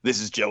This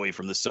is Joey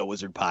from the So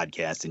Wizard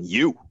Podcast, and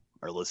you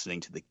are listening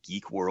to the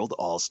Geek World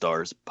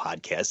All-Stars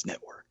Podcast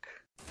Network.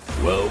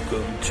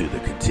 Welcome to the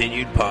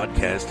continued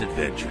podcast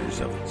adventures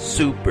of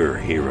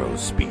Superhero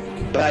Speak.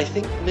 But I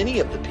think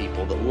many of the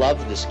people that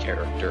love this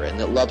character and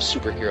that love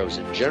superheroes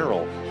in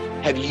general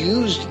have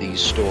used these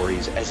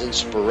stories as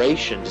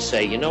inspiration to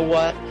say, you know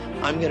what,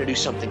 I'm going to do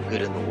something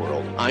good in the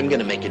world. I'm going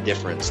to make a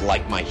difference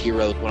like my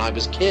hero when I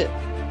was a kid.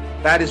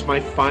 That is my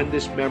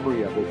fondest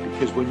memory of it,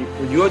 because when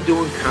you're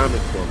doing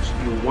comic books,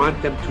 you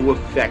want them to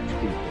affect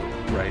people,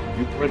 right?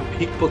 You want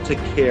people to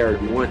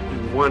care. You want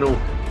to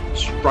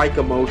strike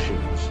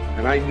emotions,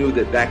 and I knew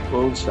that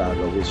Clone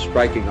Saga was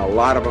striking a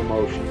lot of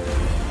emotions.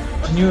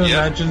 Can you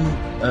imagine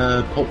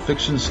Pulp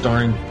Fiction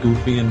starring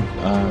Goofy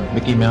and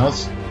Mickey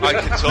Mouse? I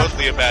can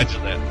totally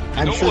imagine that.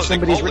 I'm sure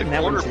somebody's written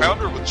that one quarter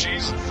pounder with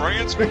cheese and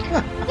France, Mickey.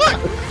 What?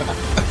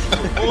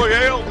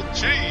 Royale with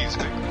cheese,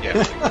 Mickey.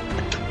 Yeah,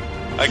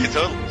 I can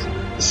totally.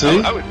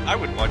 See? I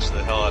would watch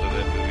the hell out of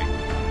that movie.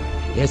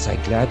 Yes, I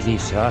gladly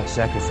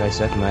sacrifice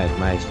that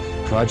my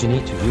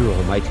progeny to you,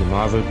 almighty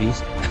Marvel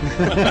beast.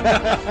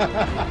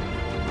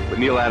 But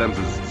Neil Adams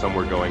is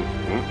somewhere going,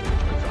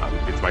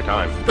 it's my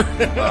time.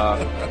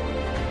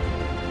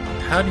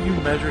 How do you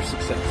measure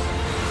success?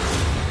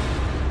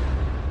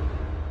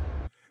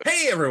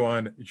 Hey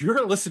everyone,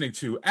 you're listening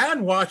to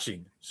and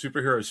watching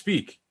Superhero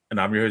Speak,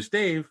 and I'm your host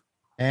Dave.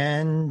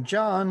 And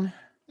John.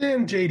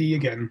 And JD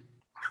again.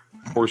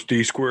 Horse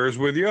D Squares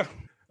with you.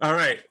 All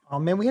right. Oh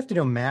man, we have to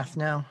do math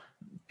now.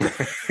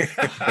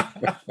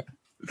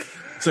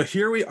 So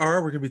here we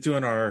are. We're going to be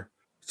doing our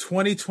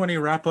 2020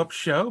 wrap-up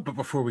show. But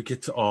before we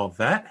get to all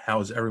that,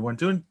 how's everyone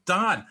doing?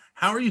 Don,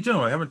 how are you doing?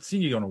 I haven't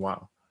seen you in a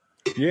while.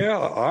 Yeah,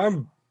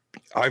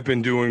 I've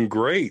been doing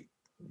great.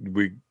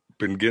 We've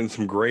been getting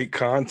some great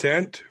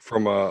content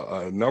from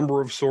a number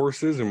of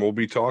sources, and we'll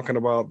be talking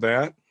about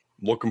that.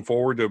 Looking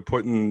forward to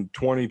putting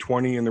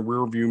 2020 in the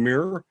rearview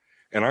mirror.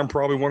 And I'm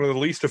probably one of the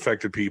least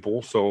affected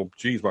people. So,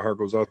 geez, my heart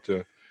goes out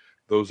to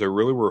those that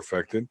really were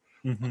affected.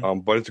 Mm-hmm.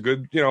 But it's a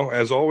good,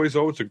 as always,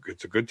 though, it's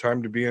a good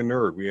time to be a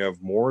nerd. We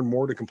have more and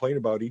more to complain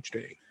about each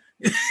day.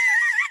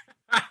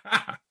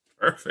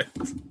 Perfect.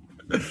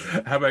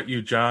 How about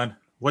you, John?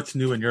 What's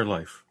new in your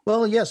life?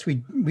 Well, yes, we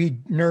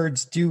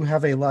nerds do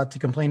have a lot to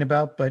complain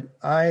about, but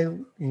I,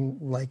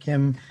 like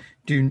him,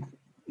 do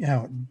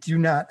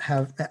not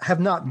have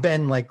not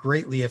been like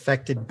greatly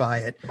affected by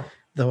it.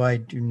 Though I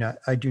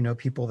do know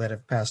people that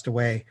have passed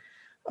away.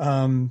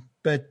 So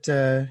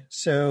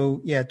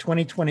yeah,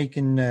 2020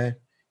 can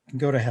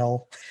go to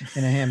hell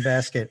in a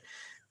handbasket.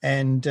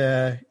 And,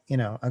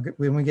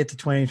 when we get to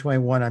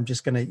 2021, I'm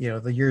just going to,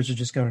 the years are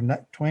just going to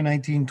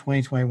 2019,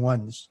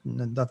 2021, there's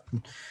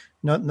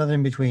nothing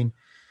in between.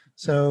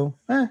 So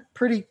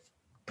pretty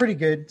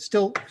good.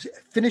 Still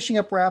finishing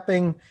up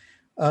wrapping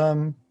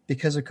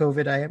because of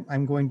COVID.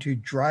 I'm going to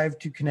drive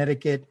to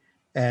Connecticut,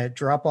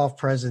 drop off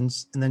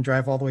presents, and then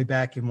drive all the way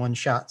back in one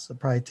shot. So it'll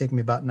probably take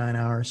me about 9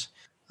 hours.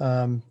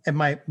 And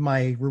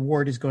my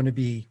reward is going to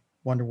be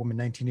Wonder Woman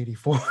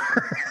 1984.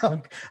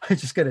 I'm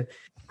just going to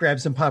grab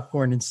some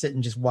popcorn and sit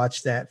and just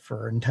watch that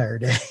for an entire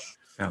day.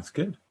 Sounds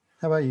good.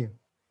 How about you?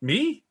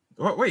 Me?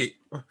 Oh, wait,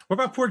 what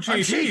about poor JD?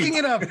 I'm shaking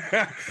it up.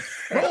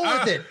 Roll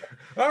with it.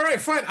 All right,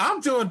 fine.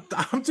 I'm doing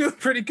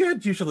pretty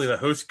good. Usually the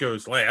host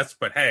goes last,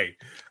 but hey.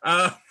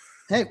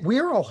 Hey,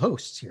 we're all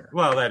hosts here.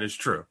 Well, that is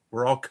true.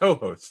 We're all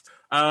co-hosts.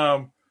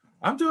 I'm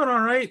doing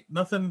all right.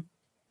 Nothing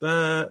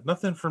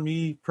for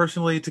me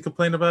personally to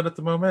complain about at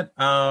the moment.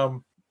 Yeah,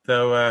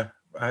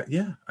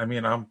 I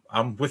mean,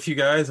 I'm with you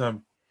guys.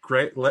 I'm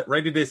great,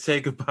 ready to say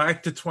goodbye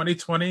to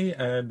 2020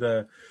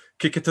 and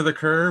kick it to the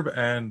curb.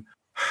 And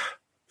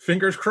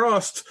fingers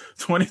crossed,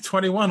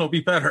 2021 will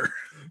be better.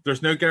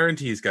 There's no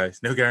guarantees,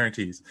 guys. No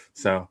guarantees.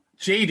 So,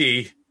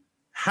 JD,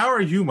 how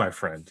are you, my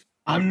friend?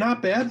 I'm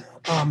not bad.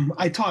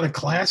 I taught a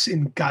class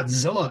in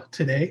Godzilla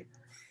today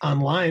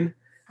online.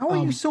 How are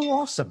you so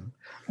awesome?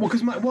 Well,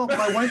 because my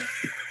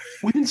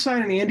wife, we didn't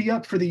sign an Andy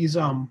up for these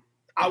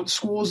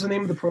OutSchool is the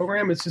name of the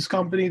program. It's this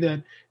company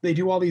that they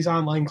do all these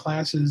online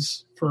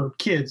classes for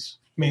kids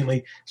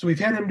mainly. So we've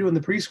had him doing the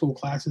preschool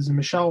classes, and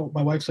Michelle,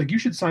 my wife's like, you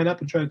should sign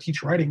up and try to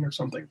teach writing or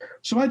something.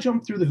 So I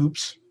jumped through the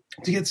hoops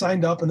to get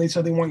signed up, and they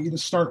said they want you to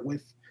start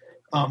with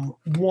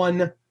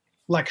one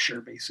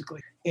lecture,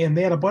 basically. And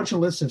they had a bunch of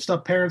lists of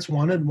stuff parents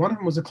wanted. One of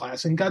them was a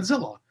class in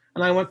Godzilla.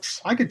 And I went,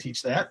 I could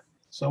teach that.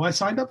 So I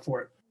signed up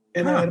for it.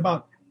 And I had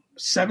about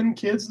 7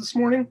 kids this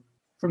morning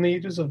from the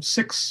ages of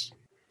 7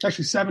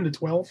 to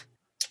 12.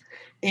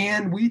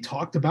 And we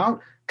talked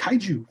about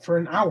kaiju for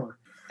an hour.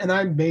 And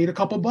I made a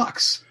couple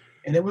bucks.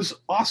 And it was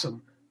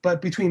awesome.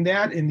 But between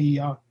that and the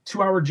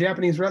 2-hour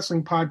Japanese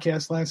wrestling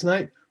podcast last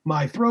night,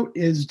 my throat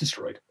is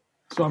destroyed.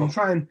 So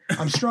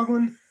I'm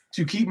struggling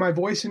to keep my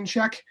voice in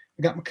check.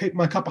 I got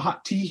my cup of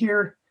hot tea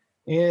here.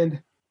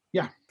 And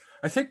yeah.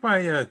 I think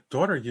my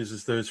daughter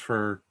uses those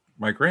for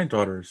my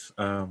granddaughters.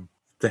 Do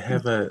they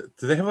have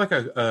like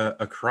a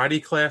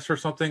karate class or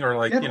something, or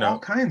like, they have all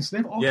kinds. They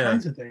have all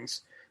kinds of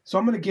things. So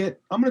I'm going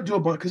to do a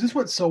bunch because this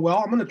went so well.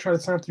 I'm going to try to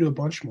sign up to do a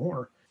bunch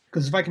more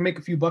because if I can make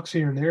a few bucks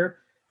here and there,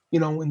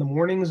 in the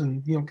mornings,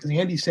 and because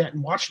Andy sat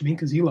and watched me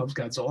because he loves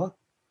Godzilla.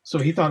 So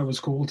he thought it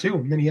was cool too,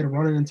 and then he had to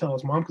run in and tell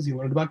his mom because he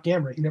learned about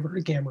Gamera. He never heard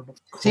of Gamera before.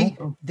 See,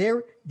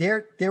 there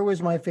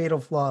was my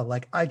fatal flaw.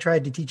 Like I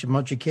tried to teach a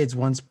bunch of kids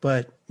once,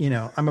 but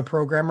I'm a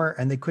programmer,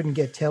 and they couldn't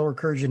get tail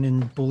recursion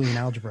in Boolean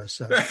algebra.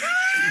 So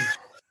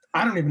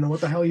I don't even know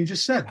what the hell you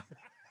just said.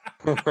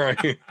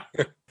 Right.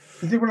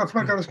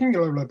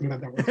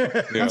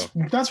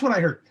 That's what I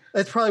heard.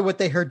 That's probably what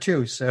they heard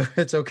too. So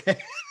it's okay.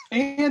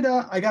 And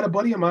I got a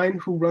buddy of mine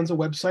who runs a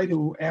website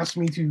who asked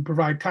me to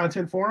provide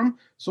content for him.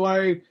 So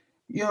I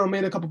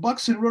made a couple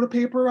bucks and wrote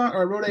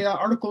a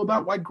article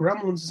about why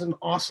Gremlins is an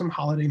awesome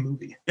holiday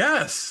movie.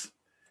 Yes.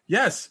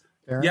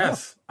 Fair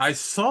enough. I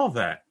saw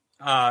that.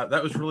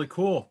 That was really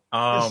cool.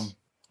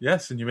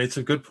 Yes, and you made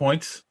some good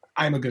points.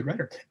 I'm a good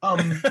writer.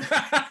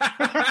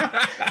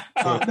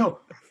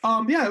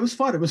 Yeah, it was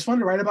fun. It was fun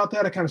to write about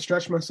that. I kind of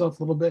stretched myself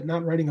a little bit,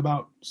 not writing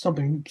about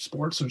something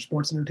sports or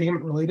sports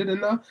entertainment related,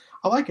 and I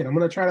like it. I'm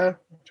going to try to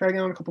get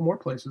on a couple more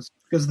places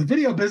because the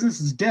video business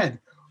is dead.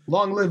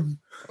 Long live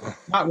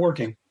not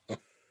working.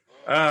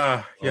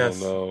 Yes. Oh,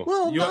 no.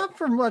 Well, not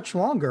for much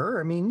longer.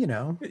 I mean,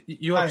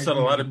 You upset a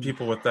lot of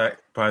people with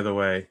that, by the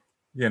way.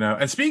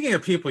 And speaking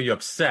of people you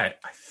upset,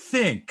 I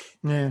think.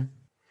 Yeah.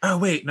 Oh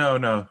wait,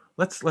 no.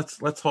 Let's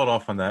hold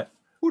off on that.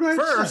 Who do I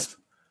first?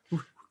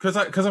 Because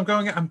I'm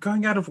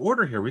going out of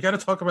order here. We got to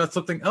talk about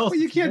something else. Well,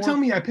 you can't tell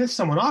me I pissed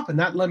someone off and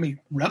not let me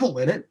revel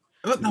in it.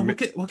 No, we'll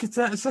get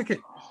to that in a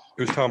second.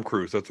 It was Tom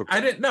Cruise. That's okay.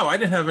 I didn't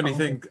have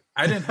anything.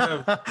 I didn't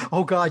have.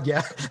 Oh God,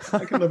 yeah.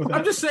 I can live with that.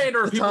 I'm just saying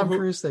there are The people Tom who.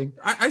 Cruise thing.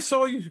 I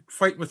saw you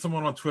fight with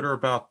someone on Twitter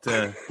about.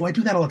 Well, I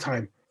do that all the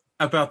time.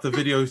 About the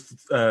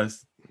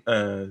videos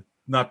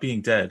not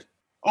being dead.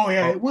 Oh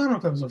yeah. Well, I don't know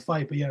if that was a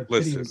fight, but yeah,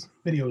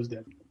 videos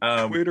dead.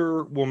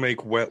 Twitter will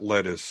make wet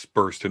lettuce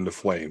burst into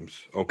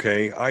flames.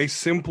 Okay, I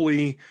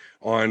simply,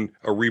 on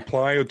a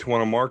reply to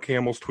one of Mark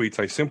Hamill's tweets,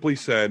 I simply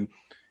said,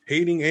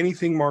 hating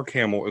anything Mark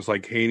Hamill is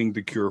like hating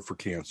the cure for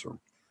cancer.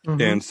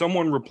 Mm-hmm. And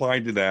someone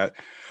replied to that,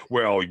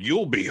 well,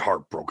 you'll be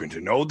heartbroken to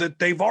know that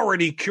they've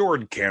already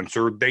cured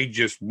cancer. They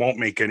just won't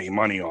make any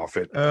money off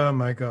it. Oh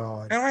my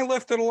God. And I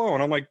left it alone.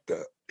 I'm like,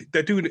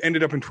 that dude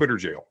ended up in Twitter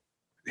jail.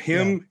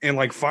 Him and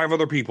like 5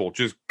 other people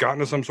just got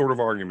into some sort of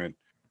argument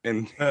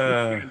and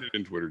ended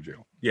in Twitter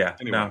jail. Yeah.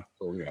 Anyway, no.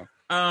 So, yeah.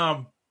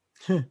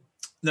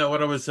 No,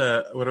 what I was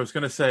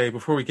going to say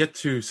before we get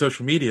to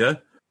social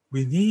media,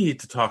 we need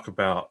to talk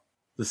about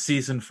the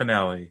season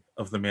finale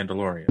of The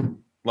Mandalorian.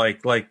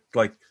 Like,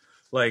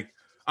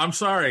 I'm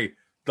sorry.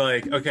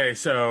 Like, okay,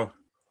 so,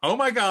 oh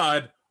my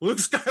God, Luke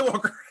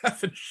Skywalker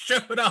haven't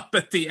showed up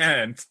at the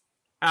end.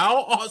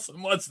 How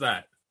awesome was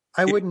that?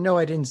 I wouldn't know.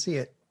 I didn't see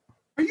it.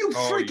 Are you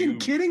freaking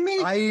kidding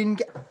me? I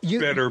didn't. You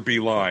better be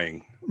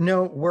lying.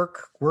 No,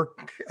 work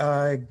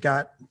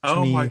got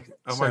to me. My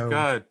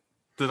God!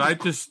 Did I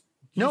just?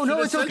 No,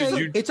 it's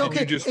okay. It's okay.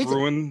 Did you just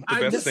ruin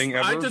the best thing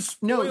ever?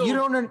 No, you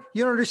don't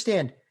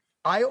understand.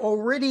 I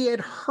already had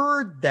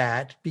heard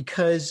that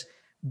because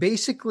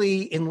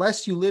basically,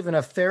 unless you live in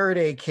a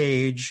Faraday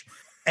cage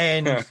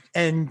and have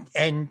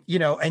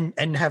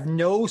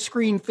no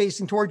screen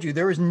facing towards you,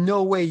 there is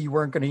no way you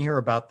weren't going to hear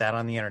about that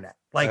on the internet.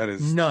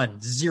 Like none,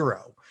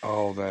 zero.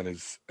 Oh, that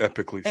is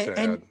epically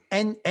sad.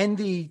 And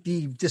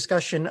the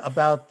discussion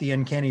about the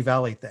Uncanny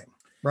Valley thing,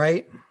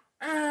 right?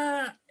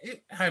 I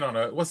don't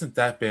know. It wasn't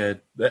that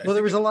bad. Well,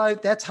 there was a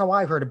lot. That's how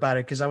I heard about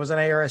it because I was on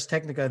ARS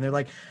Technica, and they're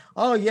like,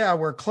 "Oh yeah,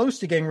 we're close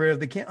to getting rid of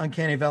the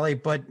Uncanny Valley,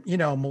 but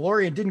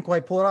Malorian didn't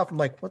quite pull it off." I'm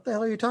like, "What the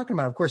hell are you talking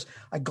about?" Of course,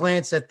 I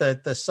glanced at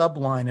the sub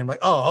line and I'm like,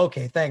 "Oh,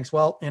 okay, thanks."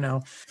 Well, I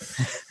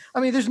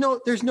mean,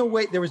 there was no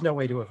way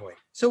to avoid.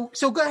 So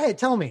go ahead,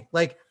 tell me.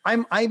 Like,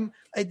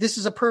 this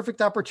is a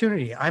perfect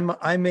opportunity.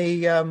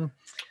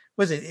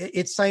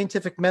 It's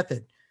scientific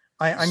method.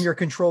 I'm your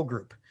control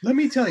group. Let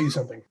me tell you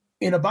something.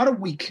 In about a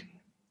week,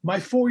 my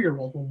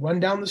 4-year-old will run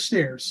down the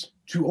stairs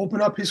to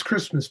open up his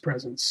Christmas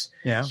presents.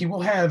 Yeah. He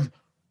will have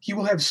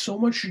so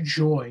much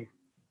joy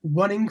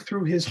running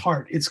through his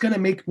heart. It's going to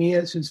make me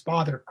as his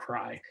father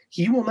cry.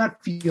 He will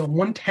not feel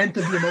 1/10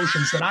 of the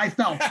emotions that I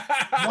felt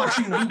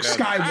watching Luke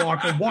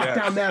Skywalker walk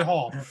down that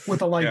hall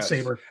with a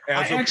lightsaber.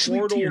 I actually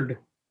teared.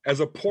 As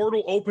a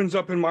portal opens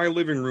up in my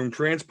living room,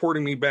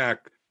 transporting me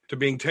back to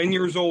being 10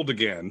 years old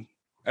again,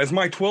 as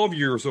my 12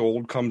 years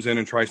old comes in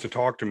and tries to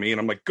talk to me, and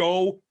I'm like,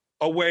 go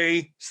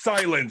away,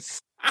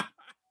 silence.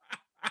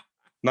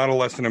 Not a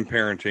lesson in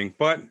parenting,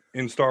 but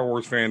in Star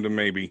Wars fandom,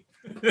 maybe.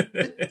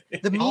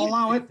 I'll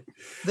allow it.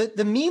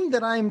 The meme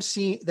that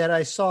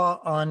I saw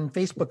on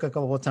Facebook a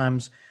couple of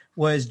times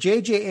was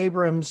J.J.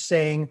 Abrams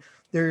saying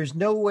there's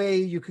no way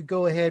you could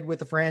go ahead with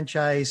the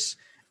franchise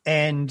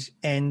and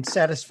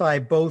satisfy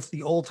both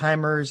the old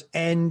timers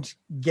and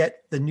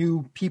get the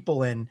new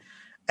people in.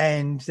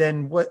 And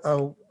then what's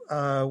Jon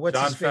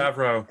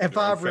Favreau. And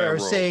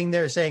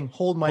Favreau saying,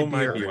 hold my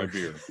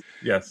beer.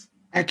 Yes.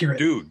 Accurate.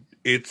 Dude,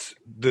 it's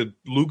the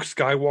Luke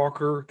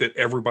Skywalker that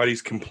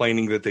everybody's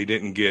complaining that they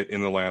didn't get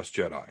in The Last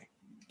Jedi.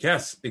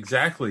 Yes,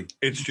 exactly.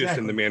 It's just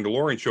in The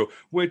Mandalorian show,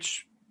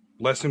 which,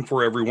 lesson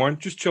for everyone.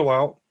 Just chill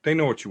out. They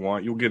know what you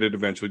want. You'll get it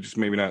eventually, just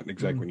maybe not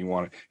exactly when you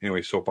want it.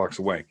 Anyway, soapbox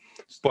away.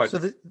 But,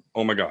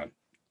 oh my God.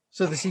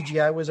 So the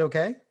CGI was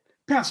okay?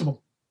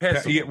 Passable.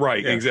 Yeah,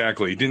 right,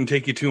 exactly. Didn't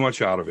take you too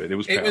much out of it. It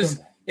was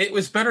passable. It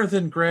was better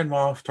than Grand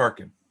Moff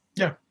Tarkin.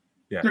 Yeah.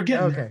 Yeah. They're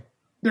getting there.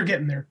 They're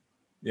getting there.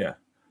 Yeah.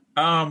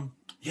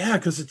 Yeah,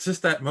 because it's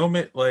just that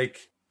moment,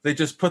 like, they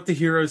just put the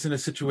heroes in a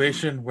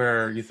situation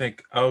where you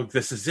think, oh,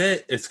 this is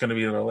it. It's going to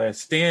be their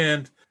last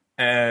stand.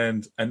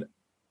 And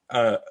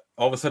all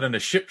of a sudden a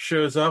ship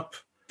shows up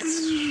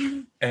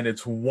and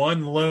it's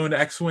one lone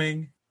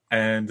X-Wing.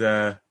 And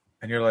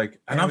you're like,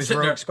 and I'm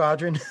sitting there,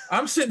 Squadron.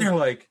 I'm sitting there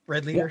like,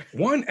 Red Leader.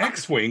 One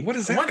X-Wing? What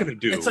is that going to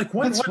do? It's like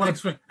one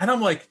X-Wing. And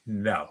I'm like,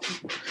 no.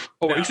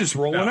 Oh, it's just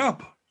rolling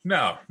up.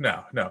 No. And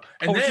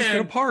it's just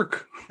going to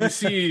park. You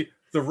see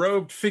the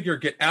robed figure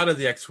get out of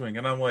the X-Wing.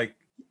 And I'm like,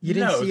 you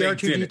didn't see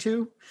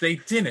R2-D2? They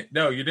didn't.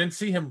 No, you didn't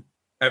see him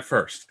at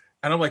first.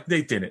 And I'm like,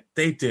 they didn't.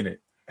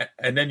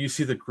 And then you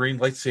see the green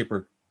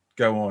lightsaber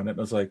go on. And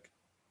I was like,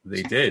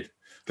 they did.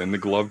 Then the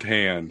gloved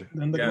hand.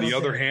 The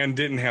other hand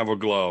didn't have a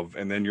glove.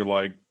 And then you're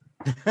like.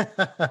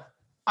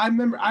 I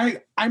remember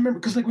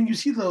because like when you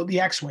see the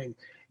X-Wing,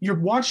 you're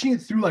watching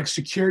it through like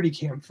security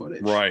cam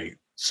footage. Right.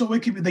 So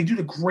it could be, they do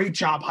a great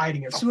job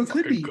hiding it. So it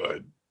could be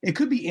good. It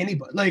could be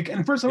anybody. Like,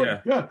 and first I'm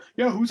like,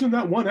 who's in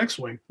that one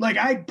X-Wing? Like,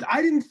 I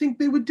didn't think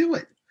they would do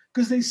it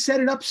because they set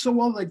it up so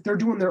well. Like, they're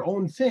doing their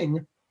own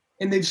thing,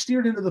 and they've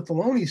steered into the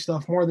Filoni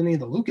stuff more than any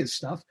of the Lucas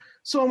stuff.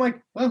 So I'm like,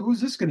 well,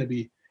 who's this going to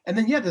be? And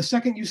then, the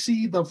second you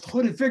see the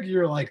hooded figure,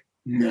 you're like,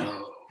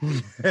 no.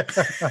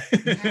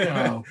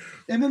 No.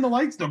 And then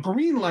the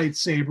green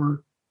lightsaber,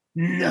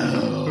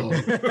 no.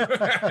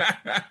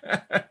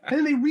 And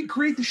then they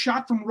recreate the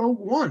shot from Rogue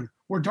One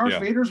where Darth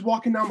Vader's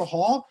walking down the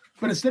hall,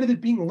 but instead of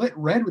it being lit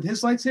red with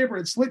his lightsaber,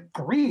 it's lit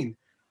green.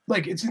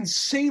 Like, it's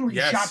insanely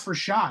shot for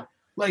shot.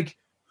 Like,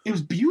 it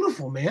was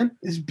beautiful, man.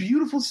 It's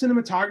beautiful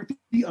cinematography,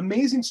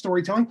 amazing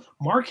storytelling.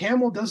 Mark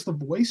Hamill does the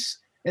voice,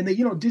 and they,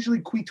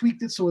 digitally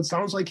tweaked it so it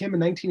sounds like him in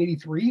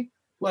 1983.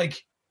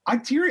 Like, I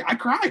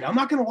cried. I'm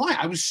not going to lie.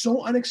 I was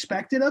so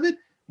unexpected of it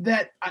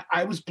that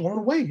I was blown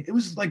away. It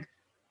was like,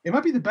 it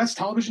might be the best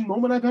television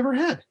moment I've ever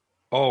had.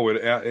 Oh,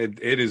 it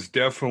is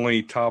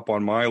definitely top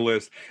on my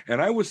list. And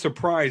I was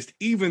surprised,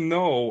 even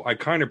though I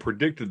kind of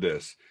predicted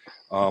this.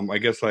 I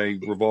guess I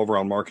revolve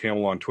around Mark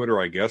Hamill on Twitter,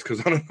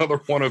 because on another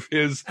one of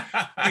his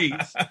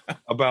tweets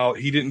about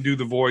he didn't do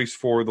the voice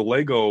for the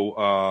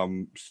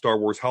Lego Star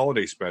Wars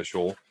Holiday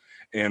Special.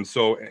 And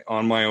so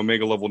on my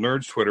Omega Level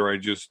Nerds Twitter, I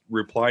just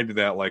replied to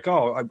that like,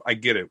 oh, I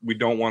get it. We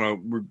don't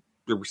want to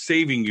we're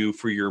saving you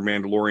for your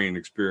Mandalorian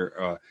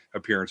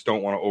appearance.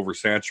 Don't want to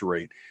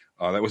oversaturate.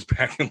 That was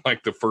back in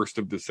like the 1st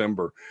of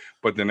December.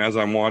 But then as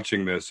I'm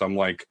watching this, I'm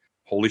like,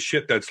 holy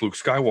shit, that's Luke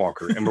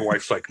Skywalker. And my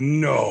wife's like,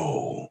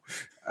 no.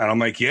 And I'm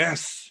like,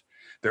 yes,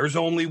 there's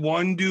only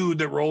one dude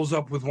that rolls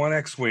up with one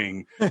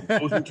X-Wing,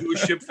 goes into a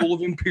ship full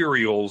of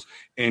Imperials,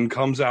 and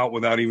comes out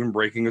without even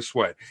breaking a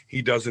sweat.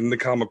 He does it in the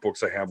comic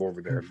books I have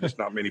over there. Just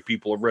not many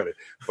people have read it,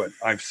 but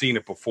I've seen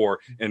it before.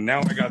 And now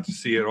I got to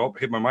see it. Oh,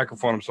 hit my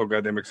microphone. I'm so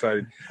goddamn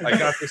excited. I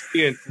got to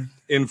see it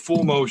in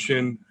full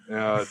motion.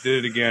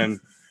 Did it again.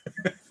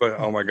 But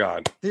oh my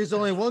God, there's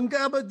only one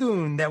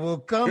Gabadoon that will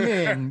come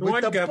in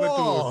with the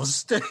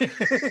balls,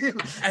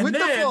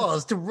 the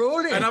balls to roll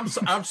in. And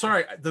I'm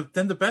sorry.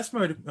 Then the best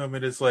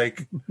moment is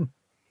like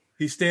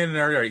he's standing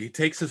there. He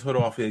takes his hood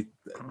off.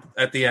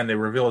 At the end, they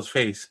reveal his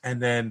face,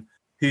 and then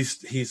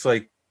he's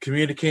like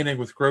communicating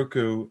with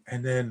Grogu,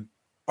 and then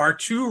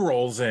R2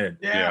 rolls in.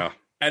 Yeah.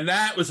 And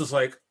that was just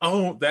like,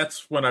 oh,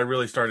 that's when I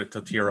really started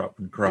to tear up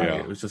and cry.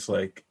 It was just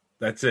like,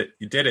 that's it.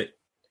 You did it.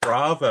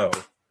 Bravo.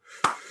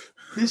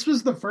 This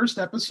was the first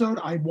episode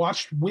I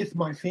watched with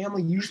my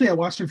family. Usually I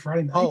watched it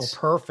Friday nights. Oh,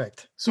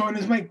 perfect. So, and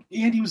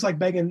Andy was like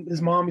begging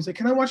his mom. He's like,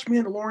 can I watch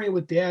Mandalorian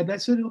with Dad? And I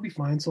said, it'll be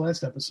fine. It's the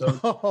last episode.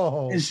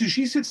 Oh. And so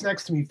she sits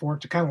next to me for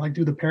it to kind of like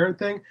do the parent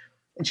thing.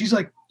 And she's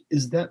like,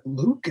 is that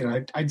Luke?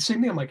 And I'd say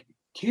me, I'm like,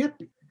 can't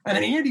be. And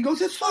then Andy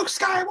goes, it's Luke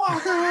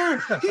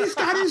Skywalker. He's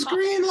got his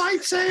green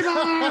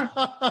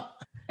lightsaber.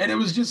 And it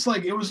was just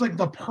like, it was like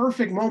the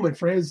perfect moment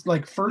for his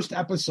like first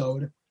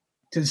episode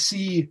to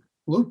see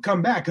Luke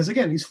come back, because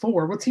again, he's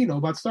 4. What's he know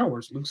about Star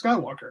Wars? Luke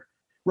Skywalker,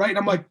 right? And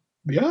I'm like,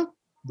 yeah,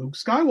 Luke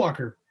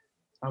Skywalker.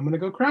 I'm gonna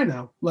go cry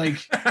now.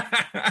 Like,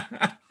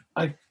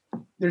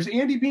 there's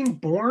Andy being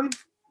born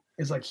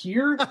is like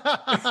here,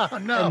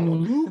 no,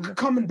 and Luke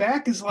coming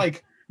back is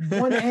like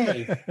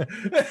 1A.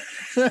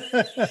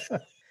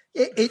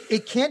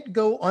 It can't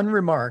go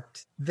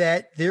unremarked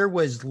that there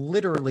was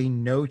literally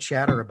no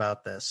chatter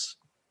about this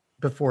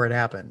before it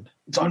happened.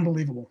 It's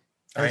unbelievable.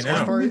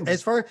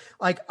 As far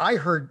like I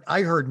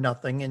heard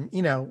nothing, and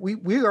we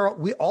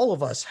all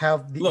of us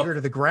have the ear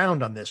to the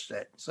ground on this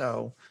shit.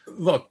 So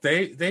look,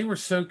 they were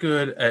so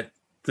good at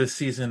this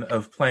season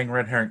of playing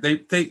red herring.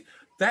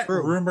 That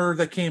rumor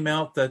that came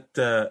out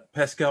that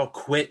Pascal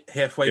quit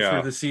halfway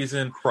through the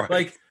season,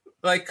 right.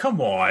 like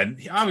come on,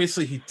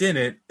 obviously he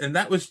didn't, and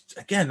that was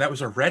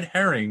a red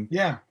herring.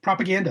 Yeah,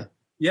 propaganda.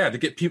 Yeah, to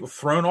get people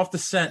thrown off the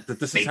scent that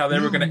this is how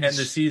they were going to end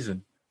the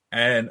season.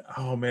 And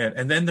oh man,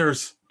 and then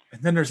there's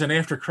an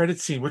after credit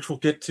scene, which we'll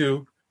get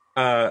to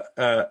a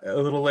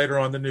little later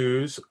on the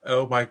news.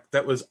 Oh my,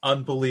 that was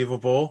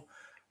unbelievable.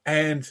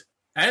 And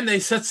they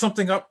set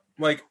something up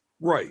like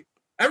right.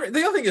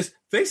 The other thing is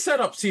they set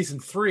up season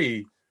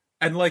 3,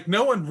 and like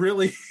no one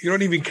really. You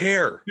don't even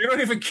care. You don't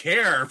even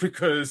care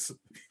because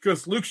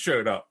Luke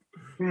showed up.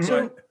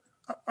 So,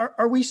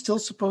 are we still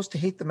supposed to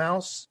hate the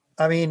mouse?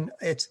 I mean,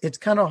 it's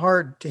kind of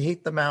hard to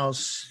hate the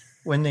mouse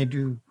when they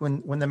do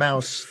when the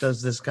mouse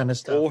does this kind of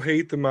stuff. We'll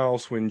hate the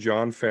mouse when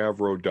Jon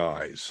Favreau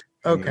dies.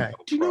 Okay.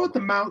 Do you know what the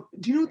mouse?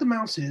 Do you know what the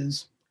mouse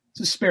is? It's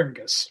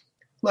asparagus.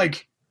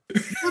 Like,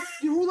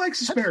 who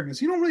likes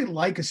asparagus? You don't really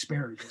like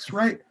asparagus,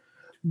 right?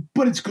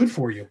 But it's good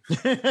for you.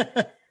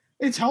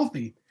 It's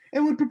healthy,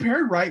 and when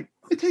prepared right,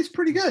 it tastes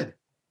pretty good.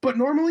 But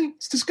normally,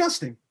 it's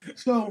disgusting.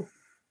 So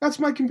that's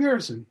my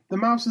comparison. The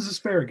mouse is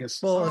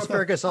asparagus. Well,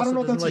 asparagus also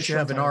doesn't let you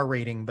have an R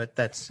rating, but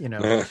that's you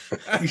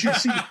should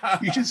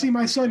see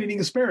my son eating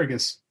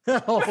asparagus.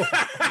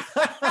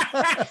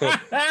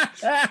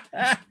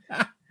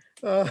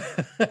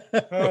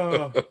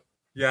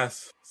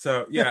 Yes.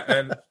 So yeah,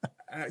 and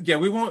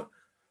we won't.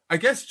 I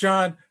guess,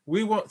 John,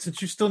 we won't.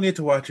 Since you still need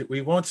to watch it,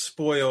 we won't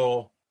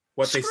spoil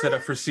what they set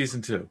up for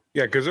season 2.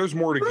 Yeah, because there's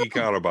more to geek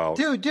out about.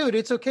 Dude,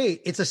 it's okay.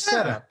 It's a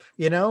setup.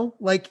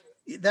 Like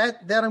that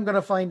I'm going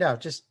to find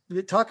out. Just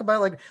talk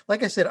about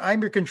like I said,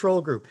 I'm your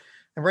control group,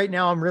 and right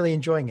now I'm really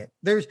enjoying it.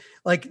 There's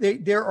like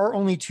there are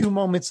only 2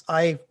 moments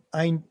I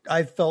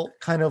felt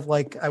kind of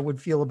like I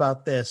would feel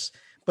about this,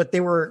 but they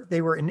were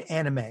in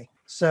anime.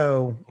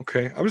 So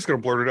okay, I'm just going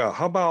to blurt it out.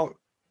 How about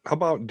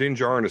Din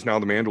Djarin is now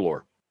the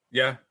Mandalore?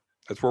 Yeah,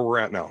 that's where we're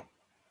at now.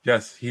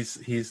 Yes, he's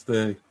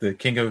the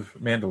king of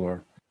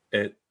Mandalore.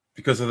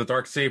 Because of the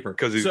dark saber.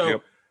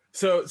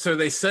 So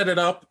they set it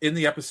up in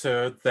the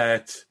episode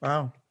that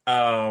wow.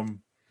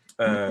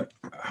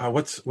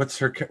 What's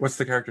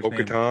the character's name?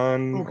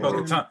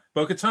 Bo-Katan.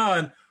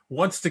 Bo-Katan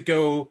wants to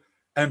go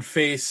and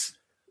face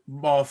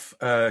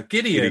Moff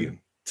Gideon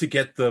to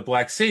get the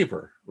black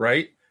saber,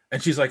 right?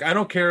 And she's like, I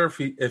don't care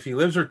if he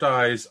lives or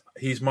dies,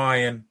 he's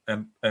mine,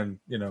 and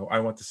I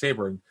want the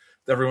saber. And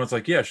everyone's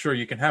like, yeah, sure,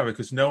 you can have it,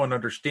 because no one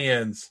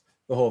understands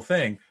the whole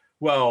thing.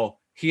 Well,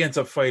 he ends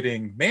up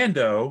fighting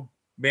Mando.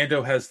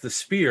 Mando has the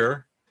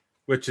spear,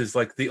 which is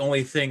like the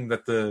only thing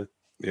that the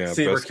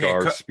saber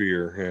can't cut.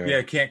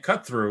 Spear, can't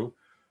cut through.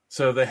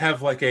 So they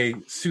have like a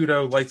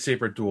pseudo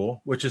lightsaber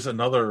duel, which is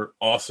another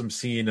awesome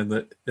scene in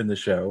the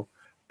show.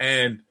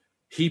 And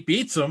he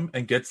beats him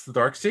and gets the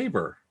dark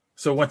saber.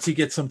 So once he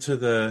gets him to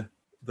the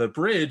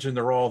bridge and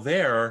they're all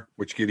there,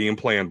 which Gideon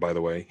planned, by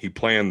the way, he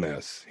planned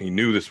this. He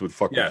knew this would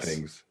fuck with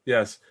things.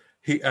 Yes,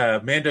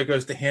 Mando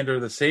goes to hand her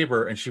the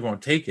saber and she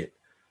won't take it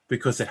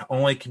because it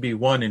only can be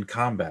won in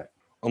combat.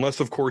 Unless,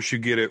 of course, you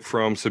get it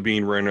from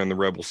Sabine Wren in the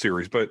Rebel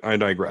series, but I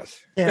digress.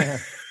 Yeah.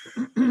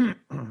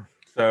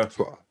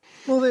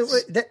 Well,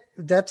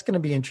 that's going to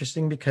be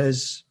interesting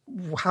because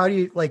how do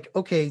you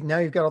now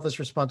you've got all this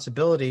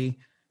responsibility.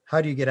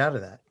 How do you get out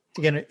of that?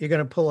 You're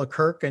gonna pull a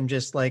Kirk and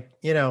just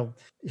here,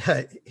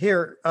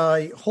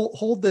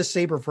 hold this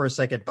saber for a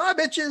second. Bye,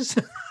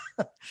 bitches.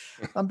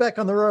 I'm back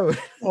on the road.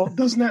 Well,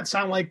 doesn't that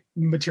sound like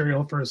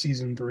material for a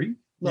season 3?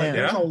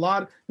 There's a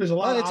lot of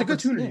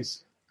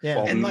opportunities. Yeah.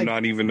 Well, and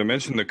not even to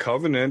mention the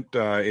Covenant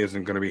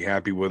isn't going to be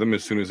happy with him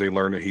as soon as they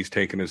learn that he's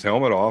taking his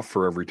helmet off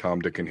for every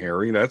Tom, Dick, and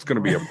Harry. That's going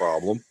to be a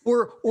problem.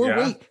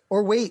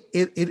 wait.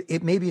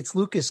 It maybe it's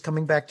Lucas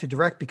coming back to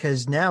direct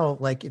because now,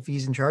 if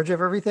he's in charge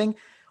of everything,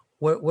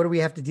 what do we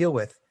have to deal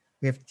with?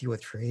 We have to deal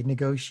with trade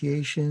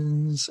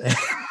negotiations.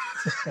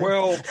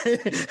 Well,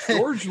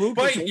 George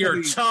Lucas. Bite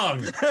your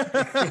tongue.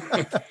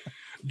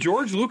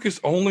 George Lucas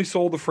only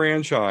sold the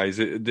franchise.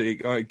 They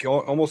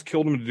almost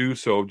killed him to do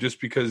so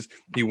just because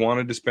he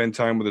wanted to spend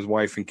time with his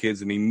wife and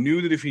kids, and he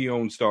knew that if he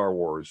owned Star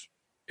Wars,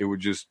 it would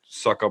just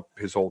suck up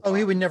his whole time. Oh,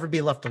 he would never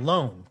be left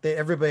alone.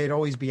 Everybody would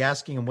always be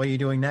asking him, what are you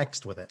doing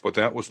next with it? But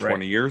that was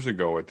 20 years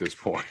ago at this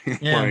point.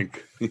 Yeah.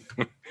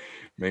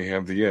 May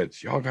have the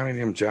itch. Y'all got any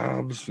of them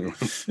jobs?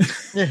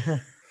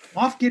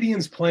 Moff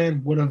Gideon's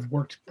plan would have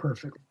worked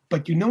perfect.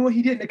 But you know what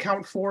he didn't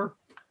account for?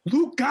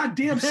 Luke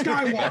goddamn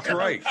Skywalker. That's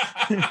right.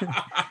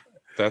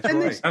 That's and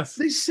right.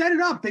 They set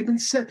it up. They've been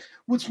set.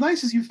 What's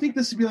nice is you think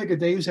this would be like a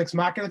Deus Ex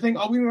Machina thing.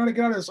 Oh, we want to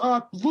get out of this.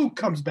 Luke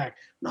comes back.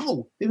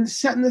 No, they've been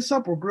setting this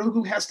up where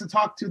Grogu has to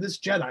talk to this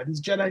Jedi. This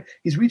Jedi,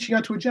 he's reaching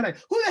out to a Jedi.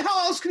 Who the hell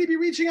else could he be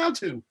reaching out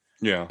to?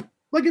 Yeah.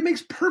 It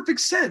makes perfect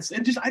sense.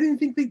 And I didn't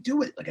think they'd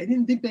do it. I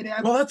didn't think they'd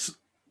have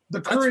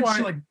the courage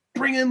to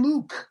bring in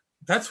Luke.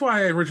 That's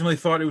why I originally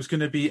thought it was going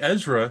to be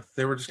Ezra.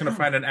 They were just going to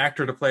find an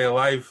actor to play a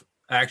live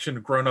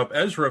action grown-up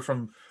Ezra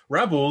from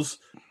Rebels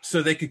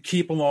so they could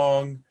keep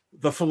along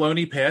the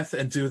Filoni path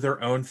and do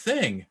their own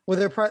thing. Well,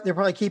 they're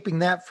probably keeping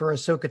that for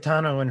Ahsoka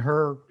Tano and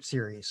her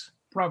series.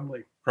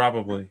 Probably.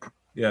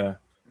 Yeah.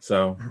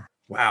 So,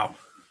 wow.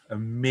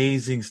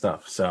 Amazing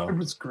stuff. So it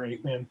was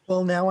great, man.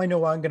 Well, now I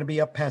know I'm going to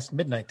be up past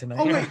midnight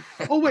tonight.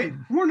 Oh, wait.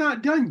 We're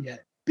not done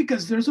yet.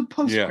 Because there's a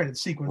post-credit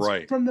sequence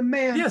from the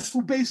man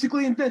who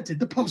basically invented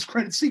the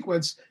post-credit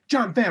sequence,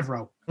 Jon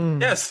Favreau.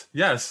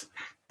 Yes.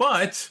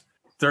 But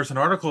there's an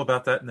article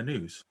about that in the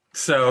news.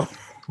 So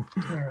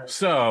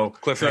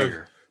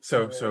Cliffhanger.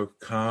 So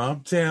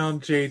calm down,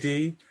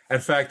 JD. In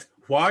fact,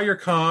 while you're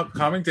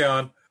calming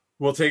down,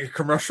 we'll take a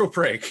commercial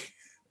break,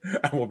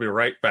 and we'll be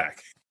right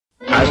back.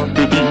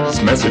 After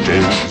these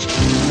messages,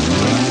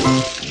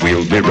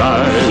 we'll be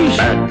right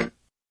back.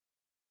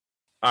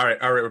 All right,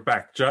 we're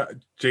back.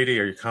 JD,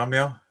 are you calm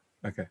now?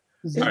 Okay.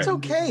 It's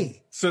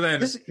okay. So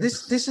then, this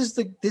is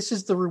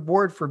the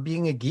reward for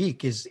being a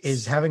geek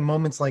is having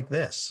moments like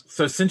this.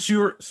 So since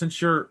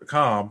you're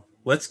calm,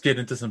 let's get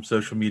into some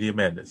social media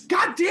madness.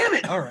 God damn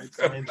it! All right,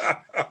 fine.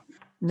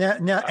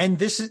 Now, and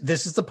this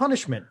is the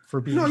punishment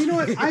for being. No, you know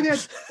what? I've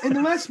had in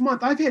the last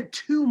month. I've had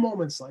 2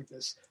 moments like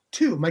this.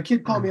 2. My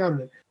kid called me out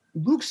on it.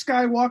 Luke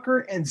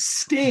Skywalker and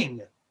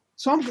Sting.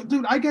 So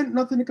I got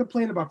nothing to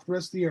complain about for the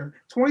rest of the year.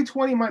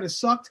 2020 might have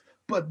sucked,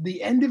 but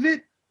the end of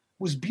it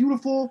was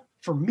beautiful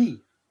for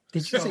me.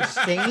 Did you say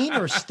Stain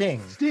or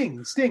Sting?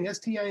 Sting, Sting,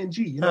 Sting.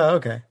 You know? Oh,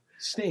 okay.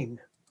 Sting.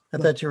 I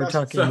thought you were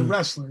talking the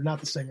wrestler,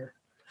 not the singer.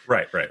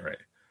 Right.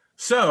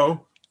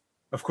 So,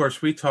 of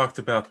course, we talked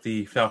about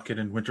the Falcon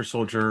and Winter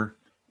Soldier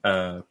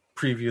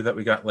preview that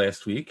we got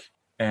last week,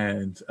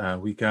 and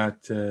we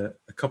got a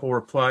couple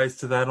replies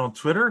to that on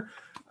Twitter.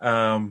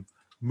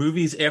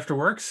 Movies After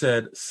Work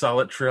said,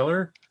 solid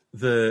trailer.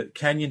 The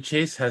Canyon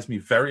Chase has me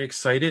very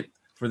excited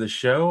for the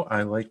show.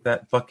 I like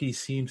that Bucky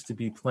seems to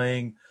be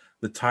playing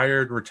the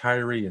tired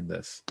retiree in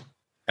this.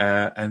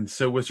 And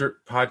So Wizard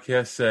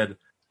Podcast said,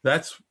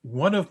 that's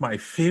one of my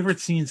favorite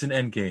scenes in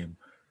Endgame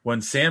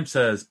when Sam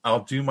says,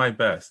 I'll do my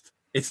best.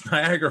 It's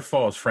Niagara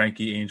Falls,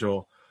 Frankie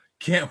Angel.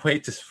 Can't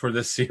wait for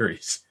this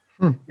series.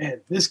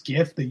 Man, this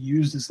GIF they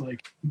used is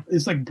like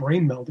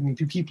brain melting.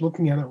 If you keep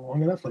looking at it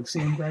long enough, like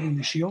Sam grabbing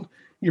the shield,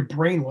 your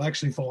brain will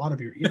actually fall out of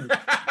your ear.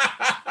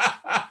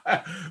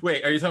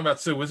 Wait, are you talking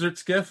about So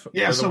Wizard's GIF?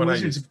 Yeah, So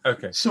Wizard's.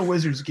 Okay. So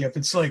Wizard's GIF.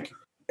 It's like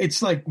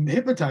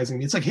hypnotizing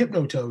me. It's like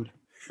Hypnotoad.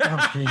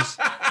 Oh, jeez.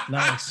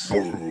 Nice.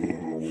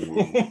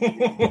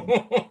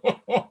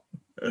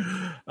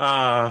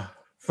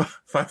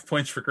 5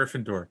 points for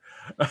Gryffindor.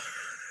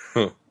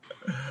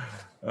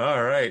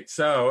 All right.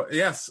 So,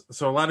 yes.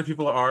 So a lot of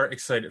people are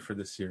excited for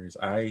this series.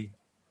 I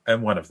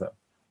am one of them.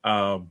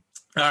 All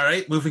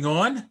right. Moving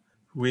on.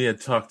 We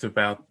had talked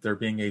about there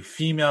being a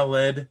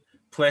female-led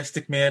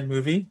Plastic Man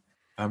movie.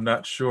 I'm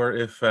not sure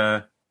if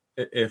there's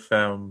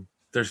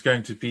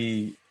going to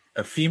be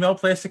a female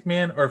Plastic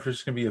Man or if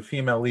there's going to be a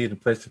female lead and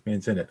Plastic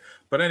Man's in it.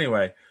 But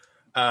anyway,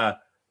 None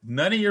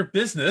of Your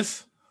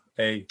Business,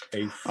 a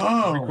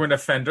frequent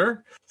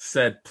offender,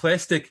 said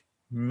Plastic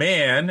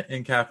Man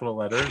in capital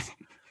letters.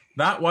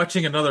 Not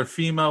watching another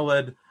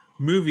female-led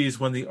movies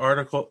when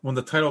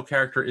the title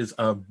character is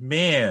a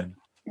man.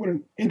 What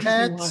an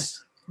interesting line.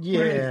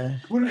 Yeah.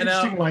 What an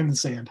interesting line in the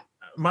sand.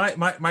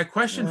 My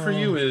question for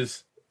you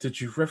is, did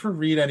you ever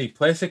read any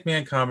Plastic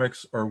Man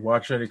comics or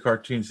watch any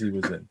cartoons he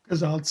was in?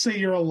 Because I'll say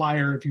you're a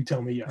liar if you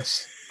tell me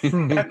yes.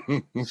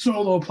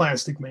 Solo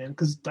Plastic Man,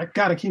 because I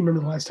can't remember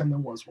the last time there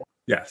was one.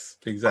 Yes,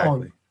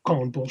 exactly.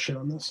 Calling bullshit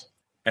on this.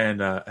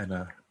 And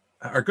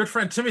our good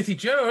friend Timothy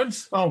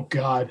Jones. Oh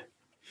God.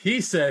 He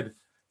said,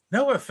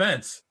 no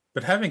offense,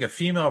 but having a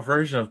female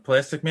version of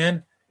Plastic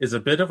Man is a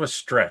bit of a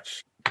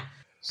stretch.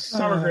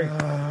 Sour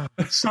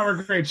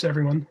grapes,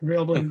 everyone.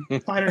 Available in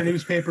finer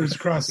newspapers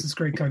across this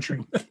great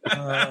country. It's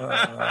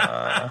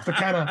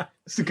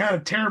the kind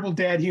of terrible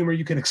dad humor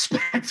you can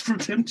expect from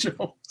Tim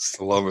Jones.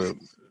 I love it.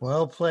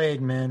 Well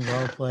played, man.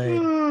 Well played.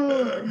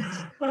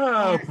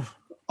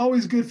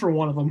 Always good for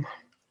one of them.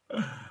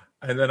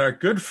 And then our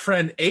good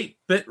friend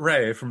 8-Bit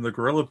Ray from the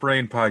Gorilla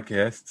Brain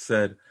podcast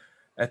said,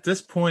 at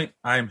this point,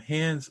 I'm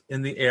hands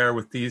in the air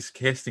with these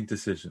casting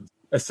decisions.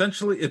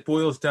 Essentially, it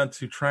boils down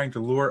to trying to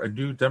lure a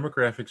new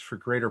demographics for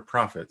greater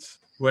profits.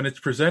 When it's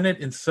presented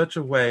in such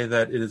a way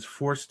that it is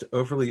forced to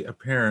overly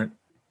apparent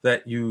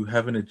that you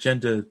have an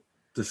agenda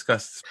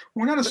discussed.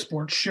 We're not a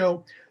sports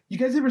show. You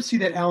guys ever see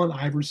that Allen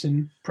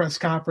Iverson press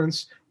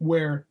conference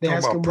where they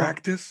ask him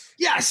practice?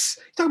 Yes.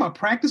 You talking about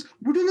practice?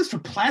 We're doing this for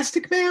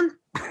Plastic Man?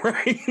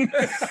 Right.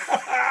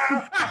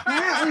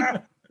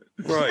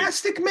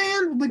 Plastic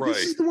Man?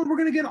 This is the one we're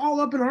going to get all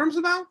up in arms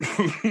about?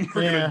 We're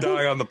going to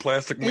die on the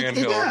Plastic Man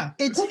hill. Yeah.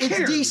 It's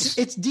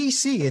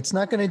DC. It's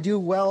not going to do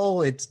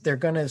well. They're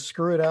going to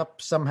screw it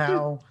up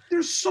somehow.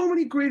 There's so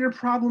many greater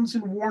problems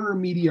in Warner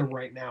Media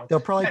right now. They'll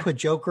probably put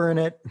Joker in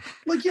it.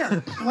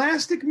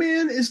 Plastic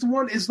Man is the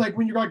one is like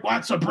when you're like,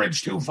 what's a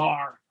bridge too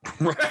far?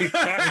 Right.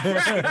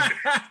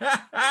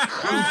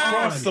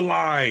 Cross the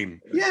line.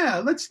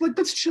 Yeah, let's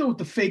chill with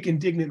the fake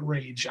indignant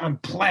rage on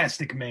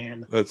Plastic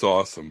Man. That's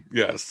awesome.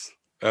 Yes,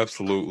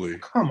 absolutely.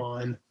 Come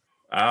on.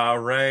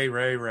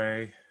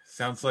 Ray.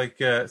 Sounds like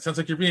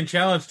you're being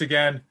challenged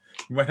again.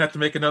 You might have to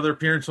make another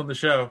appearance on the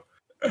show.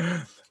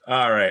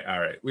 All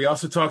right. We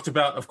also talked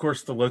about, of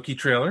course, the Loki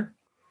trailer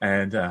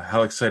and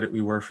how excited we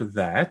were for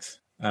that.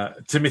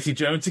 Timothy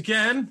Jones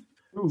again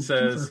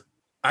says,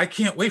 I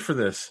can't wait for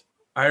this.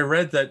 I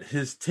read that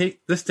this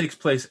takes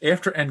place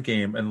after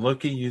Endgame, and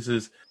Loki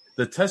uses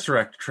the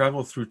Tesseract to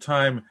travel through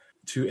time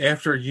to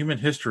after human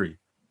history.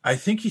 I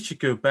think he should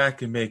go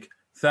back and make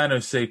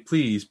Thanos say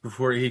please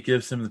before he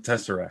gives him the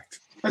Tesseract.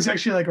 That's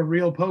actually like a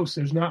real post.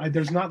 There's not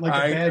like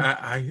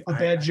a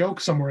bad joke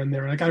somewhere in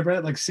there. Like I read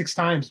it like 6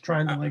 times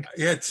trying to like.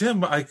 Yeah,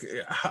 Tim,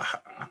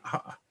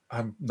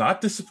 I'm not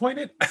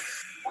disappointed.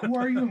 Who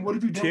are you and what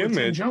have you done with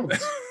Tim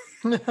Jones?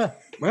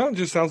 Well, it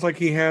just sounds like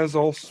he has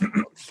all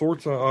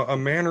sorts of a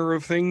manner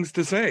of things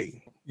to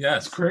say.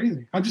 Yes, it's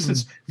crazy.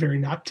 It's very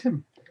not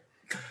Tim.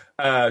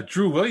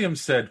 Drew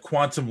Williams said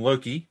Quantum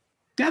Loki.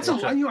 That's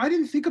I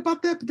didn't think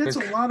about that, but that's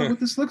a lot of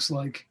what this looks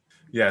like.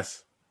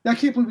 Yes. I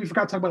can't believe we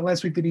forgot to talk about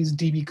last week that he's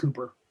DB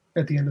Cooper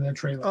at the end of that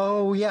trailer.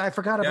 Oh yeah, I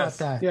forgot about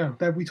that. Yeah,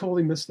 that we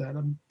totally missed that.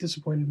 I'm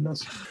disappointed in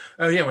us.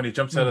 Oh yeah, when he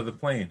jumps out of the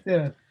plane.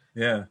 Yeah.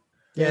 Yeah.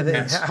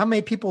 Yeah. How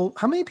many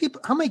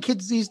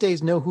kids these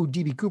days know who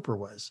DB Cooper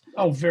was?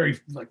 Oh,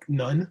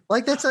 none.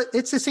 Like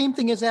it's the same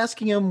thing as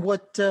asking him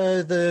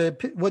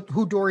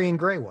who Dorian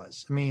Gray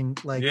was. I mean,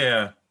 like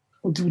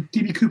Well,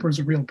 DB Cooper is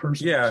a real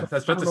person. Yeah, so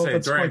that's about to say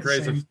Dorian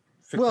Gray's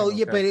but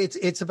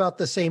it's about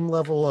the same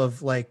level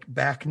of like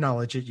back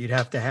knowledge that you'd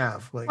have to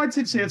have. Like I'd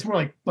say it's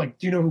more like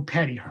do you know who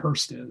Patty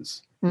Hearst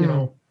is? You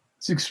know,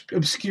 it's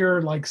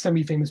obscure like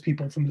semi-famous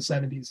people from the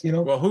 70s. You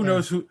know, well, who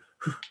knows who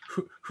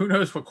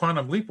knows what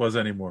Quantum Leap was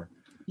anymore?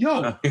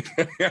 Yo,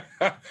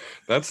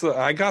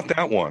 I got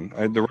that one.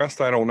 The rest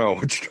I don't know.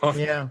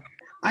 Yeah.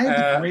 I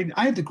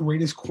had the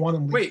greatest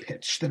Quantum Leap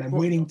pitch that I'm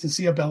waiting to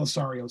see a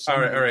Belisario. All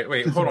right.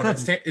 Wait, hold on.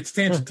 It's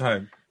tangent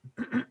time.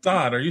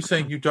 Don, are you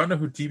saying you don't know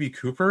who DB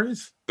Cooper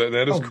is?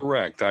 That is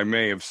correct. I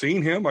may have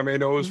seen him. I may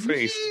know his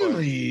face.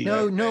 Really?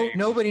 No,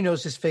 nobody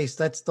knows his face.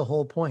 That's the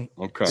whole point.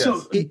 Okay. So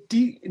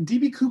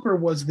DB Cooper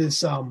was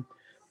this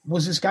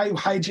guy who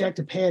hijacked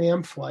a Pan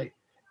Am flight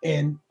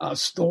and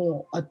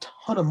stole a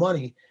ton of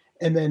money.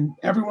 And then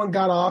everyone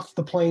got off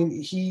the plane.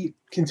 He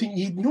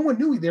continued. No one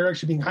knew they were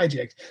actually being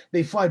hijacked.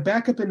 They fly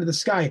back up into the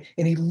sky,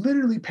 and he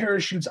literally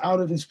parachutes out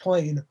of his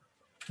plane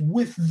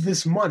with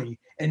this money,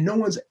 and no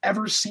one's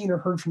ever seen or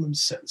heard from him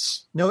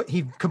since. No,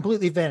 he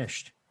completely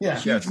vanished. Yeah.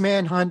 Huge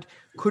manhunt.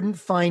 Couldn't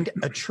find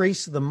a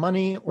trace of the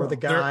money or the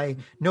guy.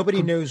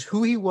 Nobody knows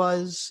who he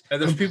was. And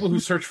there's people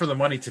who search for the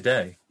money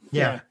today.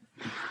 Yeah.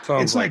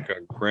 Sounds like a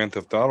Grand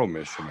Theft Auto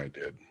mission I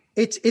did.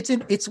 It's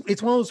one of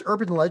those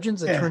urban legends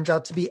that turns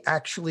out to be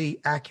actually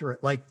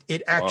accurate. Like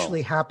it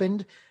actually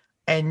happened,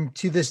 and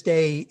to this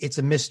day, it's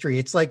a mystery.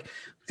 It's like,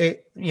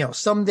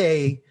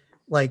 someday,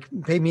 like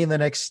maybe in the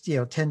next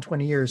 10,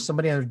 20 years,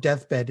 somebody on their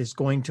deathbed is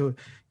going to,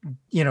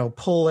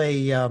 pull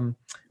a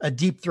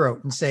deep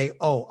throat and say,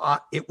 "Oh,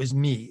 it was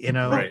me."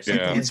 Right?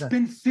 Yeah. It's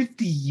been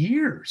 50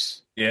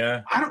 years.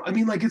 Yeah.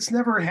 It's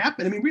never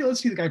happened. I mean,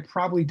 realistically, the guy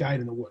probably died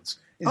in the woods.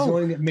 It's the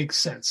only thing that makes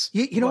sense.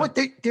 You know what?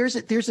 There's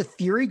a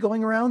theory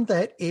going around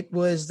that it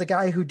was the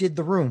guy who did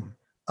The Room.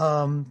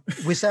 Tommy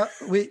Wiseau?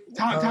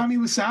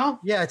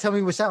 Yeah, Tommy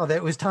Wiseau.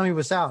 That was Tommy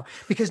Wiseau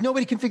because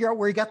nobody can figure out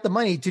where he got the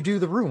money to do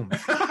The Room.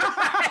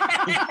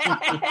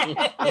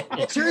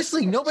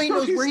 Seriously, nobody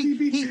knows where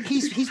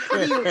he's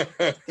pretty.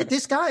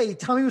 This guy,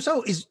 Tommy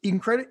Wiseau,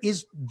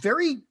 is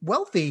very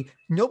wealthy.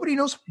 Nobody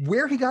knows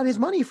where he got his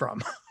money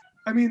from.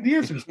 I mean, the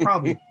answer is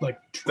probably like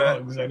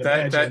drugs.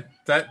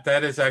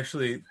 That is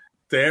actually.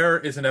 There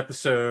is an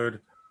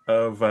episode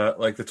of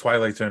like the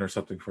Twilight Zone or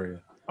something for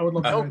you. I would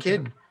love to. No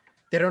kid.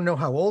 They don't know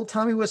how old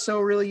Tommy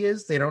Wiseau really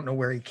is. They don't know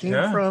where he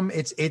came from.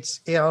 It's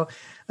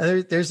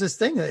there's this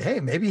thing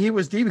that maybe he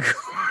was DB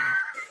Cooper.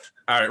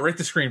 All right, write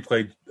the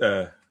screenplay.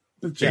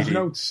 There's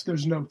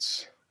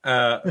notes.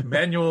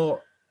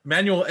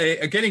 Manuel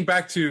A. Getting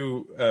back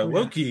to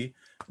Loki,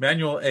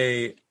 Manuel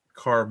A.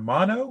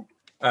 Carmano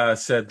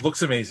said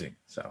looks amazing.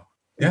 So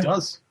it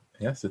does.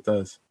 Yes, it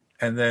does.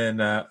 And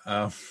then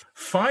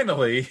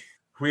finally,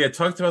 we had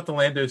talked about the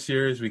Lando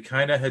series. We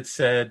kind of had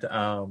said,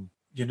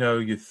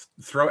 you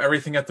throw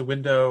everything at the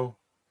window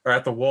or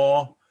at the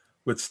wall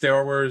with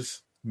Star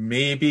Wars.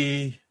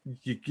 Maybe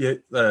you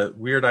get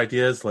weird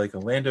ideas like a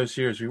Lando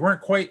series. We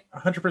weren't quite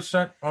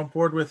 100% on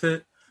board with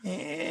it.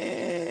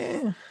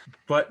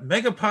 But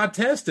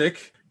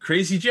Megapodtastic,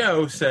 Crazy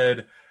Joe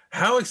said,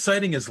 how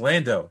exciting is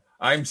Lando?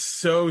 I'm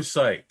so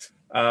psyched.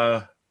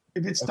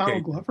 If it's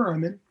Donald Glover,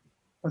 I'm in.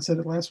 I said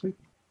it last week.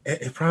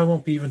 It probably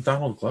won't be even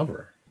Donald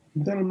Glover.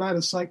 Then I'm not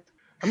as psyched.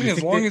 I mean,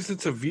 as long as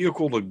it's a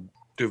vehicle to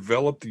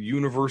develop the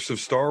universe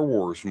of Star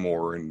Wars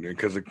more, and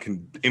because it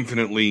can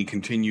infinitely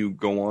continue,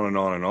 go on and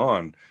on and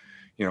on.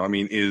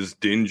 Is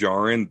Din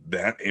Djarin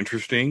that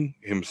interesting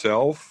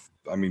himself?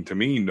 I mean, to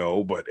me,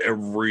 no, but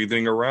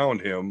everything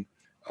around him.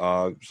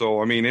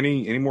 So,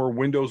 any more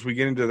windows we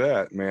get into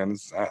that, man,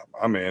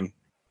 I'm in.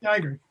 Yeah, I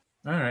agree.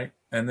 All right.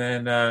 And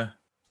then,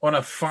 on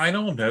a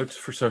final note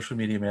for Social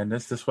Media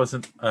Madness, this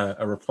wasn't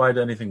a reply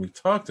to anything we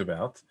talked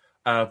about,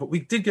 but we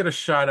did get a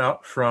shout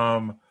out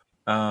from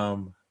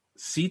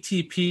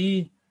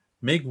CTP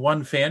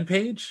MiG1 fan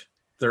page.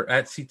 They're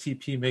at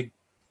CTP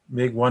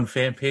MiG1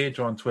 fan page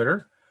on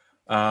Twitter.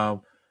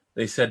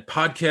 They said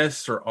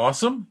podcasts are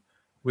awesome.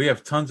 We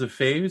have tons of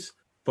faves,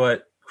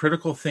 but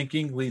critical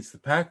thinking leads the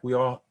pack. We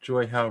all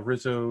enjoy how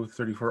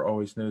Rizzo34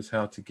 always knows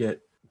how to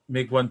get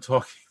MiG1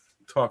 talk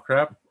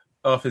crap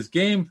off his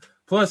game.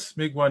 Plus,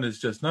 MiG-1 is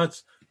just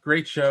nuts.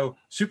 Great show.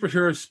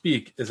 Superhero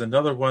Speak is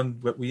another one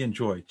that we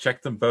enjoy.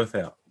 Check them both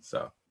out.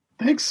 So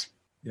Thanks.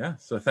 yeah,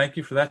 so thank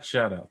you for that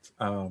shout out.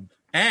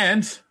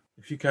 And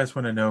if you guys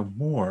want to know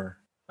more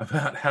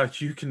about how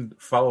you can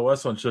follow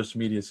us on social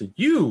media so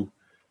you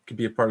can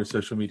be a part of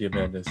Social Media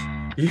Madness,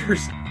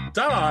 here's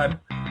Don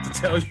to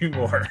tell you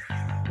more.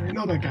 I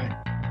know that guy.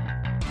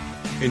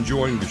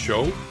 Enjoying the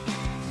show?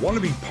 Want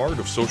to be part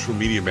of Social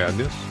Media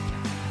Madness?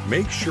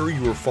 Make sure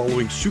you are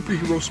following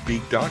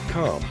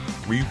superheroespeak.com,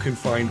 where you can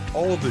find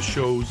all of the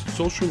show's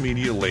social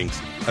media links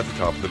at the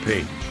top of the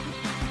page.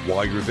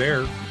 While you're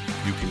there,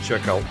 you can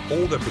check out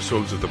old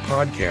episodes of the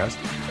podcast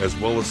as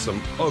well as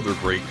some other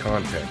great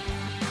content.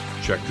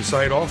 Check the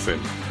site often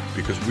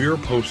because we are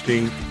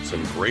posting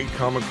some great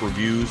comic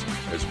reviews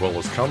as well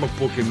as comic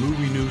book and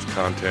movie news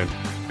content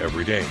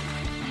every day.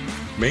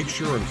 Make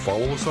sure and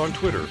follow us on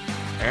Twitter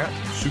at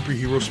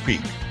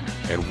SuperheroSpeak.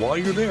 And while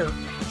you're there,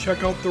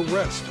 check out the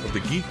rest of the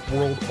Geek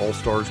World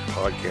All-Stars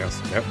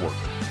Podcast Network.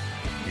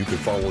 You can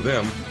follow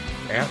them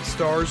at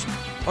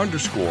 @stars_geek.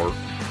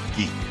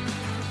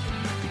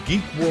 The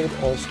Geek World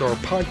All-Star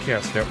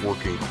Podcast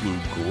Network include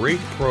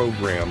great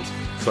programs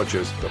such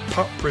as the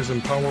Pop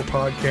Prison Power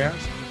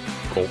Podcast,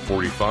 Cult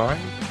 45,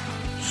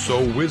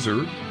 So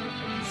Wizard,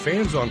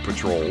 Fans on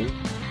Patrol,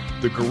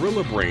 the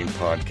Gorilla Brain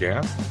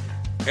Podcast,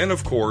 and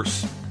of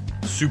course,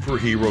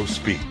 Superhero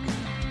Speak.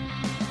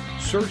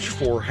 Search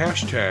for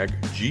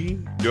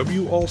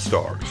 #GW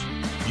All-Stars.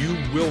 You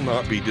will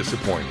not be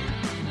disappointed.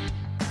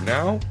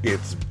 Now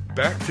it's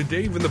back to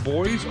Dave and the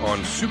boys on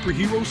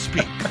Superhero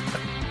Speak.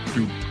 Oh, it's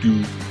gonna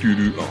do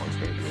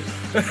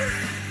it.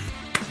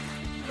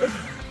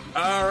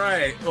 All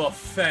right. Well,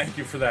 thank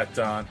you for that,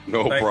 Don.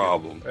 No Thank you.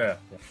 problem. Yeah.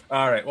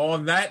 All right. Well,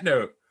 on that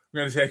note, we're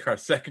going to take our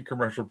second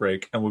commercial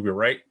break, and we'll be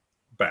right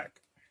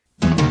back.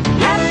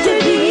 After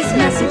these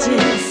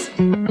messages,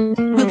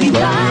 we'll be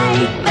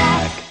right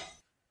back.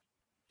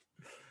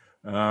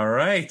 All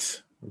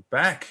right. We're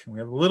back. We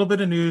have a little bit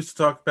of news to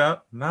talk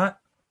about. Not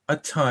a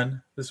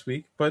ton this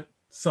week, but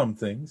some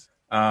things.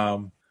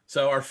 So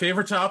our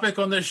favorite topic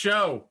on this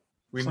show,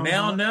 we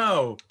now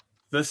know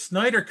the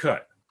Snyder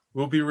Cut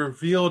will be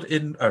released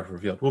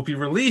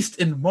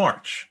in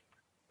March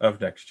of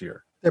next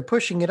year. They're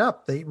pushing it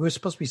up. It was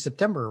supposed to be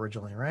September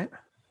originally, right?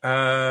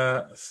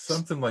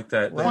 Something like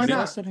that. Why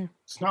not?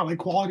 It's not like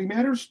quality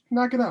matters.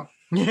 Knock it out.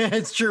 Yeah,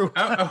 it's true.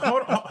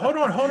 Hold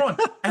on.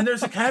 And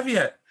there's a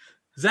caveat.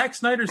 Zack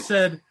Snyder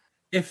said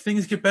if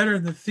things get better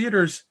in the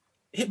theaters,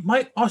 it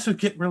might also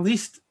get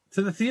released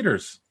to the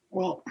theaters.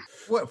 Well,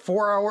 what, a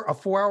 4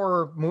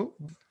 hour movie?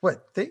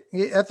 What? I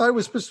thought it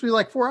was supposed to be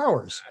like 4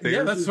 hours.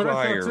 Yeah, that's what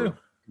I thought too.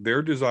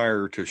 Their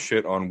desire to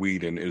shit on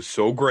Whedon is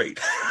so great.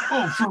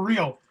 Oh, for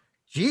real.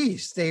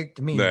 Jeez,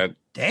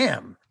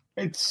 damn.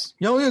 It's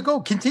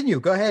continue.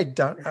 Go ahead.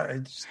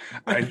 That's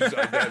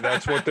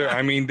what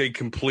they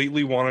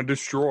completely want to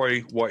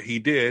destroy what he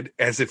did,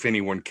 as if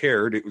anyone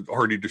cared. It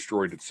already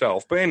destroyed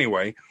itself. But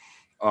anyway,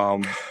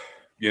 that's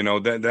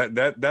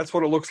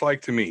what it looks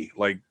like to me.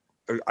 Like,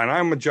 and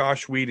I'm a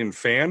Joss Whedon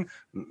fan,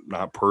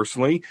 not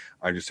personally.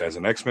 I just, as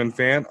an X-Men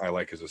fan, I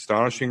like his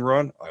Astonishing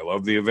run. I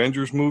love the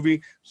Avengers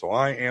movie, so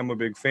I am a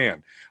big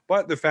fan.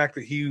 But the fact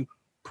that he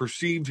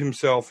perceived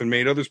himself and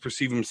made others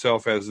perceive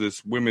himself as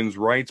this women's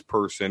rights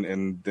person,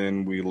 and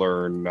then we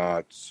learn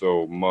not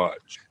so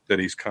much, that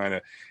he's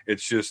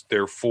it's just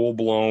their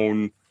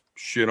full-blown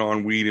shit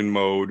on Whedon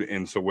mode.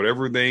 And so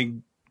whatever they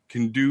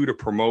can do to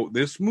promote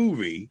this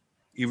movie,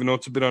 even though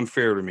it's a bit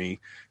unfair to me,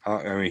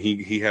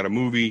 he had a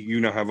movie, you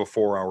now have a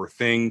 4 hour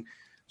thing.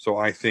 So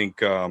I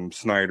think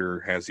Snyder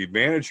has the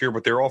advantage here,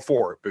 but they're all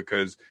for it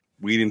because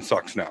Whedon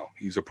sucks now.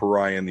 He's a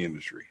pariah in the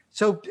industry.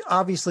 So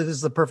obviously this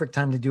is the perfect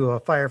time to do a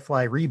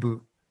Firefly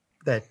reboot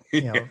that,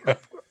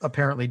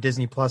 apparently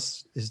Disney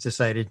Plus has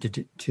decided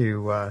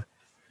to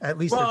at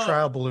least they're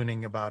trial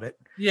ballooning about it.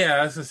 Yeah,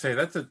 I was gonna say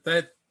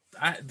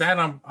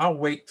I'll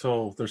wait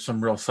till there's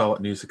some real solid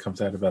news that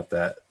comes out about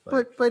that.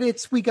 But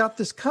we got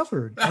this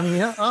covered. I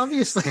mean,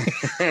 obviously.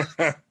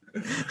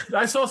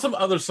 I saw some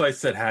other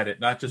sites that had it,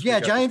 not just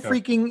giant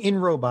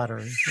freaking robot.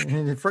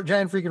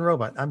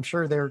 I'm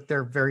sure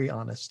they're very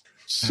honest.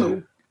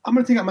 So I'm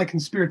going to take out my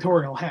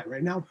conspiratorial hat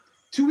right now.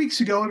 2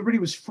 weeks ago, everybody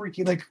was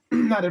freaking, like,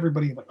 not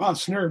everybody, like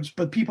us nerds,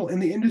 but people in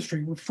the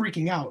industry were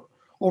freaking out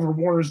over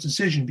Warner's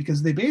decision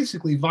because they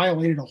basically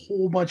violated a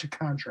whole bunch of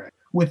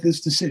with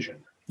this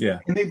decision. Yeah,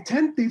 and they've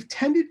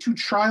tended to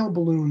trial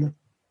balloon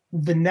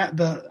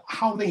the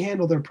how they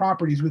handle their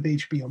properties with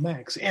HBO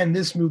Max and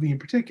this movie in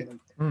particular.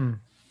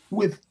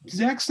 With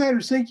Zack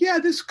Snyder saying, "Yeah,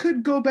 this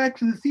could go back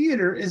to the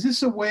theater." Is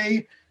this a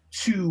way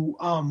to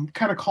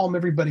kind of calm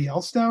everybody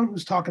else down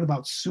who's talking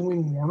about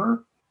suing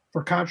Warner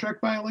for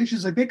contract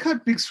violations? Like, they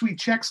cut big sweet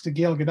checks to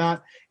Gal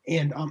Gadot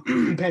and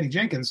Patty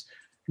Jenkins.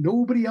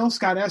 Nobody else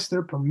got asked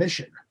their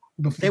permission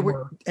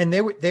before.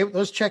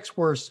 Those checks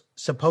were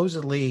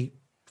supposedly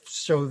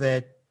so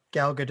that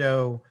Gal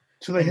Gadot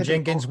and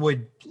Jenkins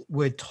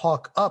would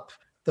talk up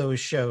those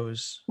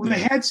shows. Well,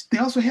 they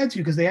also had to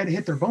because they had to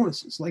hit their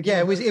bonuses. Like Yeah,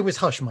 it was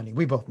hush money.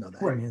 We both know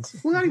that. Right. I mean,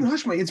 it's- Well, not even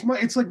hush money.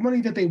 It's like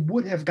money that they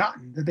would have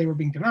gotten that they were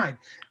being denied.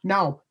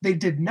 Now they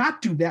did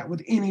not do that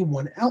with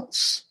anyone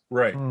else.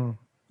 Right.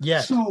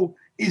 Yeah. So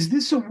is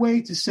this a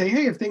way to say,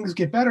 hey, if things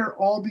get better,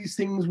 all these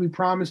things we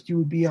promised you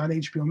would be on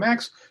HBO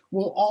Max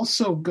will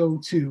also go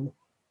to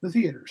the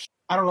theaters?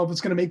 I don't know if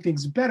it's going to make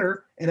things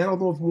better, and I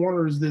don't know if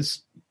Warner is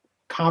this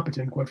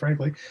competent, quite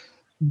frankly.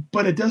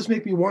 But it does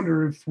make me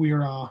wonder if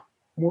we're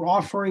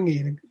offering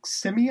a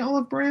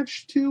semi-olive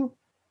branch to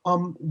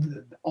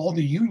all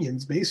the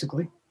unions,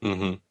 basically.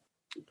 Mm-hmm.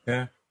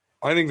 Yeah.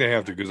 I think they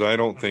have to, because I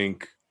don't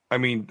think. I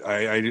mean,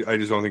 I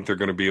just don't think they're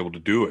going to be able to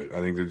do it. I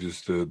think they're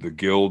just the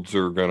guilds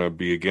are going to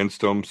be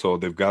against them, so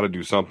they've got to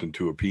do something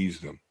to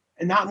appease them.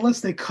 And not unless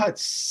they cut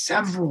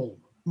several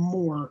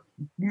more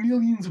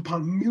millions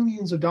upon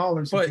millions of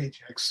dollars in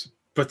paychecks.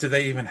 But do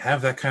they even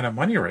have that kind of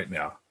money right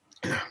now?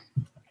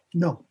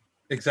 No.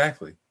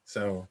 Exactly.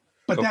 So,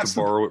 But They'll have that's to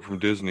borrow it from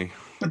Disney.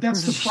 But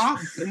that's the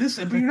problem.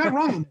 But you're not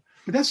wrong.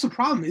 But that's the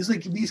problem. Is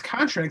like these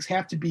contracts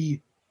have to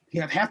be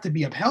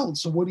upheld.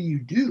 So what do you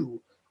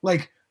do?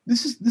 Like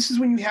this is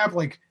when you have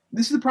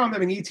this is the problem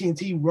having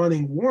AT&T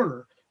running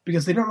Warner,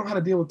 because they don't know how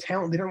to deal with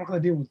talent. They don't know how to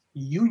deal with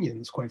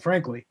unions, quite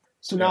frankly.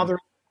 So now they're in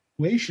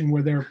a situation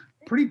where they're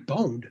pretty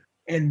boned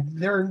and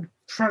they're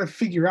trying to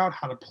figure out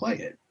how to play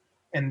it.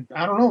 And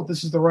I don't know if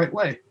this is the right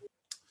way.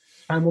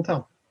 Time will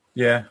tell.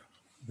 yeah,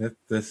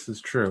 this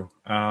is true.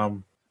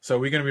 So are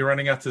we going to be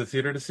running out to the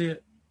theater to see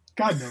it?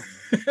 God no.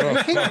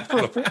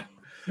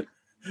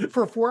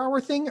 For a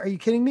 4-hour thing? Are you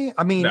kidding me?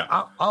 I mean,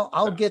 No.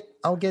 I'll get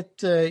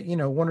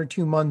 1 or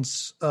 2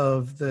 months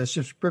of the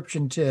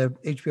subscription to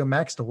HBO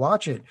Max to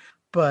watch it,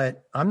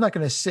 but I'm not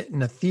going to sit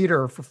in a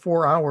theater for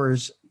 4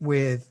 hours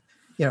with,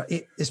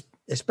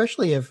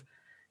 especially if,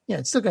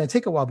 it's still going to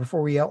take a while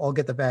before we all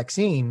get the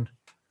vaccine.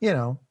 I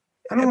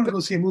don't want to go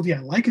see a movie I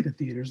like at the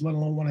theaters, let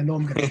alone when I know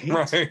I'm going to hate.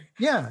 Right.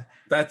 Yeah.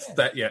 That's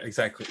that. Yeah,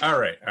 exactly. All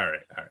right.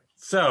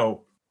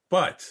 So,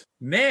 but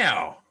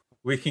now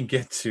we can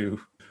get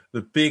to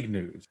the big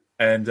news.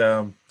 And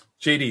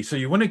JD, so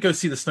you wouldn't go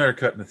see the Snyder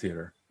Cut in the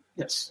theater,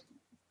 Yes.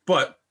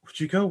 but would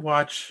you go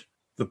watch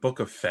the Book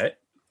of Fett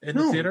in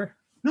the theater?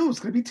 No, it's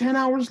going to be 10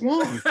 hours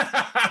long.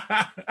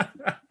 I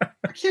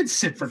can't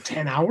sit for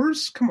 10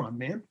 hours. Come on,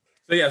 man.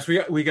 So yes,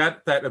 we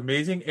got that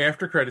amazing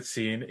after credit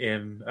scene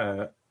in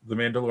The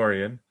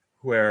Mandalorian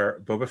where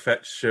Boba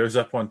Fett shows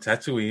up on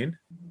Tatooine,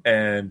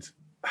 and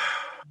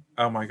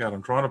oh my god,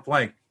 I'm drawing a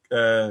blank.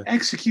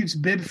 Executes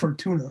Bib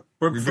Fortuna.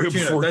 Bib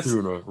Fortuna.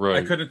 Fortuna, right.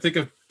 I couldn't think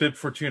of Bib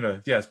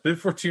Fortuna. Yes, Bib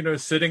Fortuna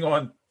is sitting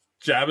on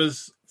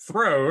Jabba's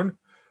throne,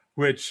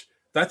 which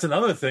that's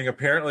another thing.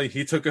 Apparently,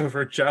 he took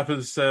over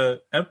Jabba's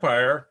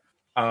empire.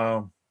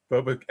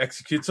 Boba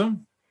executes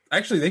him.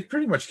 Actually, they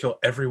pretty much kill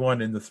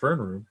everyone in the throne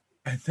room.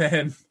 And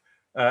then,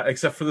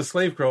 except for the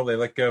slave girl, they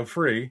let go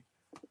free.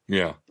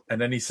 Yeah. And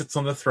then he sits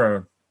on the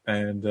throne.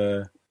 And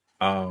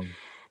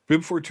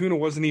Bib Fortuna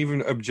wasn't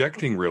even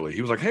objecting, really.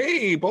 He was like,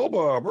 hey,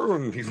 Boba.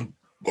 Burn. He's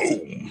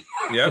boom.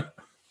 Yep.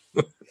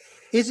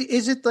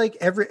 Is it like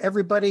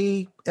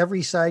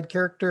every side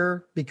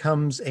character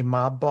becomes a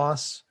mob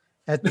boss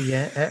at the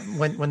end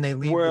when they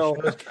leave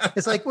the shows?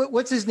 It's like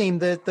what's his name?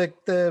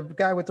 The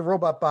guy with the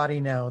robot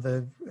body now.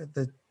 The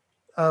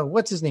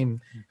what's his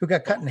name? Who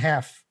got cut in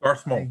half?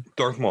 Darth Maul.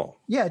 Darth Maul.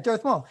 Yeah,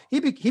 Darth Maul. He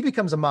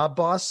becomes a mob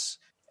boss,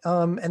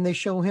 and they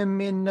show him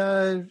in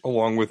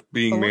along with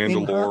being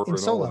Mandalore in and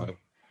Solo. all that.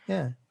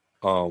 Yeah.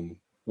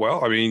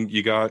 Well, I mean,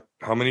 you got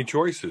how many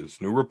choices?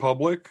 New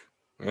Republic.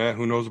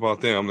 Who knows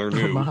about them? They're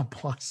new. Mob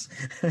boss.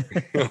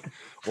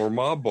 Or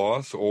mob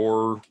boss,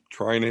 or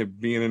trying to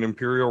be in an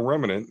Imperial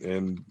remnant,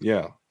 and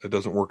it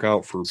doesn't work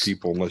out for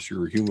people unless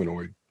you're a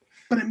humanoid.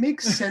 But it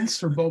makes sense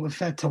for Boba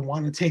Fett to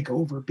want to take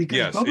over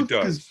because it does.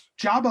 Because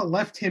Jabba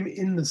left him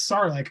in the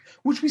Sarlacc,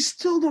 which we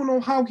still don't know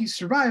how he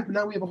survived. But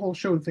now we have a whole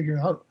show to figure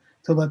out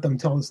to let them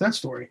tell us that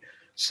story.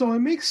 So it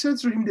makes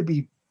sense for him to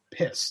be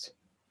pissed,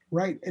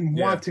 right, and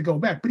want to go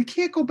back. But he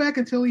can't go back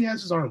until he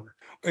has his armor.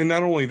 And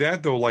not only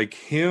that, though, like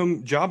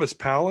Jabba's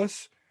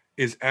palace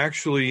is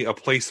actually a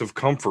place of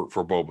comfort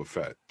for Boba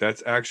Fett.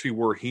 That's actually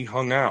where he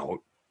hung out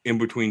in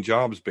between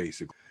jobs,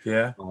 basically.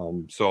 Yeah.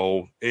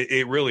 So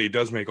it really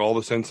does make all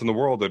the sense in the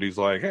world that he's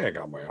like, hey, I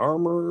got my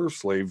armor,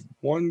 Slave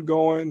 1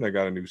 going, I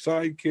got a new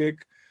sidekick.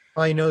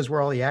 Well, he knows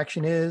where all the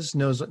action is,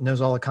 knows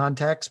all the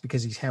contacts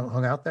because he's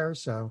hung out there.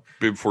 So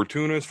Bib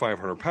Fortuna is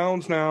 500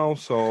 pounds now.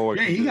 So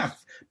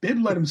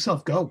Bib let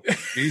himself go.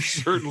 He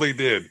certainly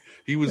did.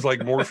 He was like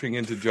morphing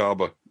into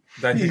Jabba.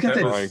 He's got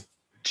that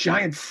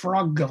giant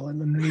frog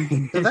gullet underneath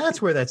him. So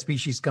that's where that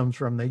species comes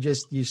from.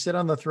 You sit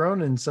on the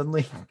throne and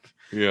suddenly,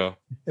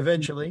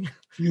 eventually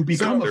you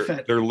become a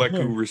Fett. Their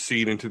leku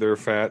recede into their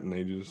fat, and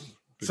they just.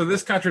 So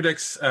this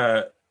contradicts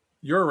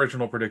your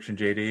original prediction,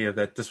 JD,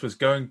 that this was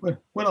going.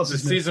 What else?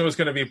 This season was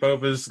going to be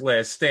Boba's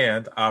last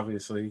stand,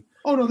 obviously.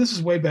 Oh no, this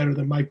is way better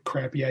than my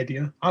crappy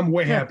idea. I'm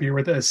way happier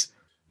with this.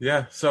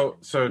 Yeah. So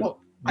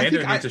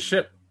Mando needs a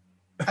ship.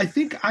 I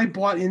think I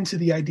bought into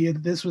the idea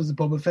that this was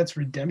Boba Fett's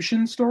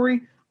redemption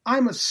story.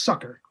 I'm a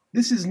sucker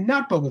This is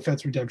not Boba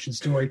Fett's redemption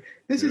story.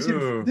 This is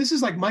him. This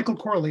is like Michael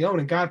Corleone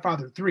in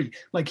Godfather 3.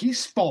 Like he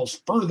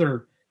falls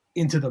further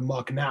into the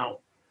muck now,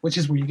 which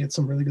is where you get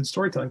some really good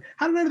storytelling.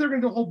 How do they know they're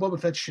going to do a whole Boba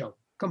Fett show?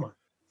 Come on.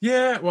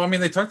 Yeah, well, I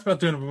mean, they talked about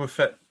doing a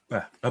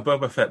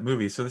Boba Fett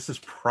movie, so this is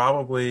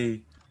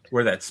probably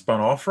where that spun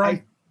off from.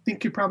 I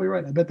think you're probably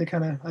right. I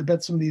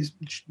bet some of these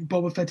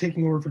Boba Fett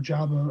taking over for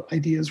Jabba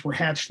ideas were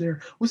hatched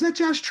there. Was that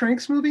Josh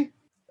Trank's movie?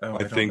 Oh,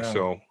 I think know.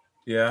 So.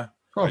 Yeah.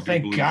 Oh,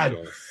 thank God.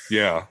 So.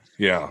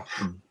 Yeah.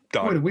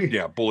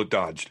 Bullet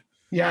dodged.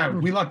 Yeah,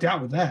 we lucked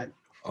out with that.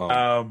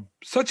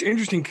 Such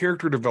interesting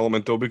character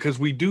development, though, because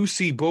we do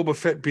see Boba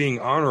Fett being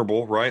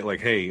honorable, right?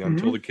 Like, hey,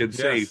 until the kid's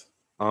safe,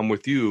 I'm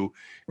with you.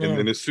 And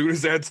then as soon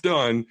as that's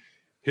done,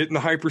 hitting the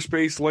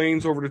hyperspace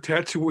lanes over to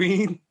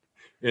Tatooine,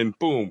 and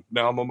boom,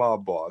 now I'm a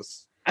mob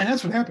boss. And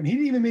that's what happened. He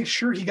didn't even make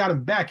sure he got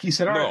him back. He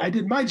said, all right, I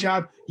did my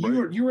job.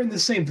 You were in the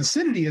same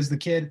vicinity as the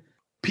kid.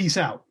 Peace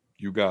out.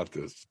 You got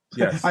this.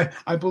 Yes.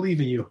 I believe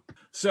in you.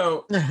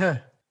 So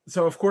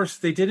of course,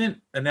 they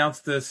didn't announce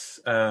this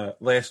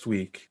last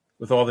week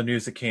with all the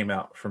news that came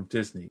out from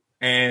Disney.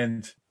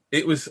 And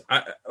it was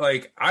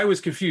I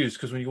was confused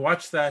because when you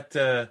watch that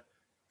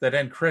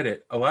end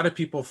credit, a lot of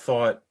people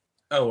thought,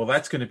 oh, well,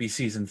 that's going to be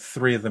season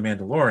 3 of The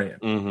Mandalorian.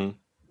 Mm-hmm.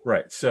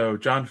 Right. So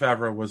Jon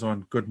Favreau was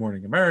on Good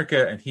Morning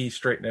America, and he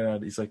straightened it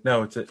out. He's like,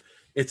 no,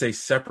 it's a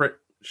separate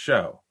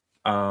show.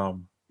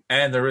 And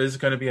there is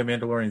going to be a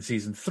Mandalorian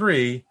season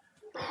 3.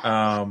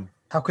 How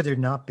could there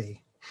not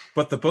be?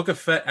 But the Book of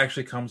Fett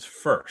actually comes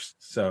first.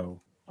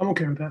 So I'm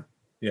okay with that.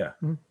 Yeah.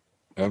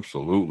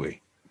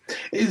 Absolutely.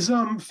 Is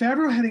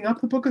Favreau heading up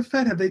the Book of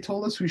Fett? Have they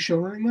told us who's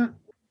showrunning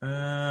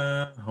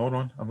that? Hold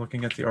on. I'm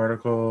looking at the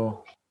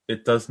article.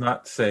 It does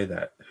not say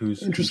that.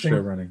 Who's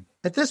showrunning.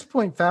 At this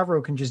point,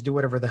 Favreau can just do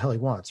whatever the hell he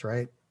wants,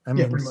 right? I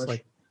mean, pretty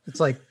much. It's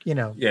like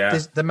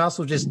the mouse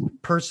will just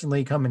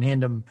personally come and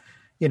hand him,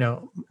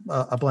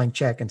 a blank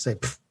check and say,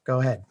 "Go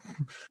ahead,"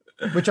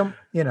 which I'm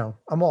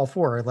all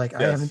for. Like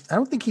I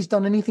don't think he's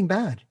done anything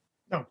bad.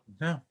 No.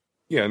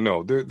 Yeah,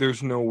 no.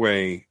 There's no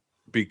way,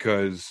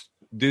 because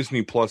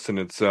Disney Plus in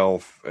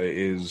itself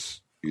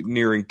is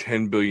nearing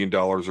 $10 billion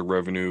of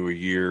revenue a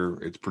year.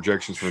 Its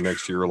projections for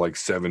next year are like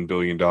 $7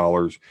 billion.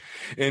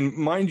 And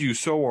mind you,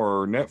 so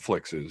are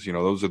Netflix's.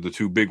 Those are the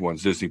two big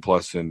ones, Disney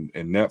Plus and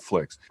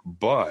Netflix.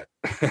 But,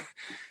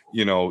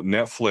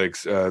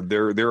 Netflix,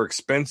 their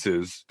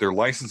expenses, their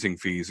licensing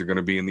fees are going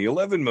to be in the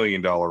 $11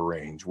 million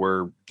range,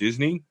 where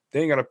Disney,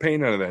 they ain't got to pay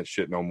none of that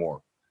shit no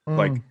more.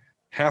 Like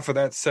half of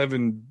that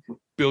 $7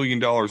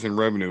 billion in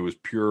revenue is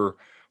pure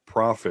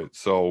profit.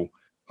 So,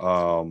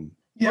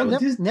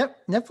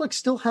 Netflix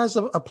still has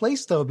a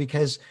place, though,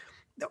 because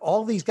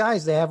all these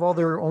guys, they have all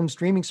their own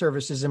streaming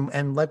services.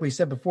 And like we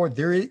said before,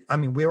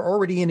 we're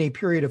already in a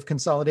period of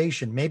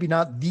consolidation, maybe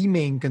not the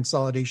main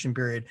consolidation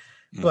period,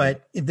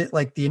 but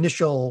like the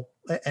initial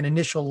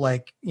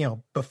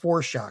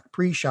before shock,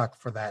 pre-shock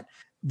for that.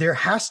 There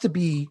has to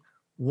be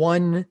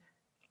one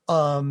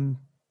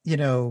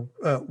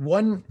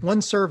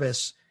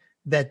service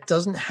that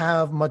doesn't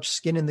have much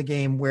skin in the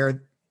game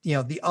where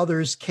the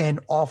others can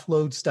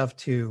offload stuff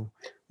to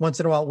once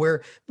in a while,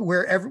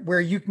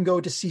 where you can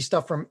go to see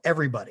stuff from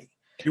everybody.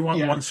 Do you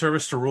want one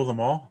service to rule them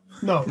all?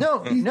 No.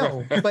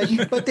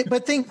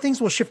 But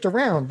things will shift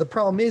around. The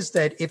problem is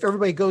that if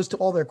everybody goes to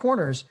all their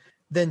corners,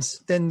 then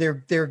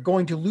they're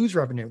going to lose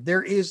revenue.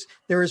 There is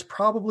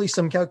probably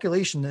some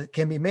calculation that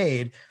can be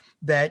made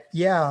that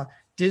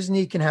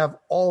Disney can have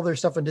all their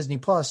stuff on Disney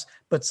Plus,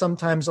 but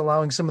sometimes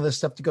allowing some of the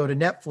stuff to go to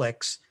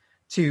Netflix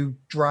to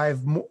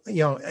drive more,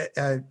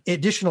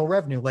 additional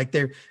revenue. Like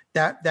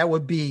that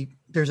would be,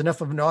 there's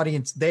enough of an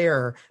audience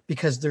there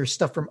because there's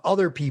stuff from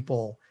other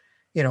people,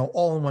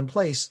 all in one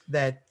place,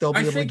 that they'll be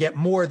able to get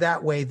more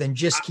that way than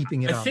just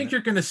keeping it on. I think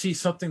you're going to see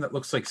something that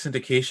looks like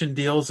syndication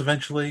deals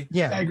eventually.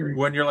 Yeah, I agree.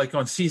 When you're like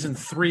on season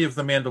 3 of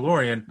The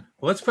Mandalorian,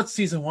 well, let's put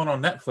season 1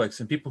 on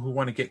Netflix, and people who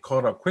want to get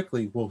caught up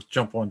quickly will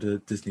jump onto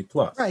Disney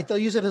Plus. Right. They'll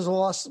use it as a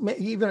loss.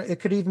 It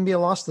could even be a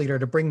loss leader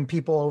to bring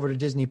people over to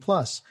Disney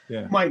Plus.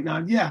 Yeah. Might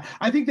not. Yeah.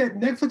 I think that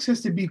Netflix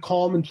has to be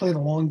calm and play the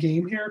long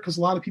game here, because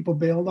a lot of people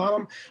bailed on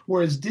them.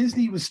 Whereas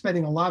Disney was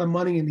spending a lot of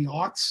money in the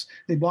aughts.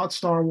 They bought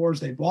Star Wars.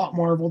 They bought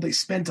Marvel. They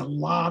spent a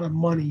lot of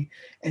money.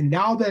 And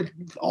now that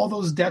all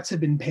those debts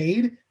have been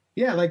paid,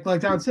 like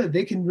Don said,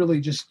 they can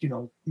really just,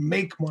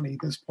 make money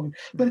at this point.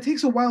 But it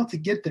takes a while to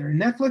get there. And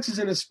Netflix is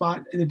in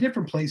a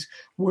different place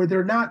where they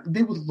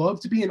would love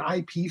to be an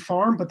IP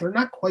farm, but they're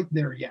not quite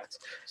there yet.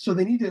 So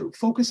they need to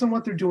focus on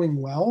what they're doing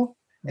well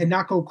and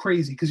not go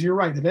crazy. Because you're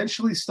right,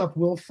 eventually stuff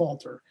will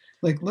falter.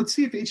 Like, let's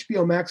see if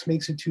HBO Max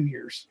makes it 2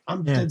 years.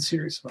 I'm dead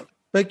serious about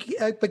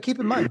it. But keep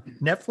in mind,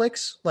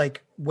 Netflix,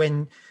 like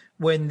when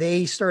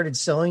they started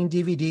selling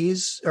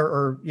DVDs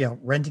or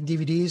renting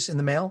DVDs in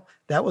the mail,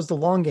 that was the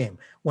long game.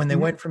 When they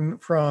went from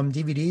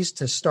DVDs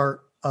to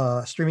start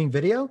streaming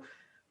video,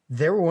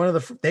 they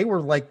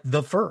were like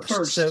the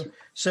first.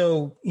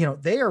 So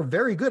they are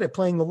very good at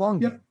playing the long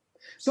game.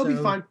 They'll be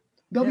fine.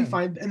 They'll be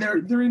fine. And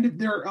they're into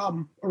their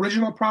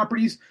original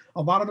properties.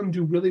 A lot of them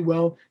do really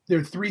well.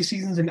 Their 3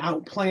 seasons and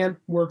out plan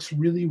works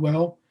really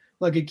well.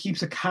 Like it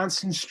keeps a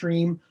constant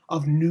stream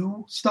of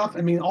new stuff.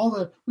 I mean,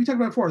 we talked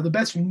about before, the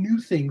best new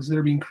things that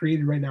are being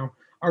created right now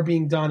are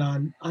being done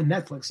on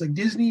Netflix. Like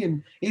Disney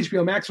and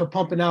HBO Max are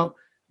pumping out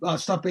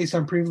stuff based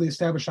on previously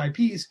established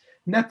IPs.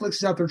 Netflix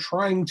is out there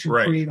trying to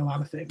create a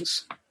lot of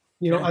things,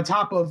 on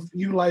top of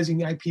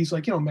utilizing IPs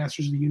like,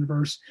 Masters of the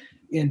Universe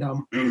and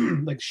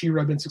like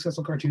She-Ra and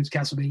successful cartoons,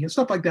 Castlevania,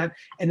 stuff like that.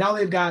 And now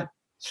they've got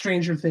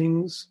Stranger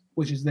Things,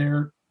 which is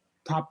their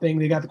top thing.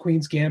 They got the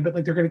Queen's Gambit.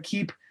 Like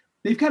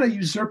they've kind of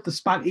usurped the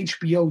spot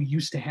HBO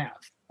used to have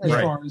as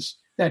far as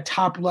that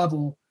top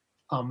level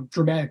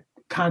dramatic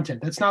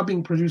content that's now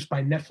being produced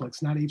by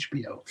Netflix, not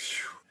HBO.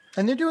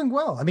 And they're doing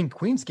well. I mean,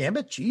 Queen's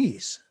Gambit,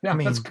 geez. Yeah, I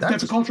mean,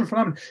 that's a cultural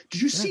phenomenon.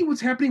 Did you see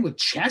what's happening with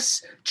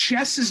chess?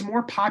 Chess is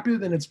more popular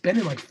than it's been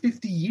in like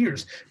 50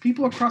 years.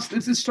 People across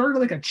it started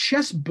like a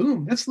chess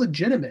boom. That's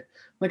legitimate.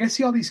 Like I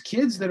see all these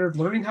kids that are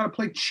learning how to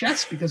play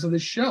chess because of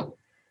this show.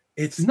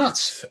 It's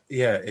nuts.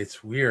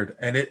 It's weird.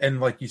 And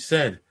like you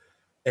said,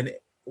 and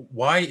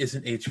why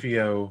isn't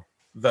HBO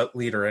the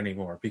leader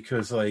anymore?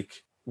 Because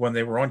like when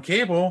they were on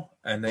cable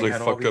and they had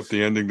fucked up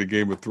the ending to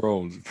Game of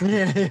Thrones.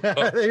 Yeah,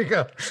 there you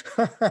go.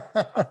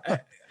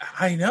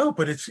 I know,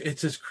 but it's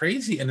just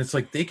crazy. And it's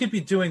like they could be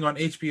doing on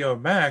HBO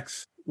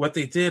Max what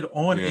they did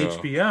on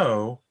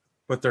HBO,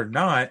 but they're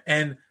not.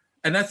 And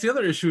that's the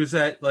other issue is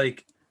that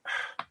like,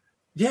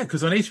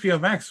 because on HBO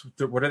Max,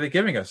 what are they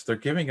giving us? They're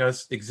giving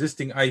us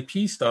existing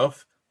IP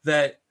stuff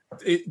that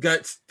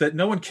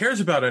no one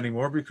cares about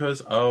anymore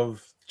because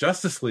of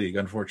Justice League,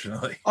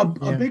 unfortunately. A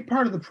big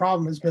part of the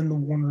problem has been the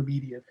Warner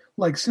Media.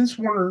 Like since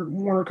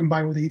Warner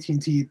combined with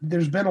AT&T,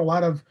 there's been a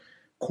lot of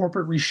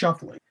corporate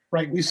reshuffling,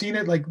 right? We've seen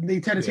it. Like they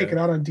tend to take it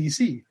out on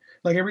DC.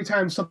 Like every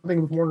time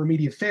something with Warner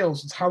Media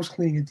fails, it's house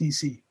cleaning at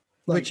DC,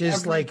 which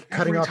is like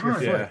cutting off your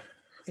foot. Yeah.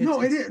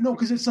 No,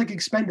 because it's like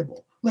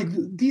expendable. Like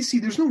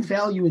DC, there's no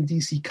value in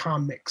DC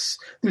comics.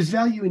 There's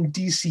value in in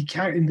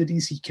the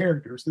DC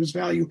characters. There's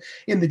value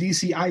in the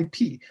DC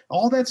IP.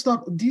 All that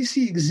stuff.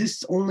 DC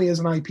exists only as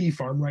an IP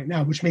farm right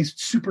now, which makes it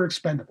super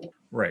expendable.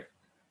 Right.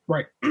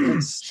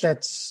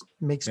 That's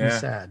makes me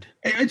sad.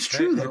 It's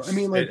true though. I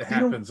mean, like it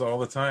happens all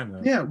the time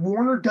though. Yeah,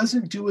 Warner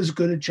doesn't do as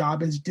good a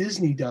job as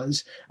Disney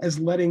does as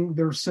letting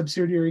their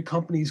subsidiary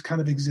companies kind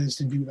of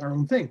exist and do their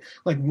own thing.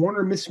 Like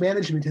Warner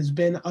mismanagement has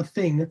been a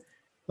thing.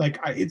 Like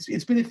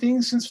it's been a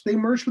thing since they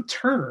merged with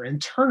Turner,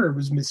 and Turner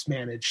was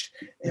mismanaged,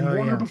 and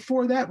Warner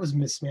before that was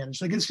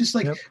mismanaged. Like it's just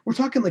like we're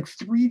talking like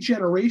 3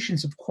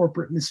 generations of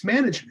corporate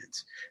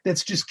mismanagement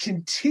that's just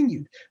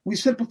continued. We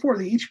said before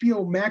the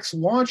HBO Max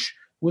launch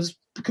was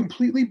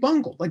completely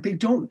bungled. Like they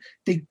don't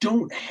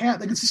have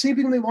like it's the same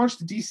thing when they launched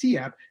the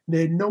DC app.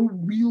 They had no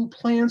real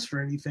plans for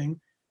anything,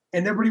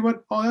 and everybody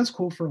went, "Oh, that's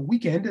cool" for a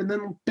weekend, and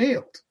then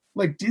bailed.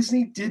 Like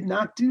Disney did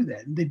not do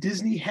that.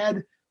 Disney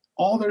had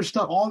all their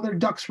stuff, all their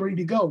ducks ready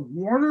to go.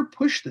 Warner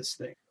pushed this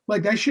thing.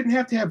 Like I shouldn't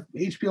have to have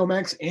HBO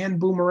Max and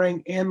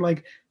Boomerang and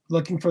like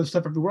looking for the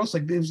stuff everywhere else.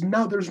 Like there's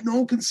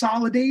no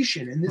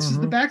consolidation, and this is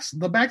the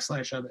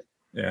backslash of it.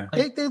 Yeah,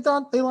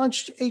 they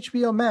launched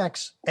HBO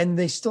Max, and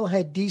they still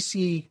had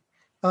DC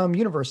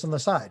Universe on the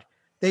side.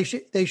 They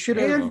should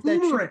have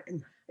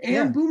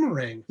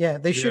Boomerang. Yeah,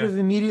 they should have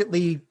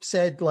immediately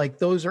said like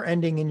those are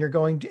ending,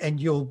 and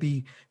you'll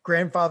be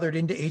grandfathered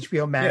into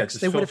HBO Max.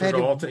 They would have had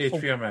all to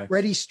HBO Max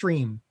ready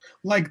stream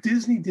like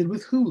Disney did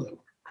with Hulu.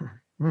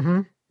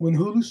 Mm-hmm. When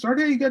Hulu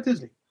started, you got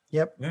Disney.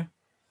 Yep. Yeah.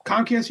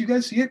 Comcast, you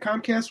guys see it?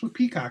 Comcast with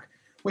Peacock,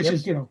 which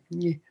is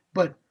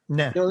but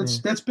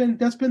that's been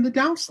the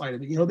downside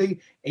of it.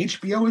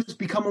 HBO has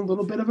become a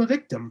little bit of a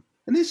victim.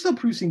 And they're still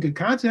producing good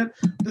content.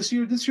 This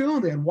year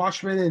alone, they had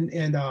Watchmen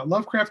and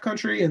Lovecraft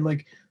Country, and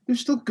like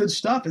there's still good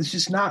stuff. It's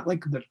just not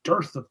like the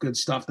dearth of good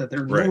stuff that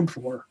they're known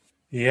for.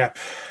 Yep.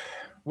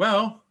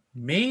 Well,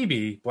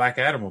 maybe Black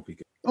Adam will be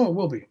good. Oh, it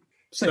will be.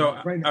 So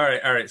right now.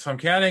 All right. So I'm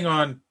counting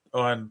on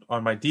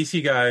my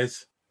DC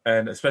guys,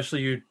 and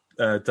especially you,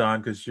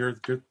 Don, because you're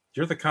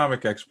the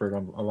comic expert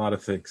on a lot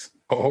of things.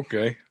 Oh,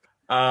 okay.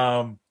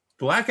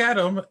 Black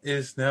Adam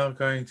is now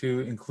going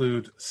to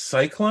include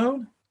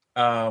Cyclone.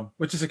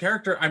 Which is a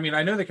character. I mean,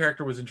 I know the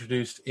character was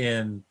introduced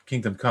in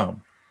Kingdom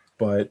Come,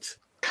 but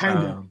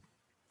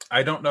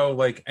I don't know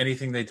like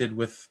anything they did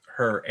with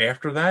her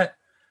after that.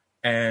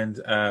 And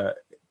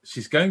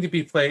she's going to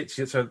be played.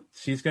 She's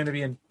going to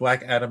be in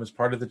Black Adam as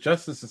part of the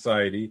Justice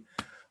Society,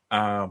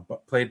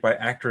 played by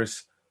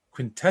actress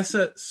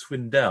Quintessa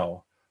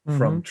Swindell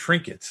from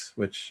Trinkets,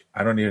 which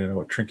I don't even know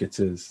what Trinkets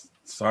is.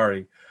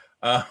 Sorry.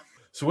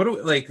 So what do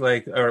we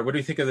like? Or what do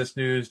you think of this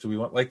news? Do we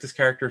like this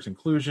character's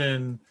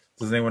inclusion?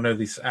 Does anyone know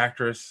this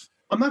actress?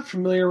 I'm not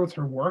familiar with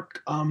her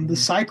work. The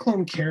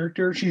Cyclone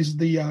character, she's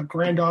the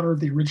granddaughter of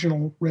the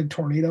original Red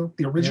Tornado,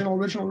 original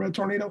Red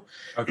Tornado.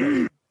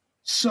 Okay.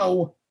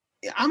 So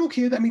I'm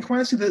okay with that. I mean, quite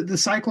honestly, the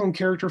Cyclone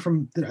character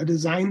from a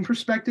design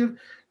perspective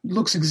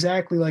looks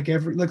exactly like she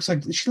looks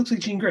like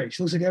Jean Grey.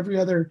 She looks like every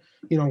other,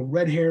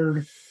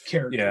 red-haired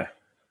character.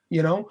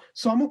 Yeah.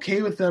 So I'm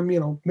okay with them,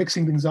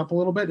 mixing things up a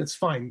little bit. It's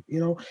fine.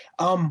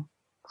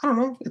 I don't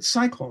know. It's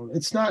Cyclone.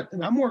 It's not.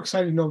 And I'm more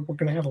excited to know we're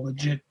going to have a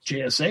legit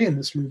JSA in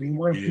this movie. And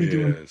we're going to be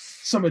doing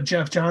some of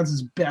Jeff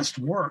Johns' best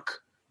work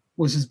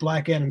was his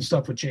Black Adam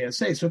stuff with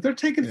JSA. So if they're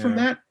taking from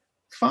that,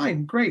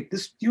 fine, great.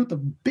 This, you know, the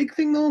big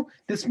thing though,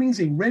 this means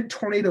a red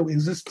tornado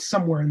exists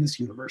somewhere in this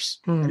universe.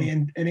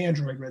 An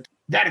android red.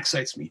 That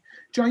excites me.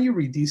 John, you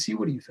read DC.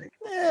 What do you think?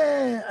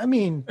 I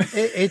mean,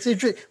 it's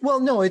interesting. Well,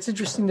 no, it's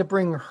interesting to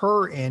bring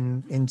her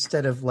in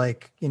instead of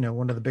like, you know,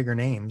 one of the bigger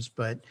names,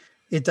 but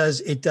it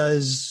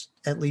does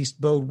at least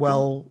bode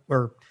well,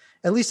 or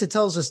at least it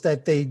tells us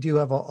that they do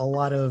have a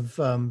lot of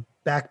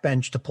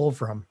backbench to pull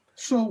from.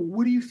 So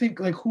what do you think?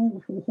 Like,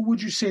 who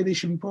would you say they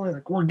should be pulling?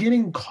 Like, we're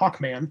getting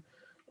Hawkman.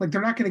 Like,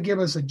 they're not going to give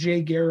us a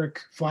Jay Garrick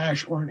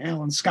Flash or an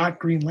Alan Scott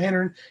Green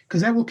Lantern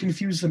because that will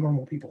confuse the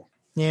normal people.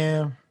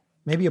 Yeah,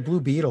 maybe a Blue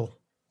Beetle.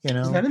 You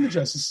know, is that in the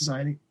Justice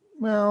Society?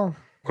 Well,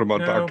 what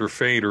about Dr.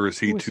 Fate, or is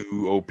he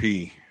too OP?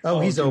 Oh,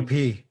 he's OP.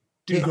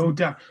 Dude, go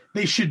down.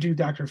 They should do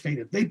Dr.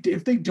 Fate.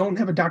 If they don't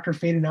have a Dr.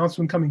 Fate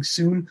announcement coming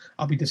soon,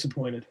 I'll be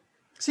disappointed.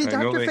 See,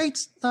 Dr.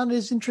 Fate's not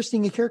as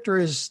interesting a character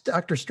as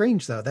Doctor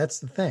Strange, though. That's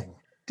the thing.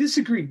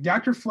 Disagree.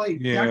 Dr.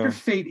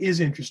 Fate is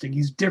interesting.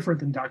 He's different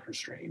than Doctor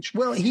Strange.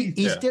 Well,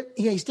 he's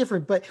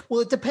different, but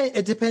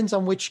it depends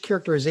on which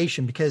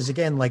characterization, because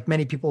again, like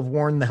many people have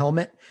worn the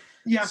helmet.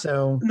 Yeah.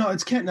 So no,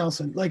 it's Kent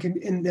Nelson, like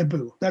in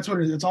Naboo. That's what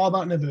it is. It's all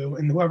about Naboo,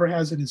 and whoever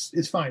has it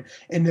is fine.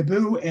 And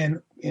Naboo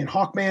and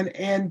Hawkman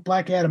and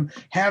Black Adam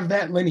have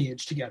that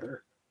lineage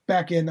together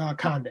back in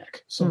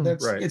Kondak. So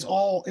that's it's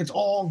all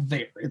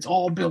there. It's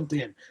all built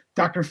in.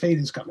 Dr. Fate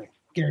is coming,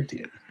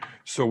 guaranteed.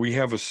 So we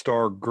have a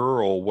Star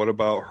Girl. What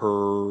about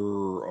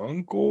her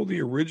uncle?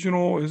 The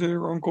original, is it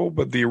her uncle?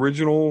 But the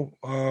original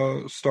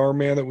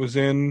Starman that was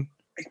in.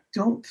 I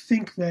don't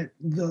think that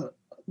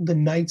the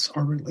Knights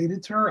are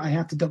related to her. I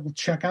have to double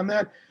check on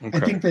that. Okay.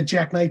 I think that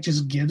Jack Knight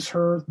just gives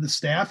her the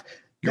staff.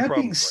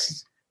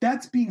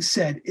 That's being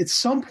said, at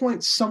some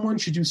point someone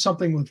should do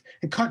something with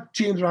and cut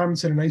James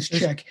Robinson a nice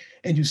check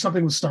and do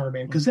something with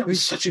Starman, because that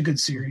was such a good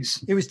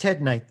series. It was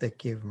Ted Knight that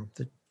gave him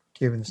the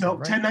No,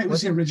 right? Ted Knight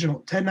was the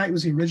original. Ted Knight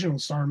was the original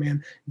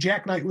Starman.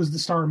 Jack Knight was the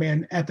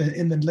Starman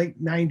in the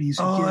late 90s.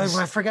 Oh,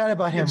 I forgot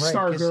about him. Right,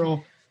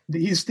 Stargirl.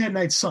 He's Ted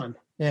Knight's son.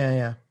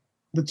 Yeah.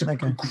 That's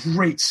a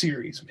great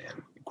series,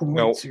 man.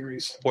 Great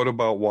series. What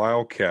about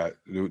Wildcat?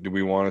 Do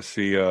we want to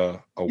see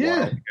a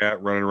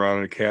Wildcat running around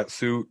in a cat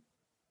suit?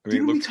 I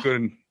mean, it looks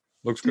good.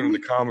 Looks good in the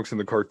comics and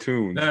the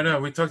cartoons. No,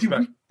 we talked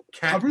about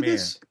Catman.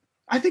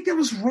 I think that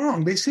was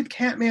wrong. They said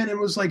Catman, and it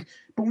was like,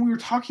 but when we were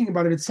talking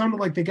about it, it sounded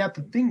like they got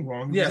the thing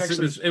wrong.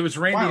 It was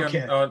Randy.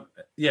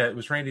 It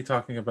was Randy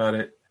talking about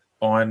it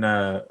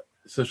on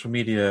social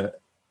media,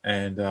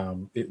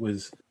 and it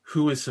was,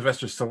 who is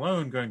Sylvester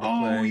Stallone going to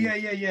play? Oh,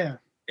 yeah.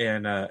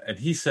 And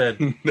he said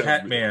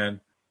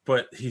Catman,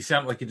 but he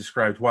sounded like he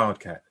described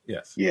Wildcat.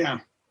 Yes. Yeah.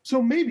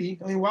 So maybe,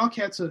 I mean,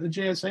 Wildcat's a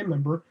JSA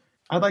member.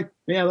 I'd like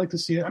to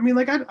see it. I mean,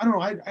 like, I don't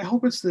know.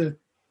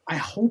 I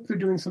hope they're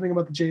doing something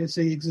about the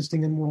JSA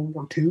existing in World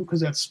War II,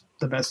 because that's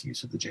the best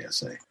use of the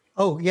JSA.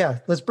 Oh, yeah.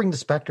 Let's bring the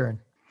Spectre in.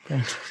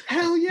 Okay.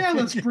 Hell yeah,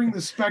 let's bring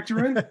the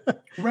Spectre in.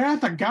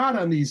 Wrath of God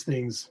on these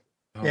things.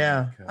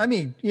 Yeah. I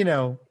mean, you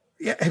know.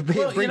 Yeah,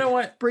 you know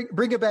what?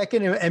 Bring it back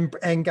in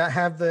and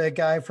have the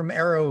guy from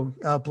Arrow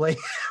play.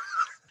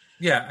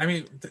 Yeah, I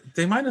mean,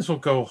 they might as well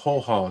go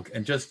whole hog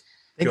and just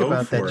think go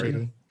about for that, it.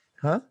 JD.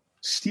 Huh?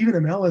 Stephen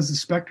Amell as the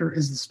Spectre,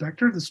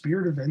 the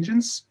Spirit of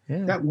Vengeance.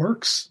 Yeah. That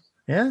works.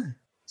 Yeah.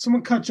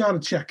 Someone cut John a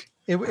check.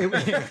 It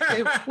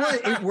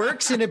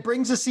works, and it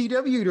brings the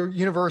CW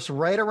universe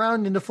right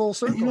around into full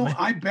circle. You know,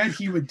 I bet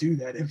he would do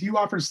that. If you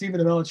offered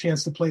Stephen Amell a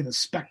chance to play the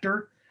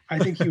Spectre, I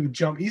think he would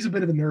jump. He's a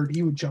bit of a nerd.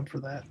 He would jump for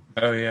that.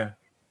 Oh, yeah.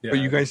 But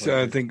you guys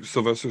think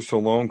Sylvester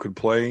Stallone could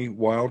play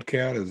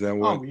Wildcat? Is that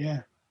what? Oh,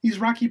 yeah. He's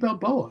Rocky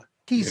Balboa.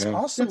 He's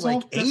also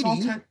like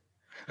 80.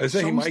 I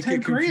say he might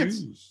get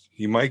confused.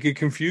 He might get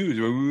confused.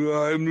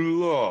 I'm the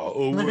law.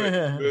 Oh, wait,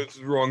 that's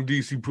the wrong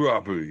DC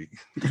property.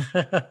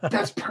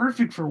 That's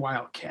perfect for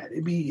Wildcat.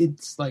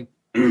 It's like,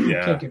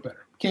 can't get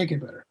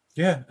better.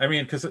 Yeah, I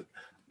mean, because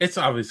it's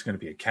obviously going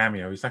to be a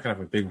cameo. He's not going to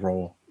have a big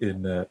role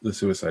in the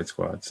Suicide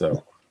Squad.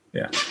 So,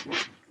 yeah.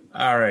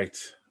 All right.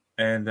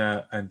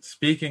 And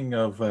speaking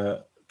of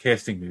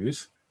casting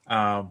news,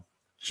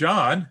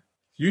 John,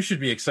 you should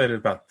be excited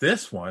about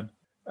this one.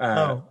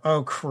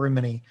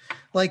 Criminy.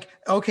 Like,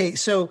 okay,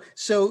 so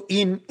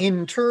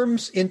in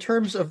terms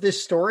of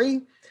this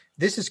story,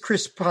 this is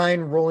Chris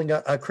Pine rolling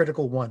a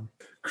critical one.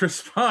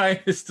 Chris Pine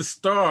is the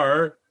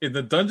star in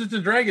the Dungeons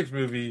and Dragons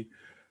movie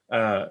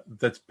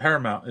that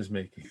Paramount is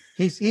making.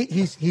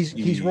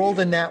 He's rolled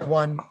in that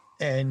one,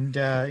 and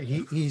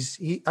he's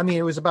I mean,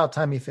 it was about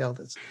time he failed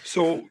it.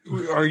 So,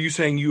 are you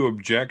saying you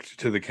object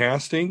to the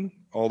casting?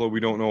 Although we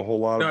don't know a whole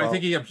lot about. No, I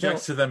think he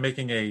objects to them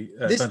making a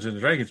Dungeons and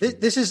Dragons movie.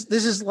 This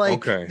is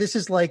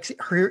like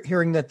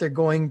hearing that they're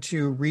going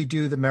to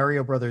redo the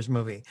Mario Brothers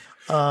movie.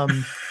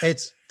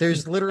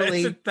 There's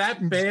literally is it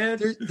that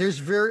bad? There's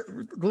very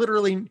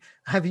literally.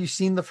 Have you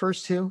seen the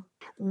first two?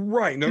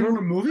 Right. No.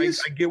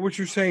 Movies. I get what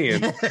you're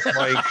saying.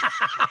 Like,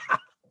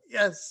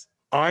 yes.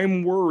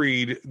 I'm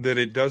worried that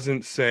it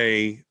doesn't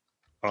say,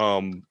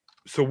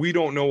 so we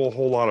don't know a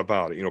whole lot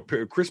about it. You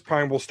know, Chris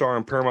Pine will star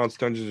in Paramount's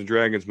Dungeons and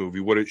Dragons movie.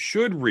 What it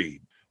should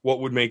read, what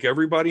would make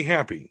everybody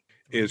happy,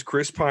 is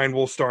Chris Pine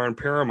will star in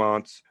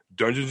Paramount's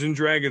Dungeons and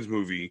Dragons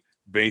movie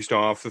based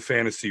off the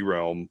fantasy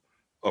realm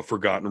of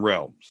Forgotten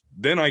Realms.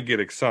 Then I get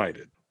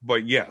excited.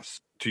 But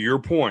yes, to your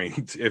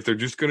point, if they're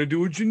just going to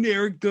do a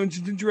generic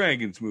Dungeons and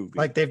Dragons movie,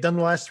 like they've done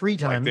the last 3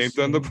 times, like they've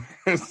done the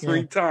past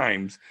 3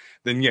 times,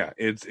 then yeah,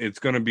 it's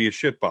going to be a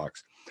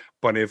shitbox.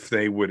 But if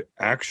they would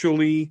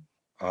actually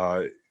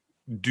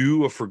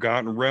do a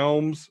Forgotten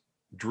Realms,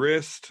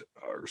 Drizzt,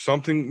 or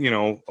something, you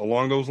know,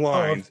 along those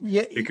lines,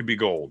 it could be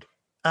gold.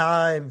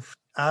 I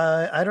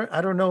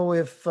don't know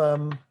if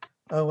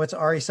what's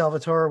Ari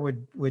Salvatore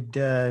would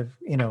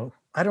you know,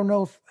 I don't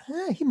know if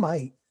he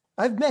might.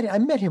 I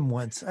met him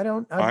once.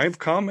 I've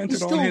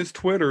commented on his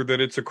Twitter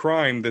that it's a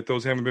crime that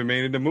those haven't been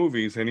made into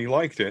movies, and he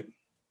liked it.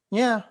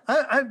 Yeah,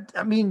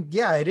 I mean,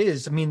 yeah, it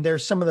is. I mean,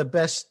 there's some of the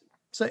best.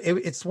 So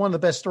it's one of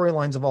the best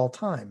storylines of all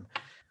time,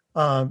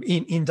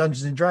 in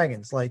Dungeons and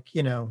Dragons. Like,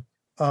 you know,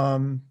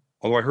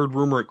 although I heard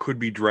rumor it could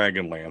be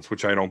Dragonlance,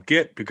 which I don't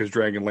get because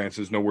Dragonlance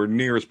is nowhere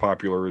near as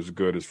popular as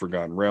good as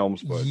Forgotten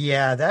Realms. But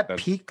yeah, that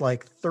peaked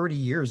like 30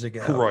 years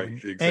ago, right?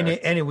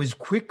 Exactly. And it was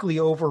quickly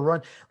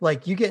overrun.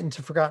 Like you get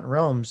into Forgotten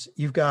Realms,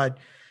 you've got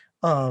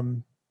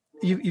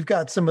you've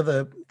got some of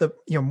the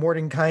you know,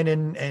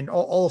 Mordenkainen and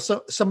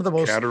also some of the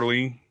most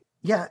Catterley.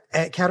 Yeah,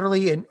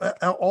 Catterley and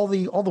all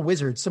the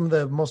wizards, some of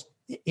the most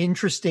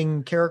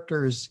interesting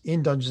characters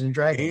in Dungeons and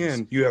Dragons.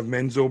 And you have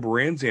Menzo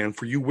Baranzan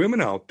for you women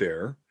out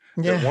there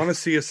that want to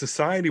see a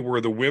society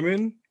where the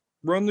women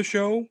run the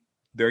show.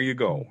 There you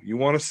go. You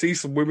want to see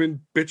some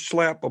women bitch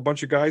slap a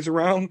bunch of guys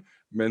around?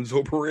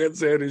 Menzo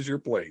Baranzan is your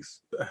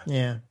place.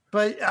 Yeah,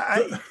 but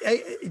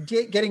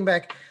getting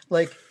back,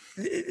 like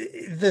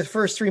the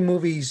first 3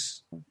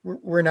 movies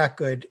were not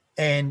good,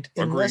 and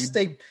unless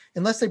they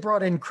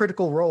brought in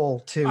Critical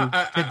Role to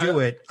do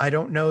it, I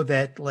don't know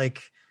that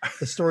like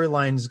the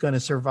storyline is going to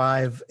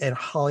survive a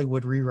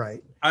Hollywood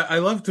rewrite. I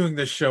love doing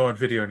this show on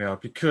video now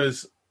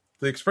because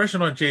the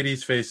expression on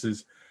JD's face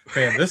is,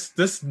 man, this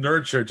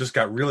nerd show just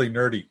got really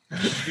nerdy.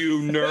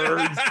 You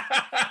nerds.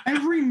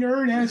 Every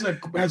nerd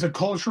has a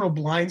cultural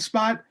blind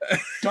spot.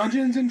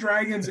 Dungeons and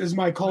Dragons is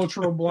my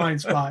cultural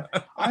blind spot.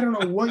 I don't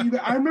know what you.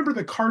 I remember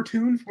the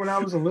cartoon from when I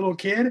was a little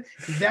kid.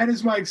 That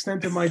is my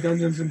extent of my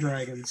Dungeons and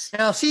Dragons.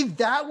 Now, see,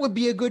 that would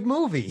be a good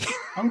movie.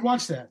 I would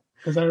watch that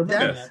because I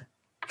remember that.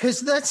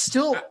 Because that's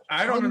still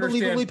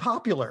unbelievably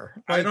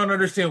popular. Like, I don't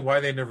understand why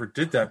they never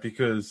did that,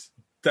 because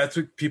that's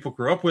what people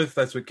grew up with.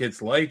 That's what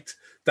kids liked.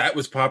 That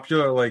was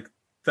popular. Like,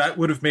 that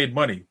would have made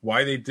money.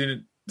 Why they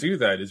didn't do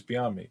that is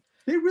beyond me.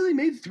 They really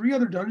made 3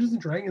 other Dungeons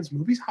and Dragons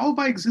movies? How have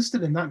I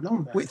existed and not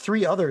known that? Wait,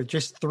 3 other,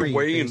 just 3. The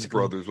Wayans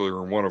brothers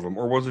were in one of them,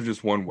 or was it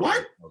just one?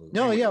 What?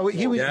 No,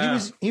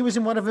 he was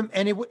in one of them,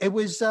 and it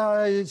was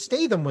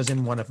Statham was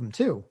in one of them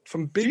too.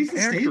 Some big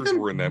actors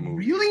were in that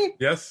movie. Really?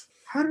 Yes.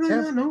 How did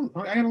I not know?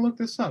 I gotta look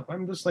this up.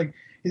 I'm just like,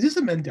 is this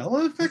a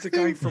Mandela effect? The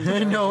guy from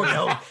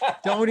no,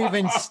 don't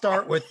even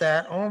start with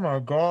that. Oh my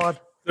god!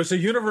 There's a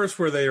universe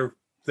where they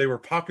were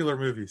popular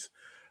movies.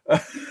 I'm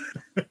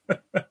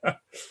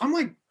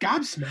like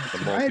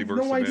gobsmacked. I had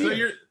no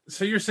idea.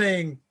 So you're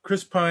saying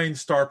Chris Pine's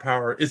star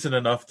power isn't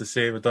enough to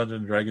save a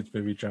Dungeons and Dragons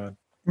movie, John?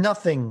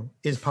 Nothing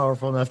is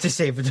powerful enough to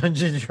save a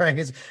Dungeons and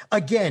Dragons.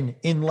 Again,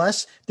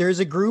 unless there's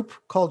a group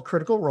called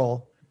Critical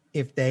Role.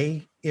 If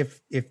they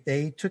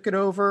took it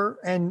over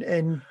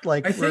and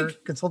like were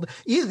consulted,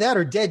 either that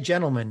or Dead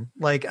Gentlemen.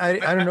 Like I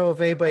don't know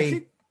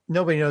if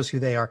nobody knows who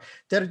they are.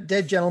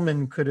 Dead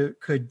Gentlemen could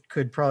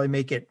probably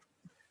make it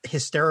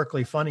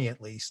hysterically funny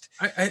at least.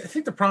 I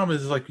think the problem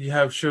is like you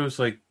have shows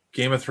like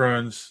Game of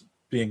Thrones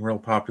being real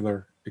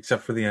popular,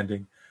 except for the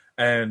ending,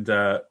 and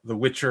The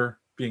Witcher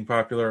being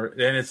popular,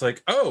 and it's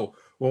like, oh,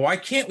 well, why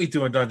can't we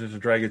do a Dungeons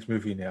and Dragons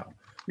movie now?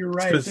 You're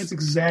right. That's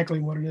exactly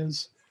what it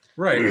is.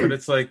 Right, but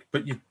it's like,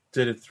 but you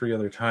did it 3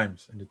 other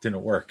times and it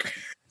didn't work.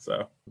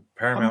 So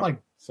Paramount,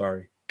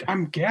 sorry.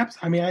 I'm gapped.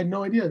 I mean, I had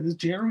no idea. This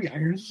Jeremy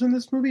Irons was in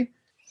this movie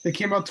that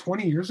came out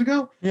 20 years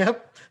ago.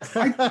 Yep.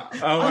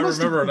 I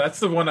remember. That's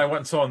the one I went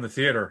and saw in the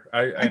theater.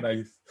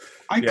 I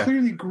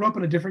clearly grew up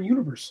in a different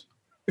universe.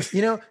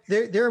 You know,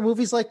 there are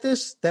movies like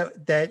this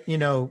that you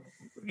know,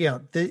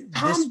 Tom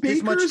this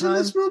Baker's much time, in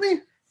this movie.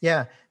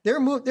 Yeah, there are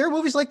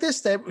movies like this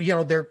that, you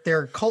know,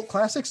 they're cult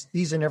classics.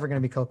 These are never going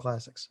to be cult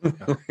classics.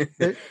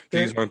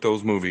 These aren't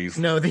those movies.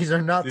 No, these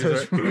are not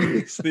those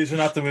movies. These are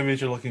not the movies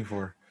you're looking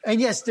for.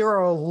 And yes, there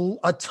are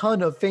a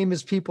ton of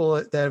famous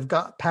people that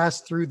have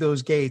passed through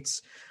those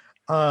gates,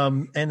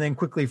 and then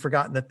quickly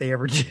forgotten that they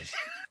ever did.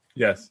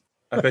 Yes,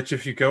 I bet you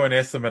if you go and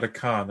ask them at a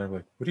con, they're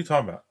like, "What are you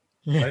talking about?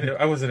 Yeah.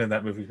 I wasn't in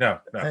that movie." No.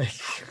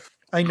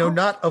 I know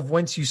not of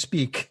whence you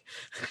speak.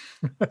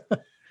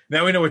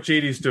 Now we know what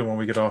JD's doing when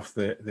we get off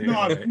the No,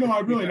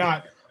 I'm really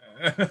not.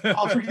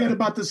 I'll forget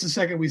about this the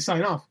second we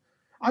sign off.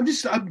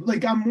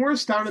 I'm more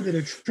astounded that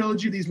a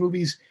trilogy of these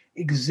movies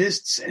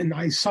exists and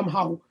I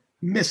somehow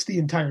missed the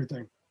entire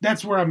thing.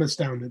 That's where I'm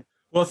astounded.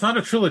 Well, it's not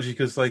a trilogy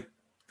because like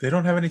They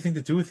don't have anything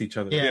to do with each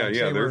other.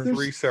 Yeah, they're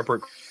three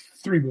separate.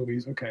 3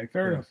 movies. Okay,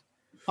 fair enough.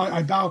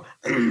 I bow.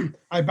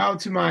 I bow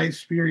to my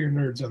superior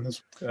nerds on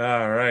this.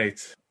 All right.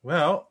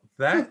 Well,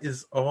 that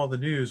is all the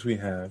news we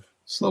have.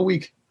 Slow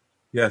week.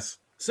 Yes.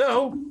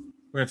 So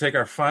we're going to take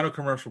our final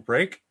commercial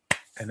break,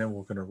 and then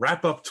we're going to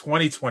wrap up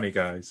 2020,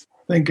 guys.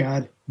 Thank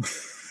God.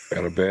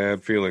 Got a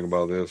bad feeling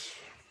about this.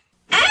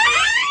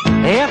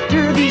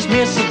 After these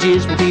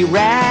messages, we'll be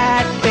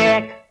right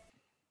back.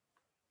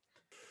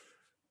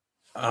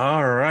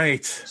 All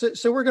right.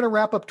 So we're going to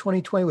wrap up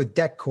 2020 with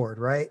Deck Cord,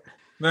 right?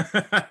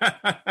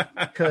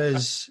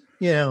 Because,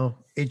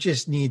 it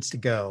just needs to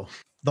go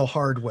the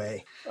hard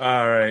way.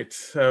 All right.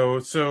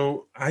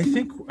 So I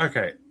think,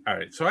 okay. All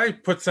right. So I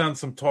put down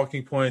some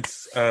talking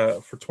points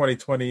for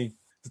 2020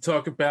 to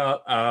talk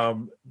about.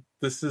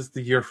 This is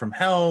the year from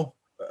hell.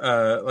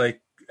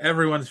 Like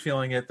everyone's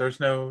feeling it. There's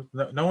no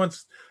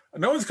one's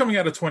coming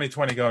out of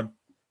 2020 going,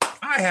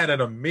 I had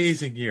an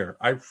amazing year.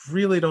 I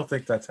really don't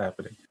think that's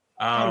happening.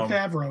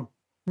 Favreau.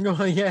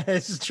 Oh, yeah,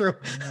 this is true.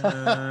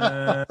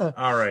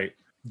 All right.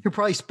 You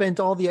probably spent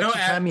all the extra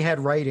time you had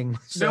writing.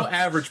 So. No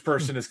average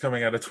person is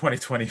coming out of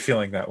 2020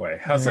 feeling that way.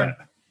 How's that?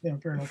 Yeah,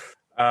 fair enough.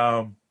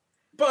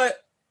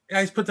 But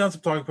guys, put down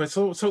some talking points.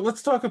 So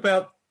let's talk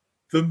about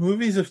the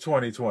movies of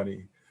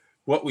 2020.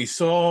 What we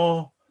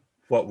saw,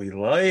 what we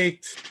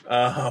liked.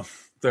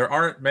 There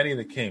aren't many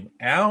that came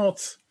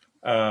out.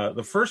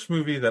 The first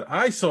movie that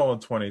I saw in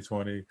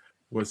 2020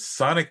 was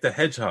Sonic the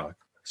Hedgehog.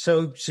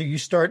 So you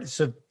start.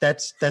 So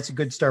that's a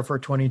good start for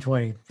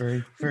 2020.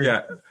 Very very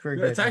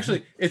good. It's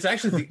actually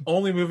the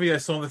only movie I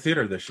saw in the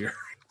theater this year.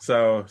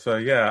 So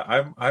yeah,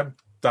 I'm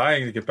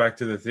dying to get back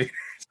to the theater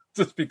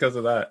just because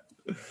of that.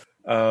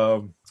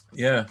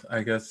 Yeah,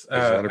 I guess is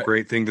that a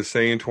great thing to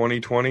say in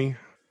 2020?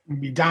 We'll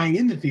be dying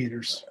in the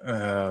theaters.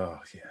 Oh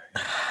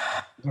yeah.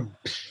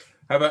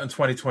 How about in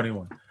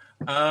 2021?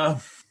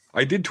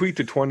 I did tweet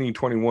that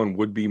 2021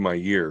 would be my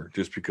year,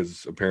 just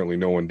because apparently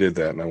no one did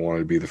that, and I wanted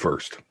to be the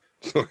first.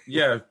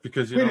 Yeah,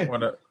 because you don't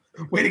want to.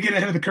 Way to get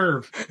ahead of the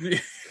curve.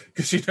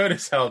 Because you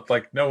notice how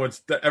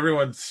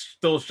everyone's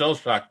still shell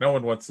shocked. No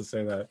one wants to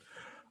say that.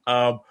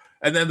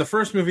 And then the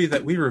first movie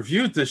that we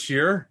reviewed this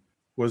year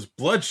was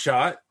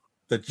Bloodshot,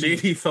 that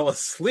JD fell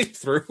asleep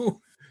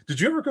through. Did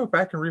you ever go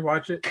back and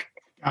rewatch it?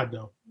 God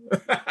no.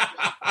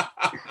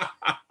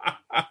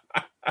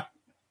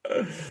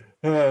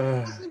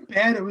 It wasn't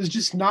bad. It was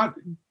just not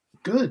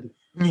good.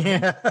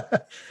 Yeah,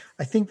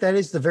 I think that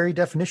is the very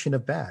definition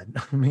of bad.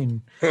 I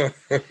mean, no,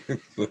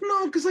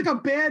 because like a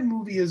bad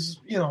movie is,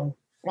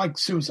 like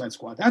Suicide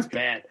Squad. That's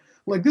bad.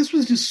 Like this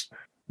was just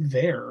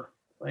there.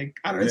 Like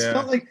I don't know.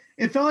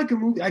 It felt like a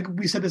movie. Like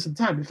we said this at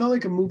the time. It felt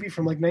like a movie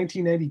from like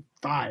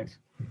 1995.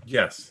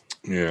 Yes.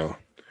 Yeah.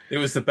 It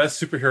was the best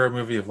superhero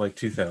movie of like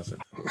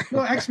 2000.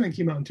 No, X-Men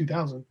came out in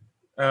 2000.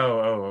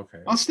 Oh, okay.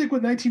 I'll stick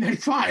with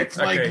 1995.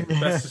 Okay,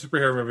 best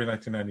superhero movie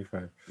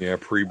 1995. Yeah,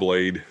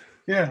 pre-Blade.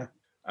 Yeah.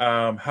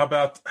 How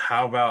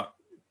about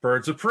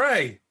Birds of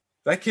Prey?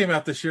 That came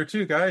out this year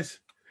too, guys.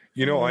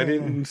 I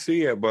didn't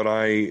see it, but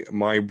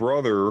my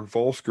brother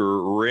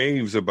Volsker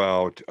raves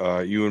about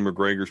Ewan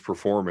McGregor's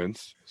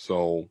performance.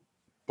 So,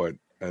 but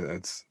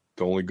that's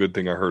the only good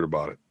thing I heard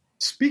about it.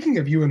 Speaking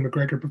of Ewan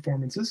McGregor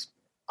performances,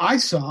 I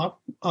saw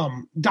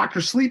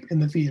Dr. Sleep in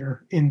the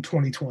theater in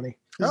 2020.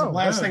 This is the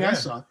last thing I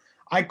saw.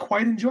 I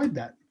quite enjoyed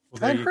that.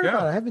 Well, I've heard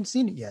about it. I haven't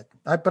seen it yet,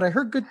 but I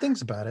heard good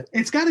things about it.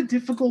 It's got it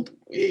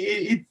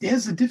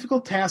has a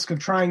difficult task of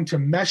trying to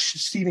mesh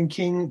Stephen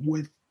King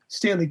with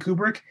Stanley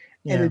Kubrick,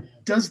 and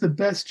it does the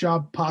best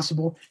job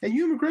possible. And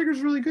Ewan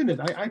McGregor's really good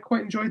at it. I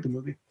quite enjoyed the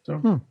movie.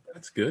 So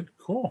that's good.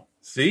 Cool.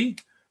 See?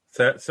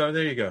 So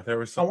there you go. There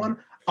was something.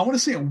 I want to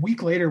say a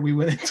week later we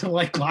went into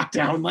like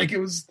lockdown. Like it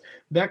was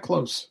that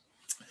close.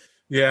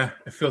 Yeah,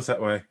 it feels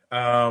that way.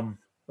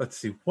 Let's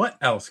see. What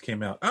else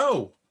came out?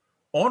 Oh,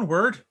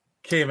 Onward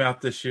came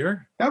out this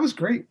year. That was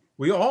great.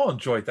 We all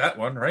enjoyed that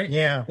one, right?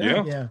 Yeah.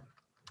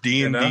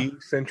 D&D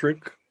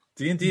centric.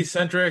 D&D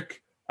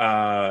centric.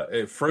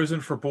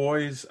 Frozen for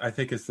boys, I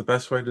think is the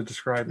best way to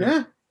describe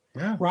it.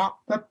 Yeah. Rob,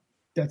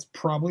 that's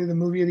probably the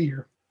movie of the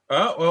year.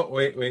 Oh, well,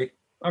 wait.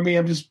 I mean,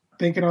 I'm just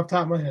thinking off the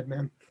top of my head,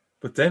 man.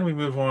 But then we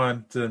move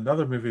on to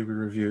another movie we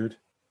reviewed,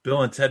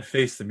 Bill and Ted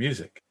Face the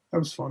Music. That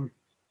was fun.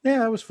 Yeah,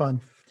 that was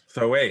fun.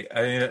 So wait,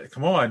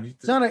 come on.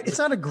 It's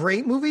not a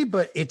great movie,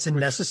 but it's a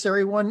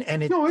necessary one,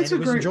 and it was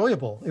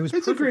enjoyable. It was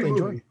perfectly a great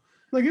enjoyable. movie.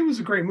 Like it was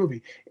a great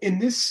movie. In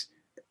this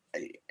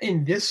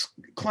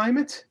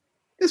climate,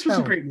 this was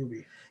a great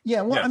movie.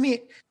 Yeah, well,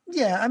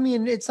 yes. I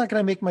mean, it's not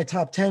going to make my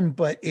top 10,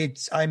 but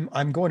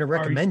I'm going to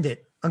recommend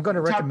it. I'm going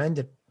to recommend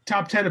it.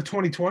 Top 10 of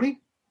 2020?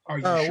 Are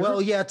you sure?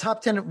 Well, yeah,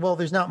 top 10. Well,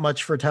 there's not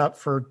much for it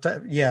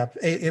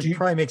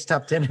probably makes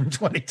top 10 in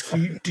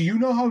 2020. Do you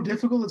know how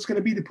difficult it's going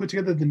to be to put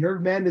together the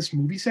Nerd Madness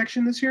movie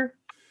section this year?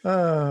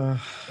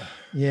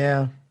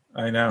 Yeah.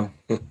 I know.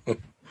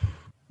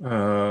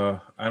 I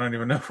don't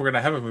even know if we're going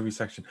to have a movie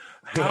section.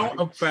 How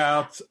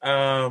about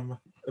a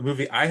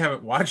movie I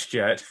haven't watched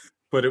yet,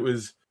 but it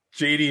was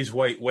JD's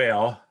White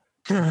Whale.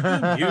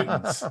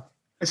 Mutants.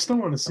 I still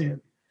want to see it.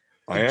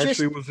 I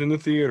actually was in the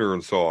theater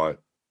and saw it.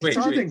 Wait.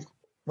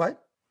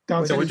 What?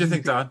 Don, So what did you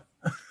think, Don?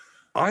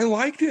 I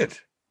liked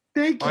it.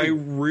 Thank you.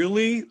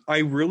 I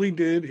really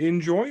did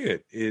enjoy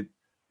it. It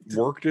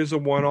worked as a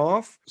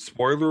one-off.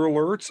 Spoiler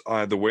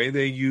alerts, the way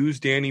they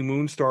used Danny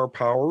Moonstar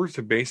powers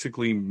to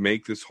basically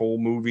make this whole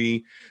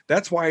movie,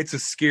 that's why it's a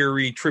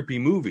scary,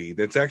 trippy movie.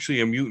 That's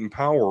actually a mutant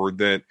power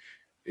that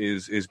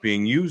is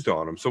being used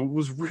on him. So it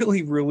was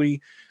really,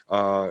 really,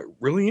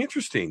 really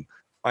interesting.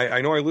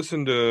 I know I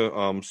listened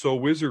to So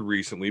Wizard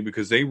recently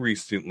because they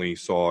recently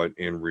saw it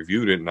and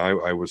reviewed it, and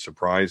I was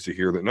surprised to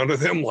hear that none of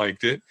them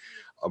liked it,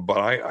 but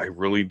I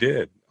really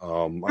did.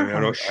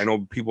 I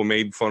know people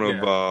made fun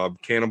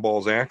of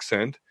Cannonball's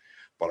accent,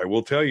 but I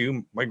will tell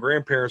you, my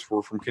grandparents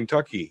were from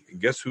Kentucky,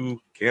 and guess who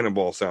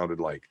Cannonball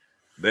sounded like?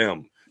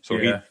 Them. So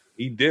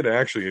he did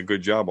actually a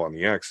good job on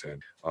the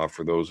accent,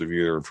 for those of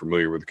you that are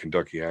familiar with the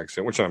Kentucky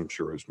accent, which I'm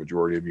sure is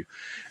majority of you.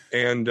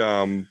 And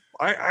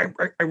I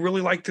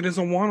really liked it as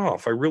a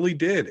one-off. I really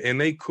did. And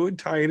they could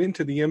tie it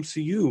into the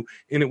MCU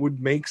and it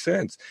would make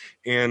sense.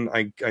 And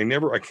I can't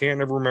never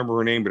remember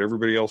her name, but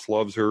everybody else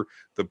loves her.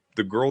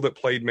 The girl that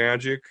played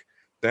Magic,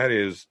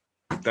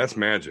 that's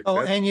Magic.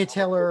 Oh, Anya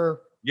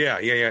Taylor. Yeah.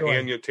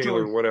 Anya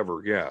Taylor,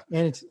 whatever. Yeah.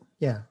 And it's,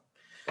 yeah.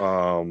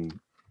 I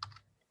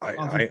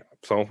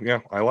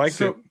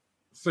liked it.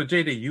 So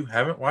JD, you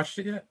haven't watched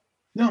it yet?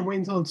 No, I'm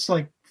waiting until it's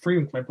like free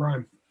with my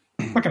Prime.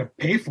 I'm not gonna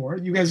pay for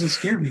it. You guys have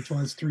scared me for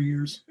the last 3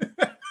 years.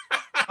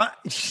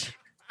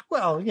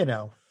 Well,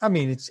 I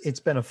mean, it's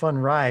been a fun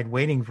ride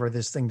waiting for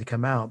this thing to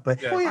come out. But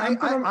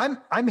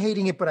I'm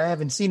hating it, but I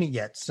haven't seen it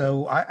yet.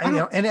 So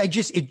I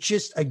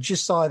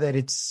just saw that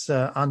it's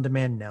on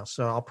demand now.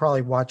 So I'll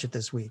probably watch it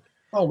this week.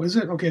 Oh, is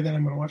it? Okay, then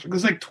I'm going to watch it.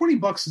 Because like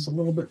 $20 is a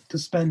little bit to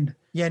spend.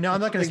 Yeah, no,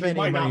 I'm not going to spend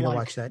any money to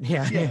watch that.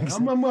 Yeah.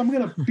 I'm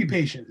going to be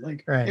patient.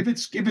 Like, right. if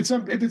it's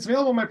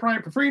available on my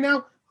Prime for free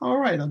now, all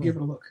right, I'll give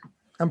it a look.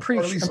 I'm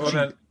pretty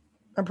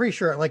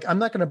sure. Like, I'm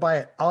not going to buy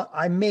it.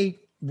 I may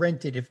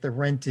rent it if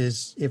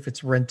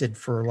it's rented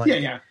for like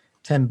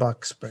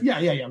 $10. But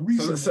yeah.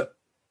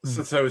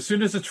 So as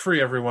soon as it's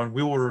free, everyone,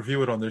 we will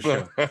review it on this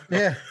show.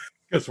 Yeah,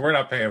 because we're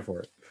not paying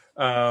for it.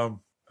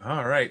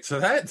 All right,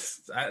 so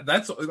that's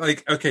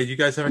like, okay. You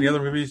guys have any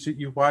other movies that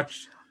you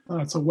watched? Oh,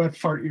 it's a wet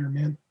fart year,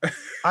 man.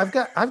 I've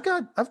got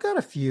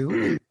a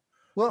few.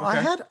 Well,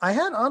 okay. I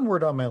had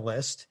Onward on my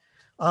list.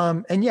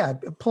 And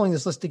pulling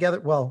this list together.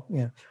 Well,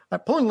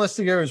 pulling the list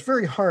together is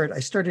very hard. I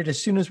started as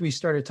soon as we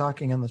started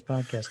talking on this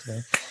podcast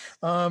today.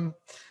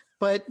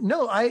 But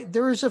no,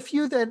 there was a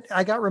few that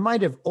I got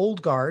reminded of.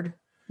 Old Guard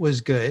was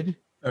good.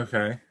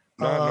 Okay.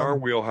 Not in our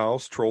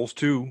wheelhouse. Trolls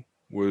 2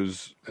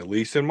 was at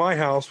least in my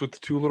house with the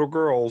two little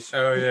girls.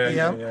 Oh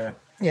yeah.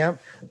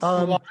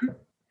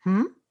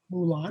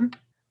 Mulan?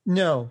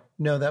 No,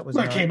 that was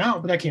that came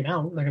out. Like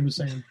I'm just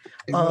saying,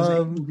 it was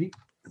a movie.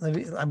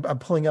 I'm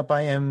pulling up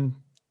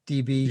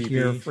IMDb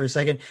here for a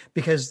second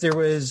because there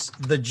was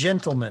The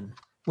Gentleman,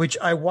 which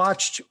I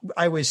watched.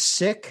 I was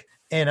sick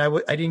and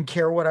I didn't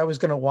care what I was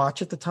going to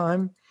watch at the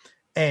time,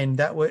 and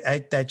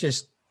that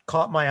just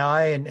caught my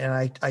eye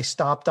and I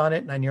stopped on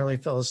it and I nearly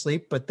fell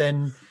asleep. But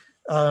then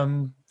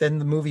the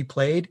movie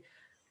played.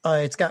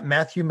 It's got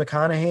Matthew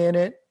McConaughey in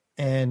it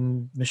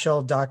and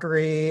Michelle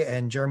Dockery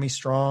and Jeremy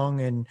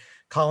Strong and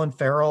Colin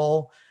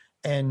Farrell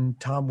and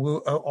Tom Wu.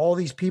 All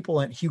these people,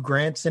 and Hugh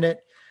Grant's in it.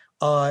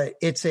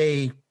 It's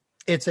a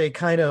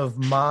kind of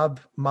mob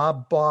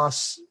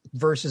boss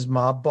versus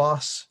mob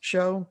boss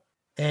show,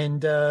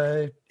 and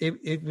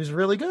it was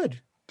really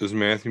good. Does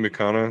Matthew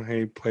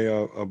McConaughey play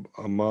a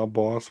mob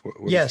boss?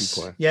 What yes, does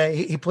he play? Yeah,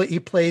 he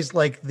plays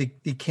like the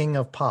king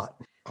of pot.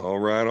 All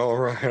right.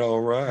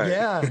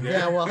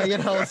 Yeah. Well,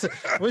 it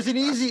was an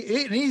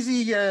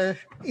easy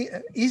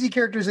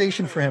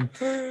characterization for him.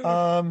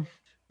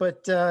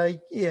 But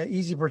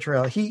easy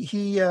portrayal.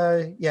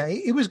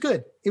 It was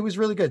good. It was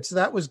really good. So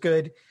that was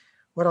good.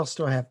 What else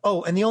do I have?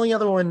 Oh, and the only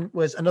other one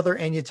was another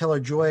Anya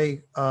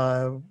Taylor-Joy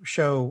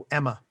show,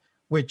 Emma,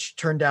 which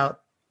turned out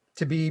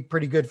to be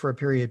pretty good for a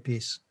period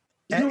piece.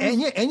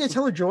 Anya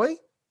Taylor-Joy,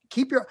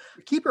 keep your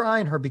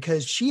eye on her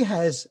because she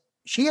has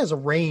a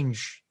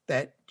range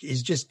that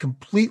is just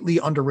completely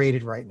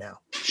underrated right now.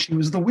 She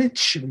was the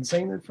witch. I've been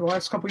saying that for the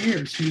last couple of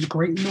years. She was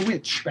great in The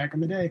Witch back in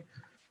the day.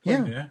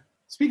 Yeah.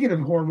 Speaking of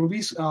horror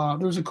movies, there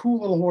was a cool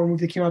little horror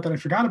movie that came out that I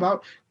forgot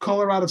about,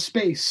 Color Out of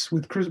Space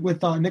with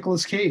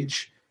Nicolas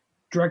Cage,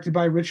 directed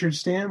by Richard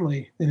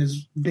Stanley in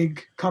his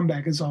big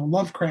comeback as a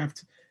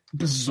Lovecraft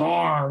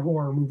bizarre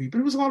horror movie, but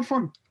it was a lot of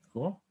fun.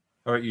 Cool.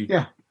 How about you?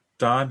 Yeah.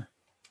 Don,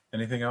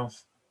 anything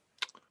else?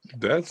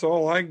 That's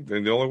all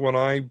the only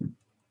one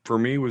for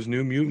me was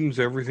New Mutants.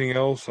 Everything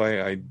else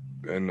other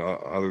than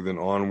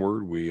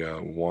Onward, we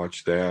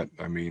watched that.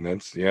 I mean,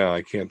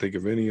 I can't think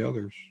of any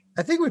others.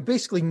 I think we've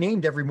basically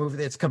named every movie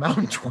that's come out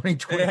in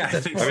 2020. Yeah,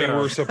 I mean,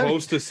 we're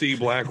supposed to see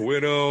Black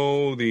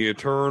Widow, The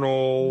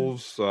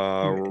Eternals,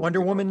 Wonder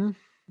Woman.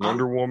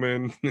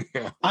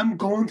 Yeah. I'm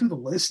going through the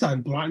list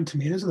on Rotten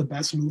Tomatoes of the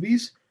best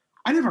movies.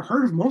 I never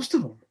heard of most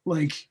of them.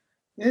 Like,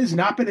 It has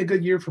not been a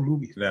good year for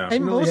movies. No. And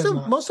It really has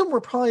not. most of them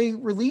were probably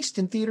released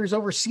in theaters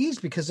overseas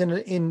because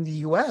in the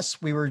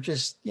U.S. we were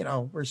just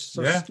we're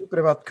so stupid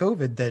about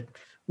COVID that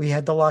we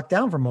had to lock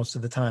down for most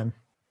of the time.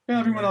 Yeah,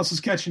 everyone else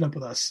is catching up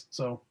with us.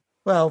 So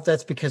Well,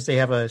 that's because they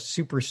have a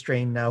super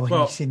strain now.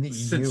 Well, in the EU.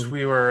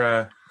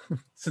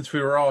 since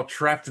we were all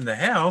trapped in the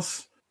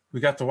house, we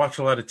got to watch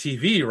a lot of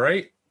TV,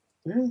 right?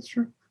 yeah, that's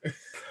true.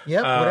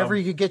 Yep, whatever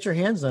you could get your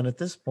hands on at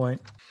this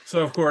point.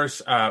 So of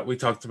course, we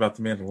talked about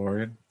The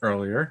Mandalorian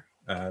earlier.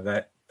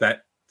 That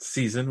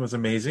season was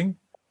amazing.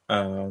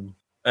 And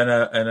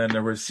then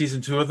there was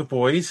season 2 of The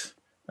Boys.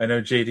 I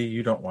know JD,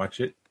 you don't watch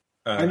it.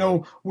 I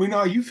know we know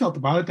how you felt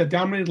about it. That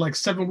dominated like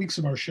 7 weeks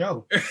of our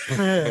show.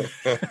 It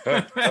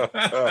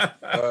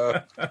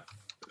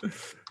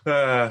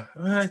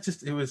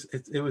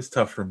was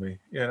tough for me.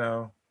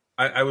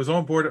 I was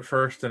on board at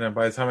first, and then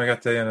by the time I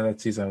got to the end of that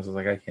season, I was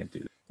like, I can't do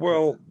this.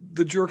 Well,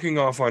 the jerking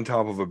off on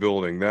top of a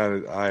building,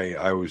 that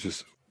I was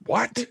just,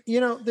 what?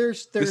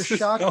 There's This is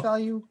shock no-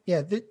 value.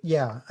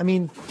 Yeah. I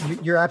mean,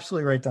 you're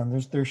absolutely right,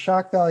 Don. There's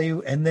shock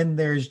value, and then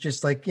there's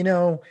just like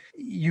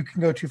you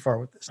can go too far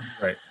with this.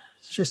 Right.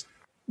 It's just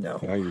no.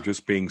 Now you're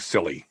just being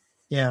silly.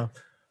 Yeah.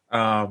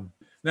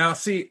 Now,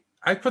 see,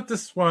 I put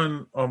this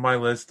one on my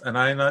list, and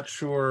I'm not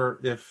sure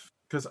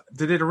because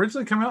did it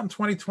originally come out in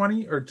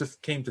 2020 or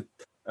just came to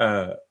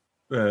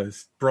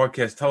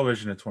broadcast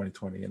television in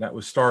 2020, and that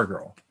was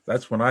Stargirl.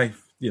 That's when I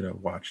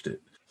watched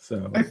it.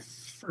 So I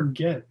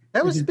forget.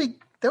 That was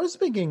the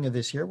beginning of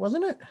this year,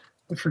 wasn't it?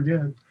 I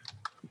forget.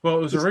 Well,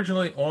 it was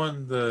originally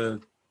on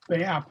the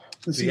app,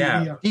 the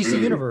app. DC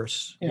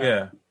Universe.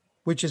 Yeah.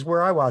 Which is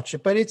where I watched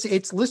it, but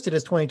it's listed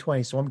as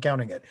 2020, so I'm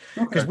counting it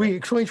because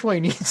 2020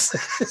 needs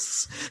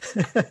this.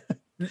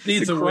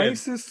 Needs Did a win.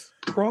 Crisis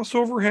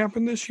crossover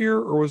happen this year,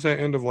 or was that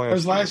end of last? It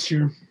was last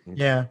year.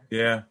 Yeah.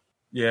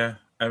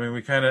 I mean,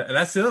 we kind of, and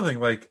that's the other thing.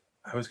 Like,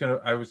 I was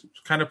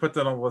kind of put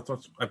that on the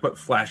list. I put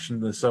Flash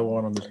and so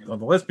on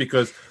the list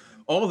because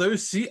all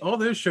those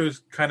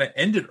shows kind of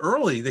ended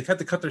early. They had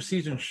to cut their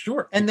season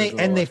short, and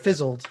they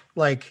fizzled.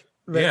 Like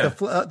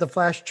the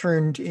Flash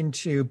turned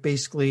into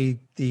basically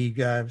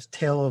the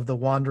tale of the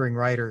wandering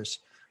writers.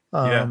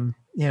 A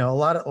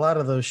lot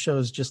of those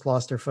shows just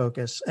lost their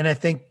focus, and I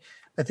think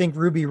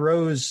Ruby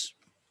Rose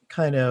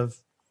kind of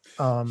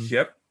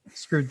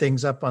screwed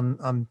things up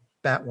on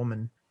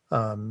Batwoman.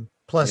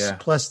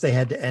 Plus they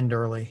had to end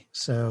early.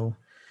 So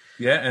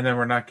and then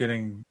we're not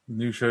getting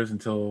new shows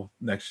until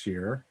next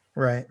year.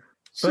 Right.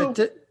 So,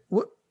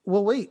 but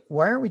well, wait,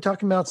 why aren't we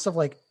talking about stuff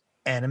like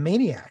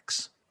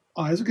Animaniacs?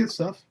 Oh, that's good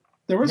stuff.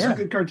 There were some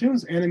good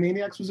cartoons.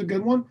 Animaniacs was a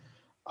good one.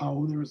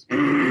 Oh, there was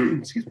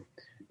excuse me.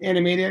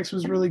 Animaniacs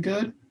was really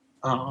good.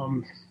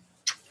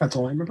 That's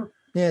all I remember.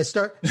 Yeah,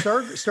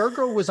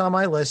 Stargirl was on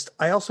my list.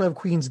 I also have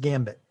Queen's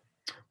Gambit.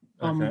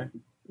 Okay.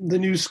 The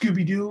new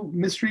Scooby-Doo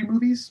mystery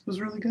movies was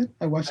really good.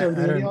 I watched that with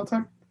Andy all the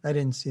time. I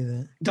didn't see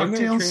that.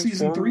 DuckTales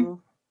season 3.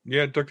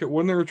 Yeah,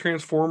 wasn't there a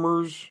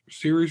Transformers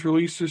series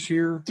released this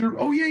year?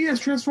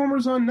 It's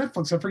Transformers on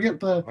Netflix. I forget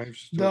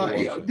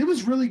it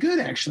was really good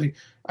actually.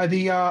 The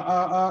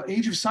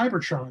Age of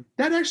Cybertron.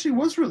 That actually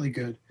was really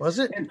good. Was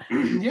it? And,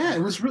 yeah,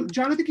 it was really,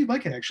 John, I think you'd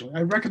like it actually.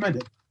 I recommend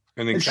it.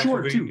 And then it's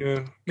short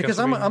too. Because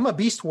I'm a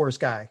Beast Wars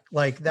guy.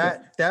 Like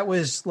that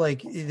was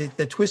like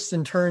the twists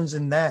and turns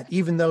in that,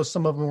 even though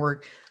some of them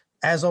were,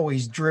 as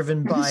always,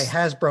 driven by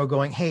Hasbro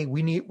going, hey,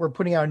 we're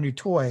putting out a new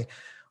toy.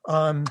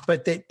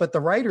 But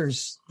the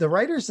writers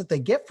that they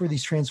get for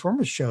these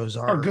Transformers shows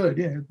are good.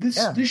 Yeah. This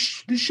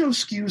show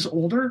skews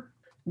older.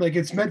 Like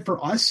it's meant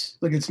for us.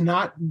 Like it's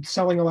not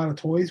selling a lot of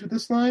toys with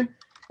this line.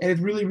 And it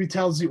really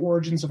retells the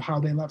origins of how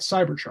they left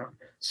Cybertron.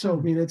 So,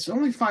 I mean, it's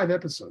only 5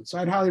 episodes, so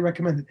I'd highly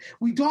recommend it.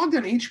 We dogged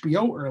on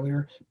HBO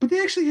earlier, but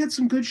they actually had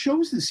some good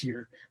shows this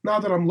year. Now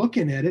that I'm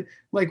looking at it,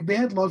 like they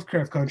had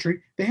Lovecraft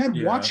Country, they had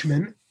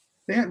Watchmen,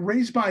 they had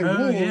Raised by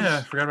Wolves. Yeah,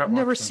 I forgot about I've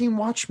never seen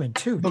Watchmen,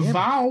 too. The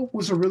Vow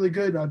was a really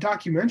good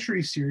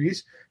documentary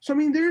series. So, I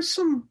mean, there's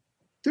some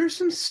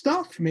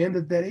stuff, man,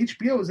 that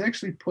HBO has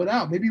actually put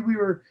out. Maybe we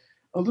were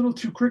a little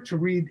too quick to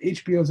read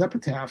HBO's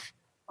epitaph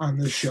on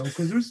this show,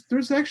 because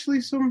there's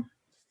actually some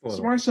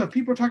more stuff.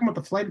 People are talking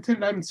about The Flight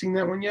Attendant. I haven't seen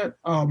that one yet.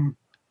 So I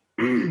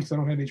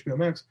don't have HBO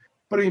Max.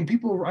 But I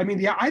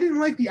mean, I didn't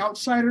like The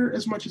Outsider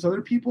as much as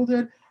other people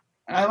did.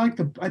 I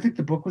think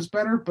the book was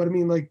better, but I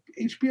mean, like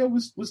HBO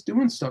was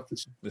doing stuff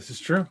this is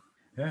true.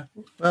 Yeah.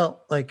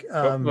 Well, like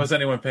was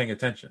anyone paying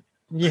attention?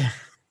 Yeah.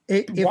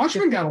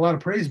 Watchmen got a lot of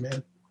praise,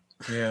 man.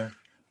 Yeah.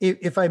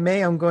 If I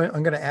may, I'm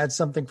going to add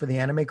something for the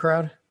anime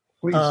crowd.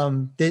 Please.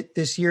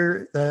 This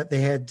year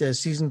they had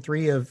season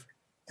 3 of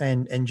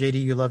and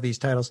JD, you love these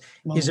titles.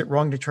 Is it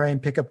wrong to try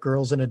and pick up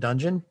girls in a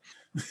dungeon?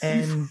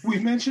 And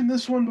we've mentioned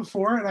this one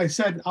before, and I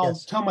said I'll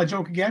tell my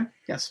joke again.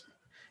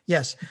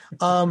 Yes.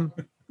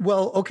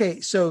 Well,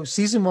 okay. So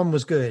season 1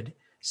 was good.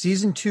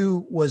 Season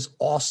 2 was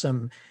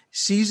awesome.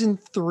 Season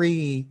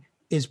 3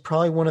 is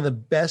probably one of the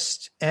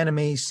best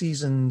anime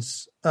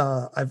seasons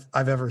I've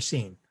ever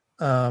seen.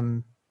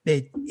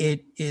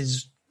 It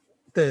is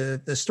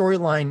the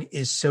storyline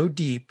is so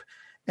deep,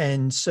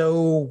 and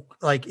so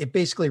like it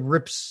basically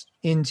rips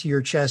into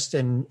your chest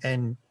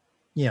and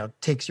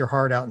takes your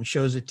heart out and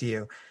shows it to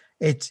you.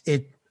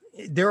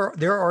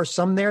 There are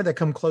some there that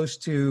come close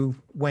to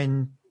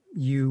when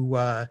you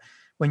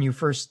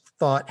first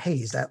thought, hey,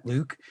 is that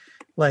Luke?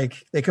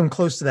 Like they come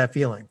close to that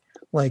feeling.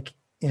 Like,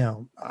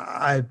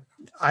 I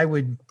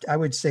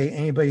would say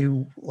anybody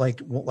who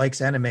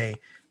likes anime,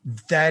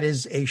 that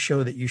is a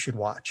show that you should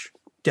watch.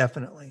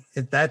 Definitely.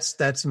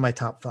 That's in my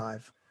top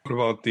 5. What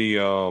about the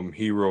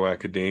Hero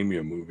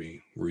Academia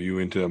movie? Were you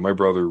into that? My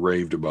brother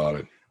raved about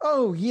it.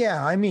 Oh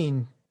yeah. I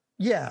mean,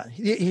 yeah,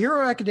 the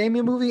Hero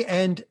Academia movie.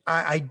 And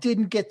I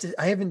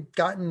haven't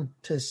gotten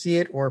to see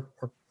it or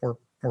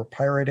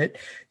pirate it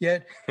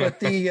yet, but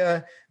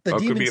the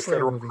Demon could be a Slayer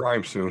federal movie.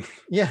 crime soon.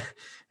 Yeah.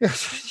 But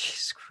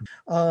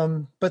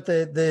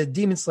the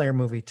Demon Slayer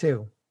movie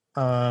too,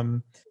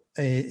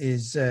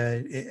 is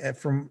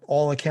from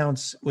all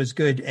accounts was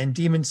good. And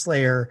Demon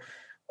Slayer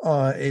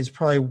is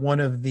probably one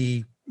of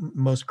the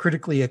most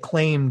critically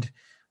acclaimed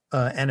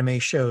anime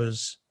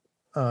shows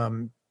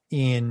forever,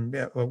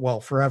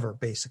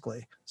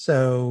 basically.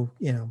 So,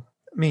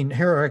 I mean,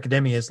 Hero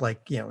Academia is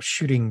like,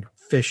 shooting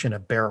fish in a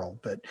barrel,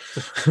 but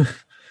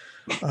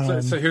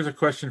so here's a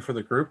question for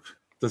the group.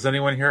 Does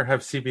anyone here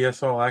have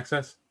CBS All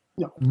Access?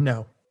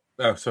 No.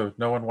 Oh, so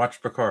no one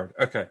watched Picard.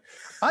 Okay.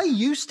 I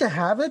used to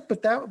have it,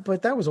 but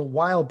that was a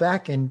while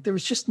back, and there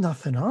was just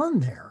nothing on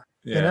there.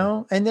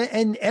 Yeah.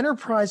 And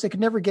Enterprise, I could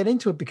never get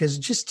into it because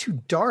it's just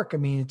too dark. I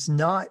mean, it's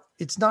not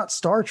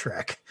Star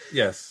Trek.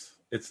 Yes,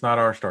 it's not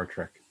our Star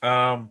Trek.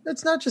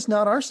 It's not just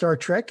not our Star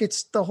Trek.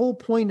 It's the whole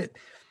point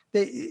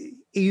that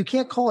you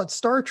can't call it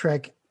Star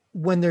Trek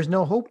when there's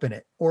no hope in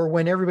it, or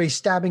when everybody's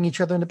stabbing each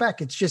other in the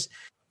back. It's just,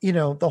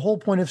 the whole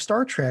point of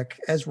Star Trek,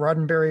 as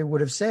Roddenberry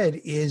would have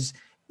said, is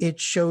it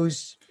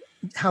shows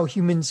how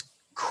humans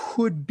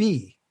could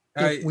be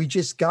if we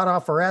just got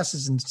off our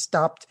asses and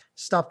stopped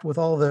with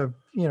all the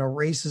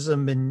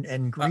racism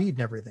and greed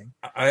and everything.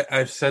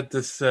 I've said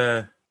this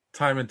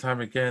time and time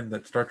again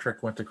that Star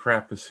Trek went to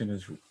crap as soon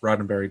as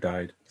Roddenberry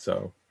died.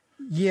 So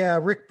yeah,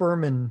 Rick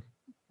Berman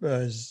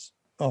was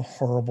a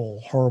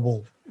horrible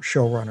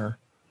showrunner.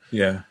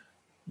 Yeah.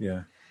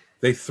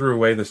 They threw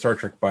away the Star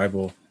Trek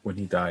Bible when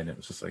he died. And it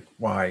was just like,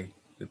 why?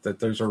 That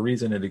there's a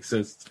reason it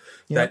exists.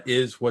 Yeah. That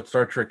is what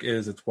Star Trek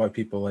is. It's why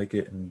people like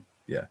it. And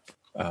yeah.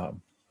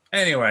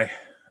 Anyway.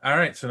 All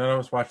right. So none of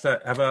us watched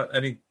that. How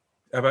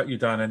about you,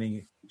 Don?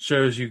 Any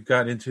shows you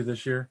got into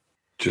this year?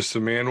 Just The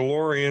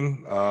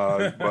Mandalorian.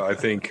 But I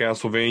think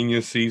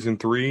Castlevania season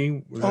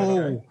 3.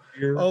 Oh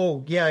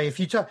yeah. If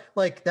you talk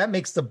like that,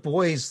 makes The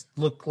Boys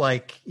look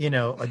like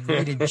a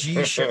rated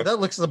G show. That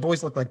looks The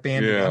Boys look like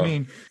Bambi. Yeah. I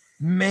mean,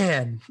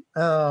 man.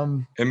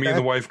 And me and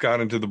the wife got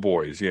into The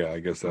Boys. Yeah,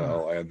 I guess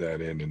I'll add that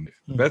in. And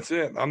that's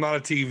it. I'm not a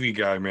TV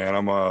guy, man.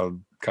 I'm a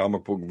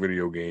comic book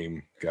video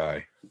game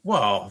guy.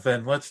 Well,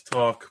 then let's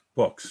talk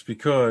books,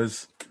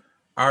 because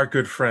our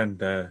good friend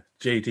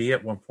JD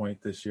at one point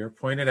this year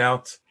pointed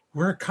out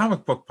we're a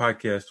comic book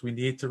podcast. We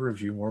need to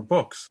review more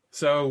books.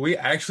 So we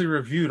actually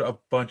reviewed a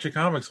bunch of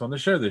comics on the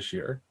show this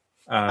year.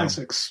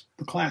 The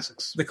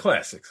classics.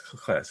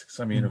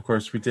 I mean, of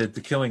course, we did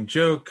The Killing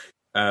Joke,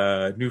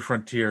 New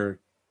Frontier,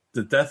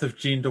 The Death of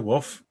Jean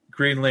DeWolf,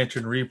 Green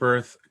Lantern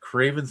Rebirth,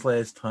 Kraven's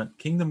Last Hunt,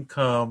 Kingdom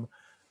Come,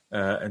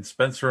 and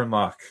Spencer and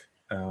Locke.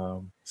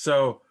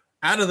 So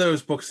out of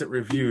those books that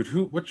reviewed,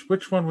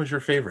 which one was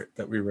your favorite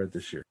that we read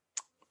this year?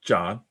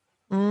 John?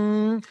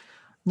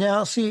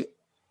 Now, see,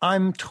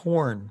 I'm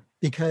torn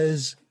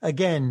because,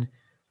 again,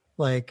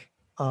 I'm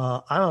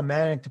a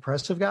manic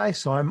depressive guy,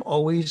 so I'm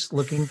always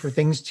looking for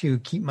things to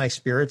keep my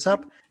spirits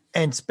up.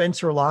 And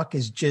Spencer Locke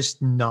is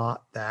just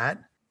not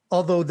that.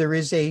 Although there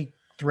is a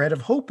thread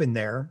of hope in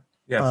there,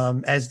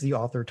 yes. As the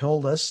author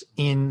told us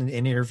in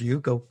an interview.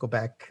 Go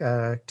back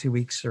 2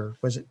 weeks, or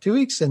was it 2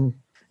 weeks, and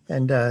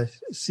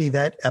see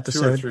that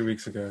episode 2 or 3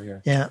 weeks ago. Yeah.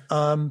 Yeah.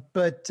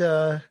 But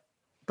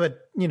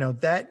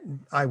that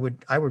I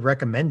would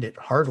recommend it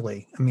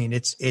heartily. I mean,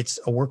 it's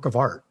a work of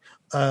art.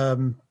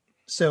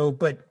 So,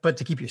 but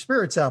to keep your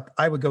spirits up,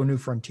 I would go New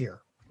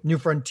Frontier. New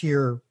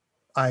Frontier,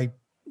 I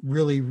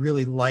really,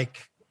 really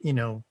like,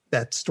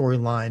 that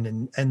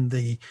storyline and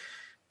the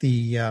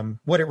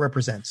what it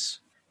represents,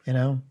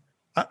 and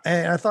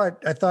I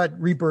thought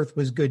Rebirth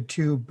was good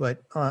too,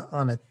 but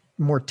on a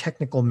more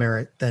technical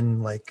merit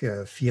than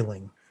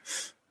feeling.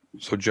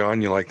 So,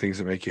 John, you like things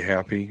that make you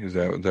happy? Is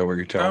that what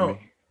you're telling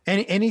me?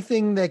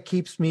 Anything that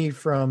keeps me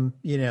from,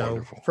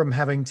 Wonderful. from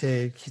having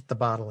to hit the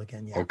bottle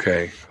again. Yeah.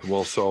 Okay.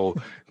 Well, so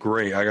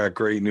great. I got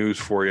great news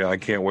for you. I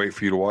can't wait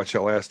for you to watch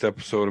that last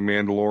episode of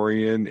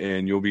Mandalorian,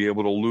 and you'll be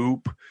able to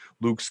loop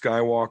Luke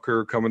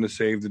Skywalker coming to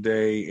save the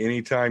day.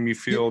 Anytime you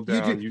feel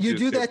down, you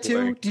do that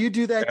too? Do you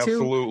do that too?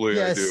 Absolutely,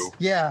 yes. I do.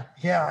 Yeah,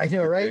 I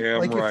know, right?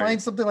 Damn you right.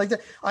 find something like that.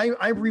 I'm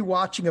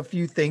rewatching a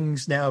few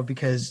things now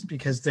because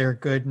they're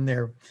good, and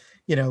they're,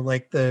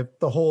 like the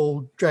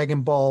whole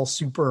Dragon Ball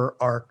Super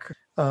arc.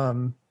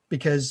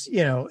 Because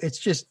it's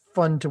just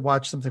fun to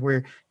watch something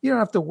where you don't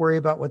have to worry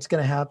about what's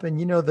going to happen.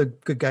 You know, the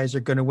good guys are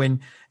going to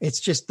win. It's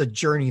just the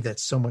journey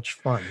that's so much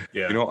fun.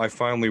 Yeah. You know, I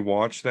finally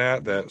watched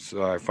that.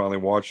 I finally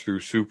watched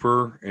through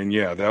Super, and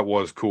yeah, that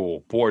was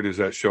cool. Boy, does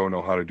that show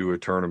know how to do a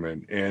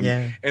tournament.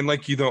 And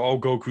like, you know,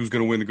 Goku's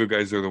going to win, the good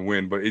guys are the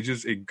win, but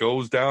it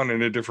goes down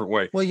in a different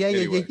way. Well, yeah,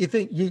 anyway. you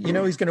think you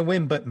know he's going to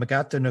win, but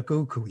Magato no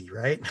Gokui,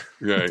 right?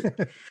 Right.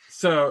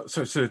 So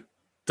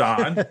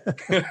Don,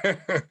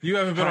 you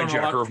haven't been hijacker on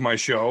a lot of my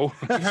show.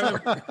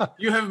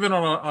 You haven't been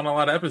on a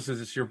lot of episodes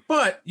this year,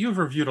 but you've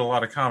reviewed a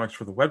lot of comics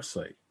for the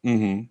website.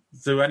 Mm-hmm.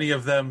 Do any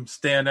of them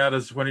stand out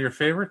as one of your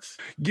favorites?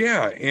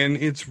 Yeah, and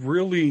it's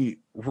really,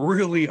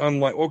 really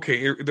unlike.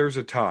 Okay, there's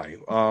a tie.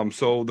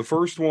 So the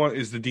first one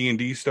is the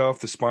D&D stuff,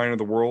 the Spine of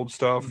the World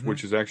stuff,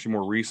 which is actually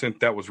more recent.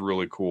 That was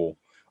really cool.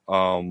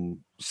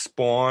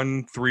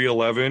 Spawn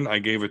 311, I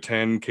gave a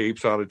 10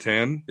 capes out of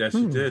 10. Yes,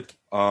 you did.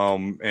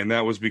 And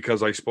that was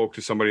because I spoke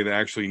to somebody that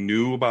actually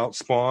knew about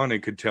Spawn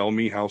and could tell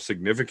me how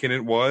significant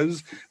it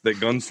was that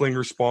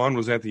Gunslinger Spawn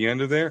was at the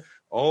end of there.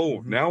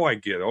 Oh, now I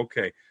get it.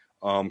 Okay.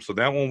 So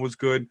that one was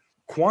good.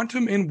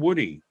 Quantum and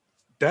Woody.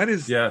 That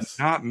is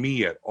not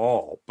me at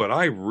all, but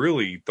I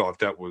really thought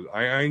that was,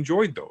 I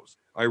enjoyed those.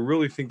 I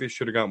really think they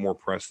should have got more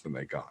press than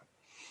they got.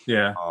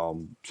 Yeah.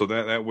 So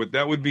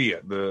that would be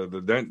it.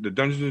 The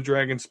Dungeons and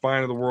Dragons,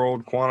 Spine of the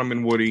World, Quantum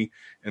and Woody,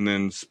 and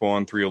then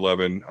Spawn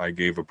 311. I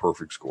gave a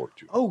perfect score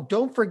to. Oh,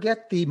 don't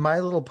forget the My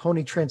Little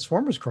Pony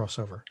Transformers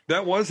crossover.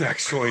 That was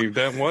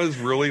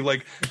really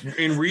like,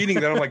 in reading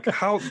that, I'm like,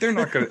 how they're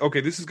not gonna.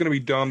 Okay, this is gonna be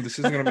dumb. This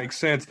isn't gonna make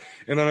sense.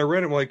 And then I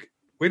read it, I'm like,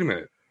 wait a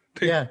minute.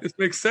 This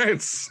makes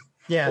sense.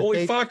 Yeah.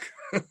 Holy fuck.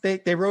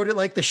 They wrote it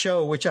like the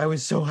show, which I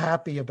was so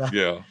happy about.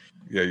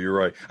 Yeah, you're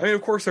right. I mean,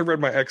 of course, I read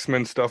my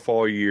X-Men stuff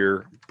all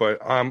year, but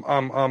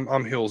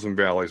I'm hills and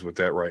valleys with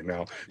that right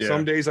now. Yeah.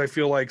 Some days I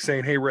feel like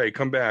saying, "Hey, Ray,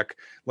 come back.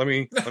 Let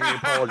me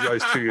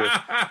apologize to you."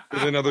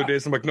 And then other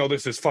days I'm like, "No,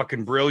 this is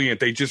fucking brilliant.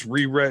 They just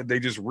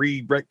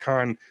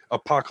retcon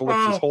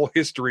Apocalypse's whole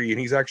history, and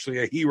he's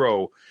actually a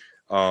hero."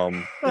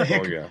 The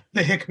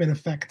Hickman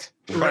effect.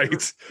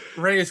 Right.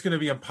 Ray is going to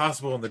be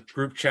impossible in the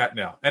group chat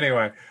now.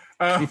 Anyway,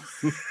 how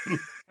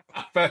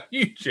about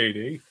you,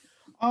 JD?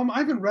 I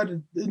haven't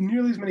read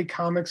nearly as many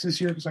comics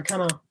this year because I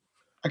kind of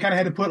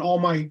had to put all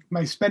my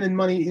spending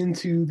money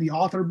into the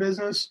author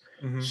business.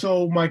 Mm-hmm.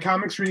 So my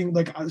comics reading,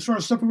 like as far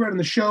as stuff we read in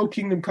the show,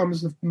 Kingdom Come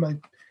is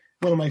one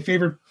of my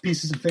favorite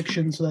pieces of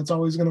fiction. So that's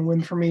always going to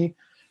win for me.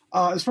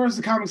 As far as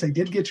the comics I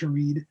did get to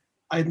read,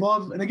 I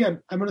love, and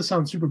again, I'm going to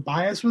sound super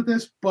biased with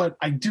this, but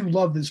I do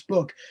love this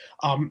book.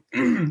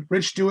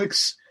 Rich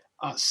Douek's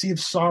Sea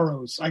of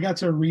Sorrows. I got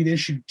to read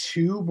issue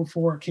 2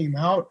 before it came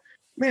out.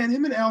 Man,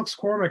 him and Alex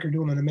Cormack are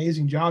doing an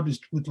amazing job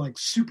just with like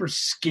super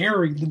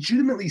scary,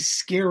 legitimately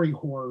scary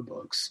horror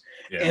books.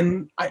 Yeah.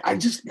 And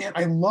Rich and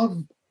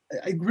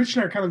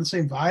I are kind of the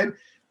same vibe.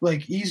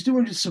 Like he's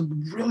doing just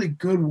some really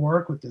good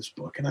work with this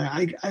book. And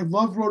I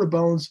love Road of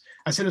Bones.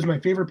 I said it was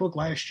my favorite book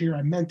last year.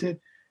 I meant it.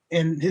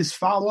 And his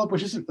follow-up,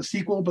 which isn't a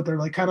sequel, but they're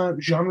like kind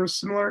of genre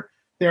similar.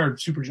 They are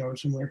super genre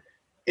similar.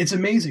 It's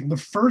amazing.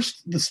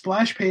 The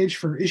splash page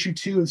for issue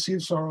 2 of Sea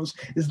of Sorrows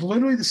is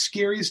literally the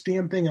scariest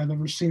damn thing I've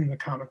ever seen in a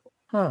comic book.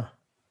 Huh.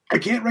 I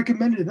can't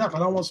recommend it enough. I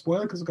don't want to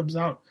spoil it because it comes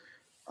out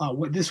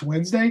this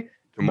Wednesday.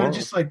 Tomorrow? But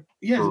just like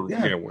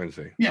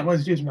Wednesday. Yeah,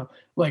 Wednesday now.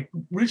 Like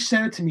Rich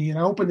sent it to me and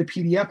I opened the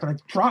PDF and I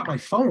dropped my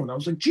phone. I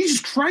was like,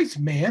 Jesus Christ,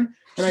 man.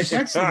 And I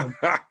texted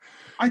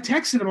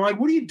him. I'm like,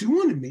 what are you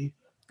doing to me?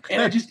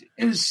 And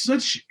it's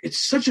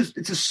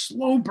a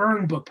slow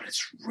burn book, but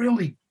it's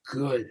really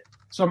good.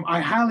 So I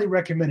highly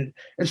recommend it.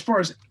 As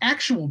far as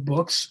actual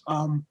books,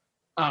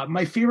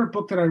 my favorite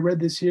book that I read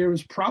this year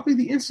was probably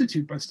The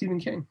Institute by Stephen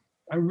King.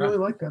 I really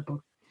like that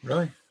book.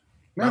 Really?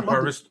 Man,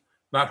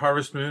 not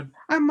Harvest Moon?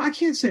 I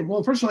can't say.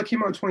 Well, first of all, it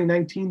came out in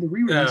 2019. The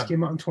re-release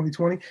came out in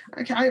 2020.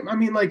 I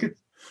mean, like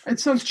it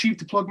sounds cheap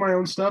to plug my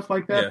own stuff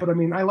like that, but I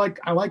mean, I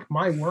like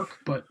my work,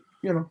 but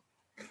you know.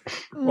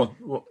 Well,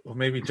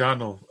 maybe John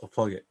will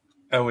plug it.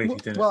 Oh wait, he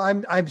didn't.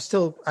 Well, I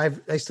still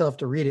have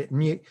to read it,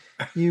 and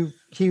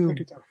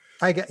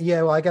I got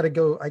to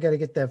go. I got to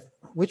get that.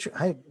 Which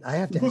I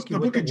have to ask you.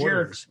 The book of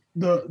Jared.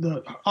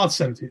 I'll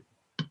send it to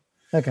you.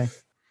 Okay.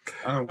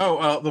 One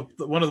of the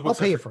books. I'll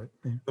pay you for it.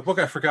 Yeah. The book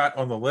I forgot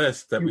on the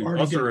list that we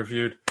also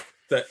reviewed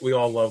that we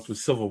all loved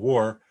was Civil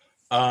War.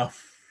 I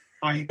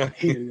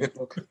hated that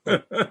book.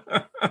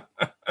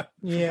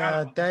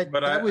 Yeah,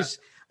 that was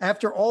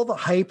after all the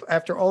hype,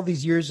 after all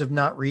these years of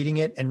not reading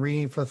it and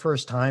reading it for the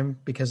first time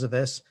because of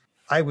this.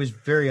 I was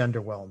very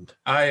underwhelmed.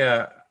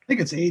 I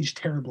think it's aged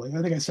terribly.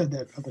 I think I said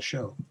that on the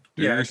show.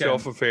 Do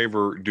yourself a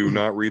favor. Do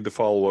not read the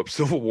follow-up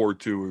Civil War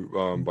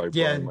 2 by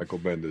Brian Michael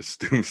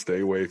Bendis. Stay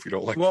away if you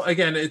don't like it. Well,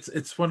 again,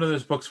 it's one of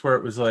those books where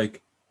it was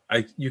like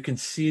you can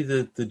see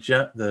the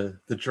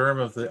germ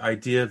of the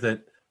idea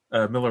that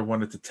Miller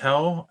wanted to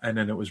tell, and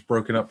then it was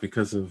broken up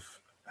because of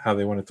how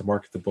they wanted to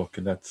market the book,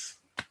 and that's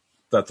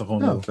a whole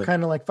nother thing.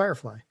 Kind of like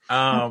Firefly.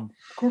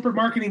 Corporate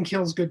marketing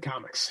kills good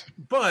comics.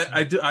 But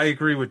I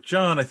agree with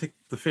John. I think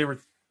the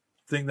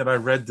thing that I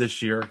read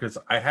this year, because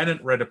I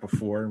hadn't read it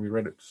before, and we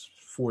read it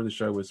for the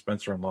show, was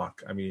Spencer and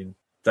Locke. I mean,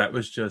 that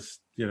was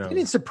just, you know. Did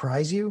it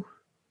surprise you?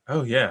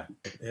 Oh, yeah.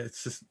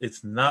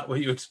 It's not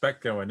what you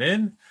expect going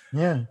in.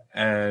 Yeah.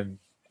 And,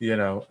 you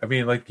know, I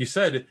mean, like you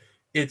said,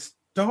 it's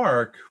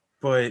dark,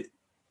 but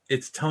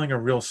it's telling a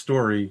real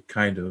story,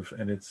 kind of,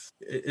 and it's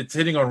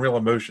hitting on real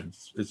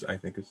emotions, I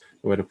think is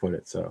the way to put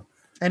it. So,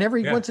 and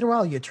every once in a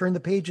while you turn the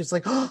page, it's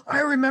like, oh,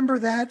 I remember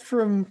that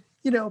from,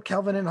 you know,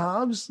 Calvin and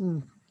Hobbes,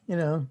 and, you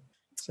know,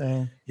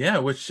 so. Yeah,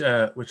 which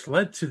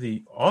led to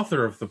the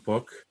author of the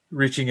book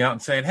reaching out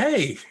and saying,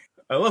 hey,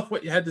 I love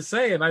what you had to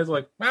say. And I was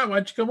like, wow,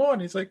 why'd you come on?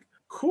 He's like,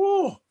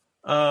 cool.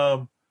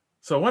 So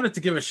I wanted to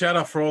give a shout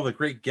out for all the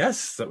great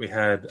guests that we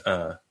had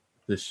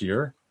this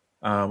year.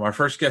 Our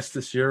first guest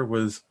this year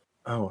was,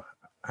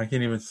 I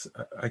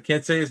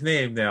can't say his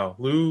name now.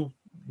 Lou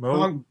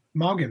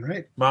Morgan,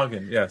 right?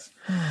 Morgan, yes.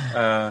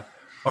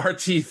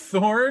 R.T.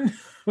 Thorne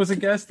was a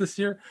guest this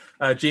year.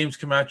 James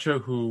Camacho,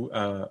 who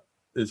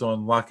is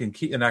on Lock and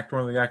Key, one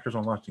of the actors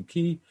on Lock and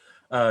Key.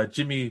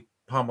 Jimmy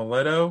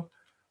Palmiotti.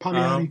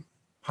 Palmiotti.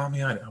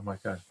 Oh my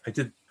God.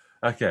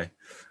 Okay.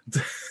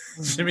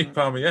 Jimmy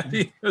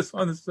Palmiotti was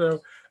on the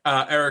show.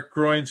 Eric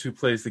Groins, who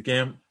plays the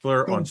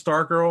gambler on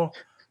Stargirl.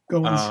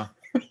 Goins.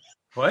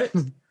 What?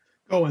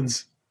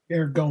 Goins.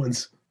 Eric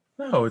Goins.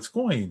 No, it's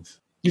Goins.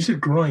 You said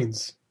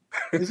groins.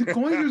 Is it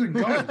Goins or is it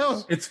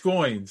Goins? It's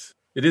Goins.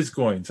 It is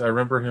Goins. I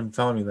remember him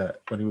telling me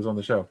that when he was on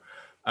the show.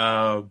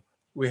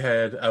 We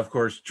had, of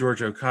course,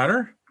 George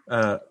O'Connor,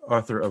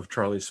 author of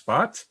Charlie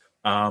Spot.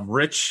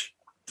 Rich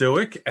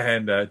Dewick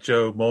and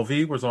Joe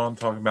Mulvey was on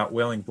talking about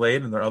Wailing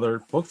Blade and their other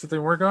books that they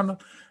work on.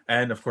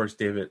 And, of course,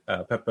 David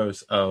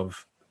Pepos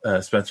of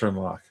Spencer and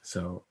Locke.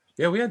 So,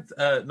 yeah, we had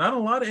not a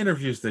lot of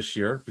interviews this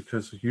year,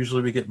 because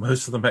usually we get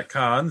most of them at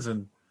cons,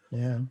 and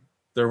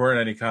there weren't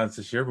any cons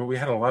this year, but we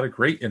had a lot of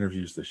great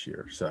interviews this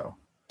year. So,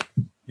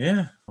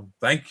 yeah,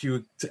 thank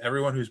you to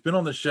everyone who's been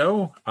on the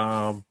show.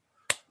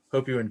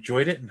 Hope you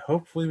enjoyed it, and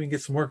hopefully we can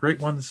get some more great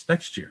ones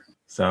next year.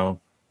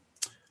 So,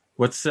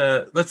 let's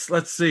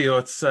see.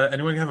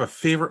 Anyone have a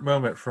favorite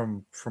moment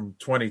from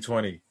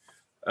 2020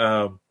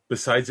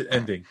 besides it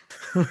ending?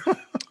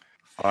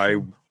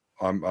 I'm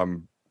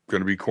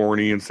going to be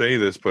corny and say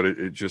this, but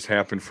it just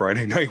happened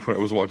Friday night when I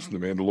was watching The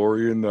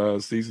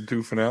Mandalorian season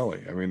 2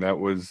 finale. I mean,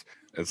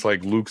 it's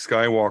like Luke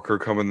Skywalker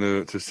coming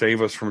to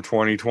save us from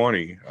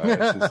 2020.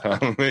 That's just how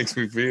it makes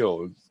me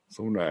feel. It's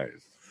so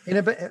nice.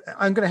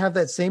 I'm going to have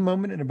that same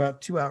moment in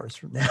about 2 hours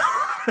from now.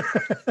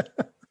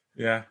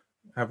 Yeah.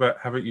 How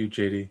about you,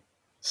 JD?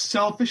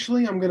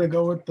 Selfishly, I'm going to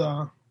go with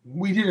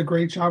we did a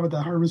great job with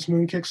the Harvest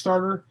Moon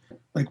Kickstarter.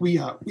 Like we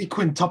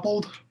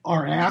quintupled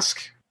our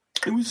ask.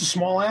 It was a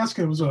small ask.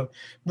 It was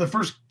the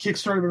first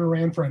Kickstarter we ever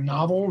ran for a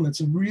novel, and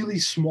it's a really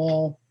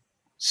small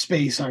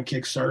space on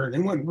Kickstarter. And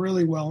it went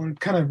really well, and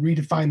kind of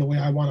redefined the way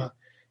I want to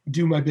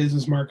do my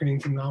business marketing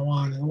from now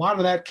on. And a lot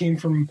of that came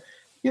from,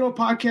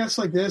 podcasts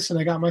like this, and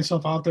I got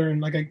myself out there,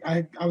 and like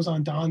I was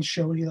on Don's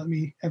show, and he let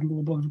me have a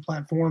little bit of a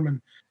platform, and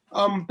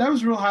that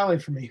was a real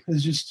highlight for me. It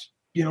was just,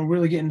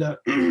 really getting to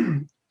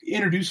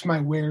introduce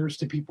my wares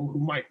to people who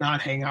might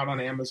not hang out on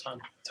Amazon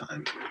all the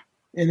time.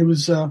 And it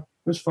was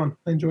fun.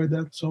 I enjoyed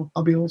that. So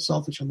I'll be a little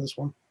selfish on this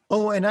one.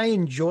 Oh, and I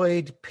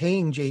enjoyed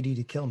paying JD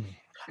to kill me.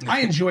 I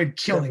enjoyed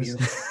killing you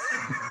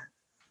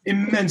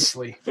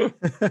immensely.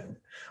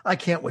 I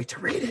can't wait to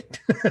read it.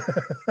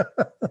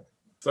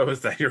 So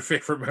is that your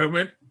favorite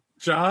moment,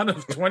 John,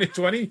 of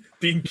 2020?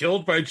 Being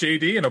killed by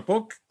JD in a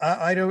book?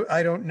 I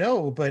don't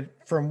know, but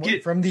from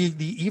the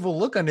evil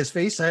look on his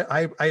face,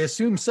 I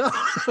assume so.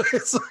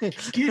 It's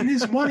like, getting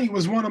his money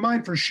was one of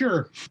mine for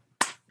sure.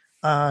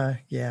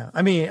 Yeah.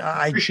 I mean,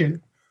 I appreciate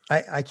it.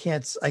 I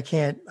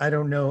can't. I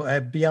don't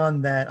know.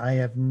 Beyond that, I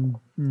have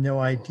no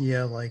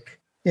idea. Like,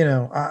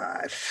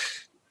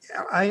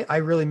 I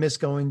really miss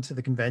going to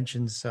the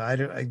conventions.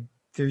 So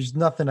there's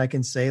nothing I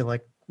can say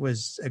like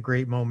was a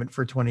great moment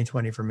for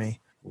 2020 for me.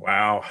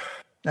 Wow.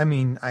 I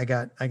mean, I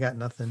got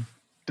nothing.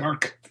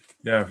 Dark.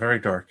 Yeah, very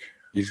dark.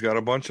 He's got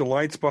a bunch of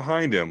lights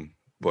behind him,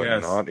 but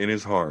not in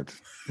his heart.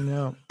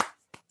 No.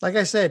 Like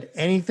I said,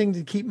 anything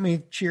to keep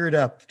me cheered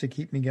up, to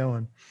keep me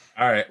going.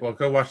 All right, well,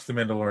 go watch The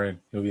Mandalorian.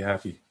 You'll be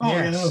happy. Oh,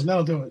 yes. Yeah,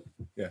 that'll do it.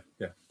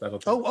 Yeah, that'll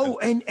do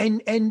it.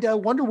 And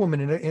Wonder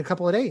Woman in a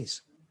couple of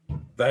days.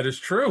 That is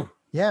true.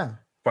 Yeah.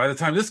 By the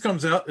time this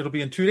comes out, it'll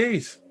be in 2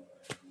 days.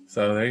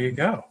 So there you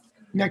go.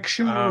 Next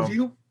show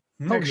review.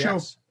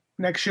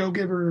 Next show,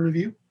 give her a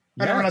review.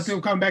 I know we're not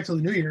going to come back to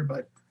the new year,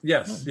 but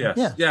yes.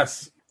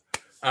 Yes.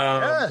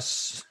 I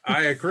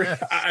agree,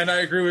 and I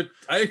agree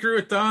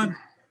with Don.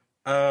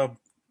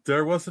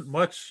 There wasn't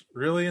much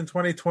really in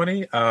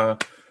 2020.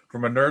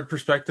 From a nerd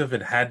perspective,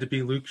 it had to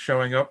be Luke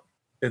showing up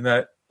in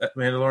that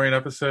Mandalorian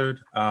episode.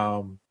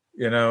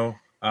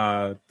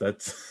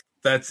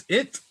 That's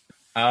it.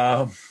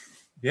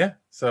 Yeah.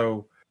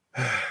 So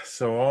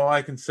all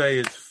I can say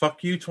is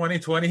fuck you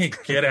 2020,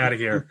 get out of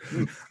here.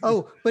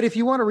 Oh, but if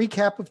you want a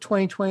recap of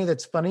 2020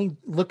 that's funny,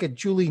 look at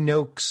Julie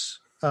Noakes'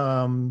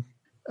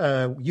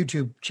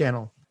 YouTube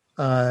channel.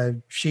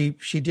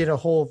 She did a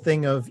whole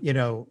thing of,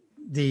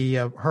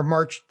 her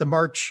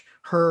March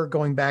her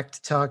going back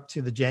to talk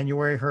to the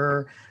January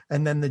her,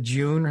 and then the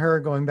June her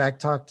going back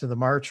to talk to the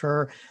March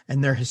her,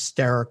 and they're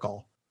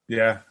hysterical.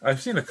 Yeah,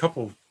 I've seen a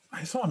couple.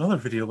 I saw another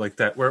video like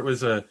that where it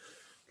was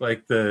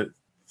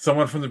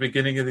someone from the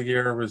beginning of the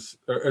year was,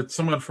 or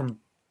someone from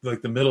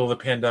like the middle of the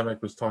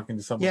pandemic was talking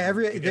to someone. Yeah,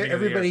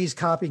 everybody's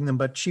copying them,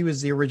 but she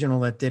was the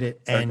original that did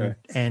it, and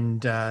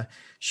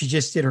she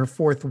just did her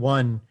fourth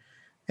one,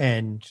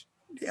 and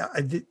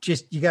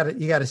just you got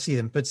to see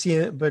them, but see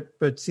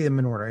them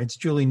in order. It's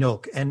Julie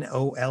Nolke,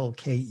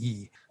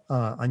 Nolke,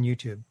 on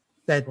YouTube.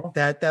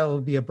 That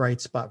will be a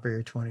bright spot for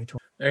your 2020.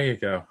 There you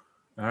go.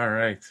 All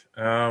right.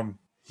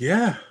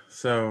 Yeah.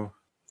 So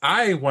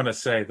I want to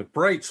say the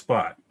bright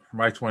spot for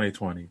my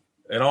 2020,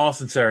 in all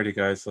sincerity,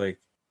 guys, like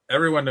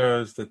everyone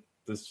knows that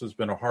this has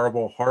been a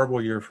horrible,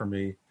 horrible year for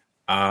me.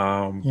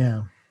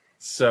 Yeah.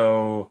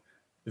 So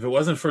if it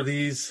wasn't for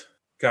these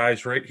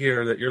guys right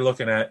here that you're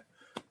looking at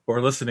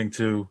or listening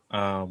to,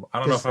 I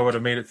don't know if I would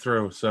have made it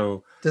through.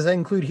 So does that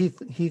include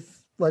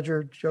Heath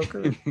Ledger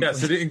Joker?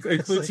 Yes, it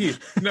includes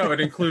Heath. No,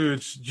 it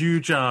includes you,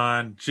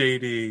 John,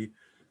 JD,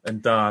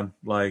 and Don.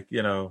 Like,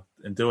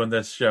 and doing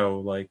this show,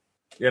 like,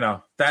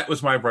 that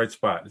was my bright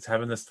spot. It's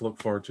having this to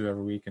look forward to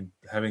every week and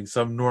having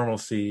some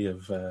normalcy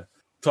of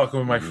talking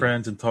with my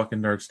friends and talking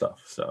nerd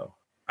stuff. So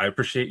I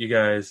appreciate you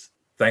guys.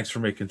 Thanks for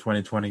making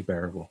 2020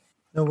 bearable.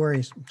 No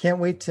worries. Can't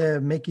wait to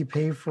make you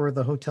pay for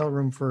the hotel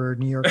room for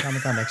New York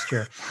Comic Con next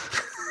year.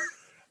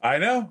 I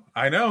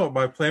know.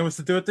 My plan was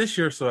to do it this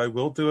year, so I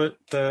will do it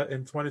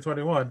in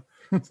 2021.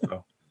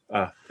 So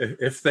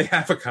if they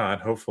have a con,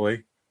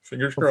 hopefully.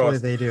 Fingers crossed.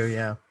 Hopefully they do,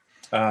 yeah.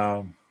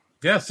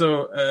 Yeah,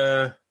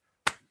 so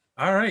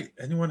all right.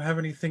 Anyone have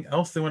anything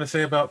else they want to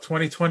say about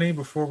 2020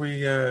 before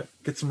we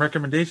get some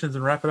recommendations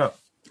and wrap it up?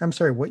 I'm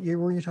sorry, what year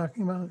were you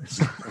talking about?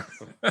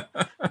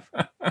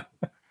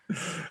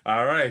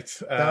 All right.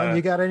 Don,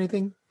 you got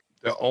anything?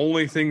 The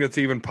only thing that's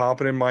even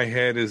popping in my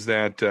head is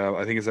that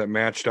I think it's that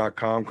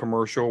Match.com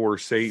commercial where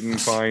Satan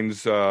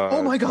finds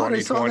oh my God,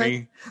 I saw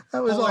that.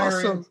 That was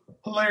awesome.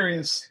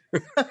 Hilarious.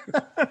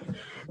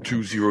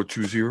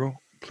 2020,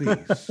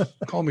 please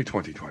call me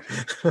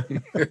 2020.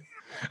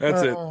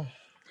 That's it.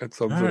 That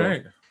sums it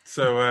right. up.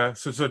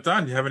 So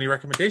Don, do you have any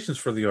recommendations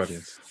for the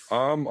audience?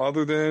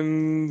 Other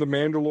than The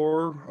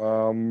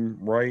Mandalore,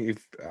 right?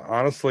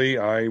 Honestly,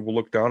 I will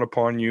look down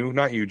upon you.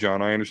 Not you,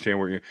 John. I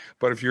understand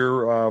but if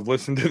you're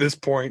listening to this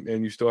point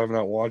and you still have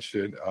not watched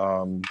it,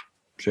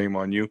 shame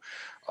on you.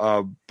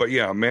 But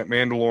yeah,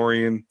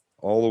 Mandalorian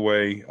all the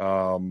way.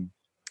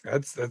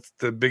 That's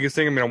the biggest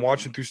thing. I mean, I'm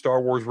watching through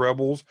Star Wars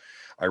Rebels.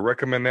 I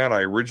recommend that.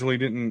 I originally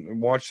didn't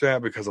watch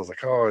that because I was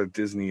like, oh,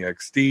 Disney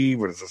XD,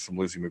 what is this, some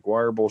Lizzie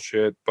McGuire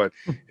bullshit? But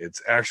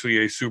it's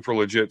actually a super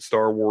legit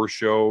Star Wars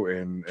show,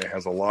 and it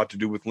has a lot to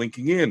do with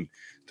linking in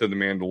to The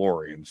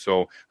Mandalorian.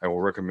 So I will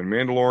recommend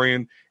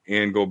Mandalorian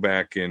and go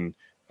back and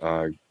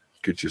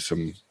get you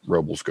some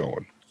Rebels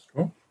going.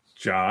 Cool.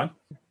 John?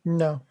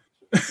 No.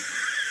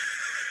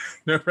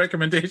 No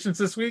recommendations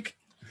this week?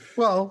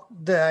 Well,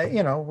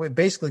 we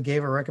basically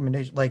gave a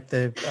recommendation, like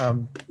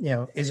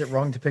is it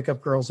wrong to pick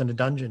up girls in a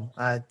dungeon?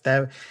 And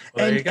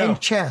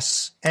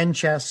chess, not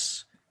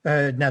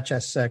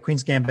chess,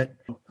 Queen's Gambit.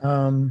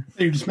 You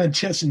just meant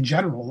chess in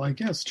general, like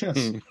yes,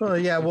 chess. Well,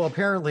 yeah. Well,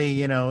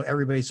 apparently,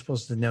 everybody's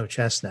supposed to know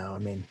chess now. I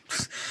mean,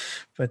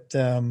 but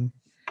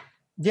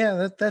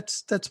yeah,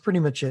 that's pretty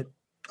much it.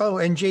 Oh,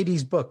 and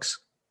JD's books.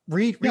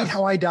 Read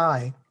How I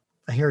Die.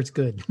 I hear it's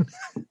good.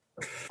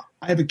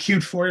 I have a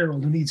cute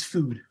 4-year-old who needs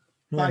food.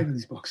 Buy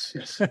these books,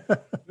 yes.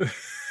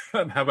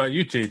 How about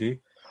you, JD?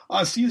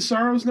 Sea of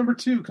Sorrows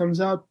 #2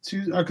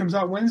 comes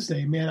out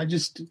Wednesday. Man,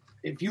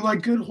 if you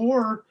like good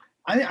horror,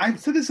 I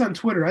said this on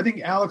Twitter. I think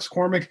Alex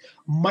Cormack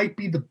might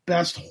be the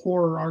best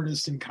horror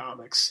artist in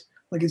comics.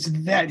 Like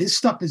his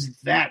stuff is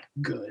that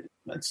good.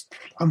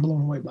 I'm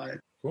blown away by it.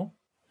 Cool.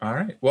 All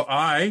right. Well,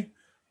 I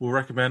will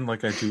recommend,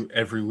 like I do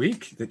every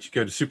week, that you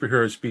go to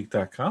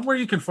superheroespeak.com, where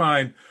you can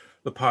find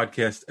the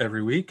podcast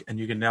every week, and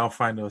you can now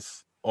find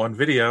us on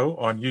video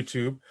on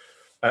YouTube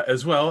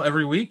as well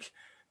every week,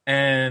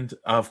 and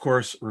of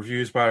course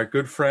reviews by our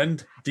good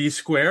friend D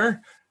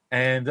Square.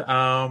 And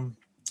I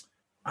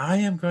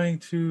am going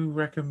to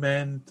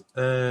recommend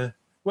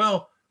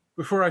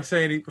before I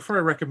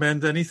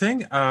recommend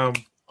anything, an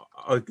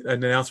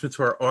announcement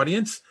to our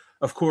audience.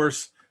 Of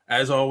course,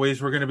 as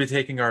always, we're going to be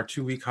taking our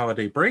 2-week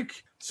holiday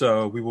break,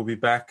 so we will be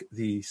back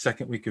the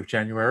second week of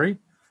January.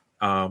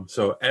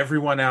 So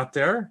everyone out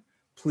there,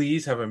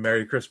 please have a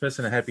Merry Christmas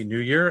and a Happy New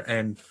Year,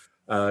 and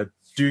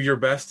do your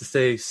best to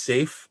stay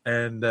safe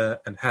and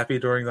happy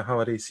during the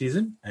holiday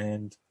season.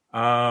 And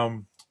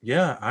I'm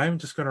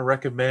just going to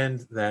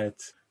recommend that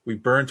we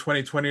burn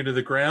 2020 to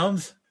the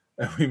ground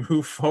and we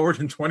move forward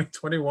in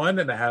 2021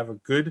 and have a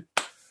good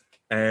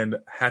and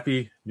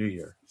happy New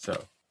Year.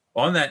 So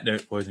on that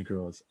note, boys and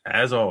girls,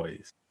 as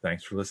always,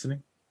 thanks for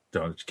listening.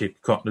 Don't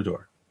keep caught in the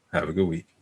door. Have a good week.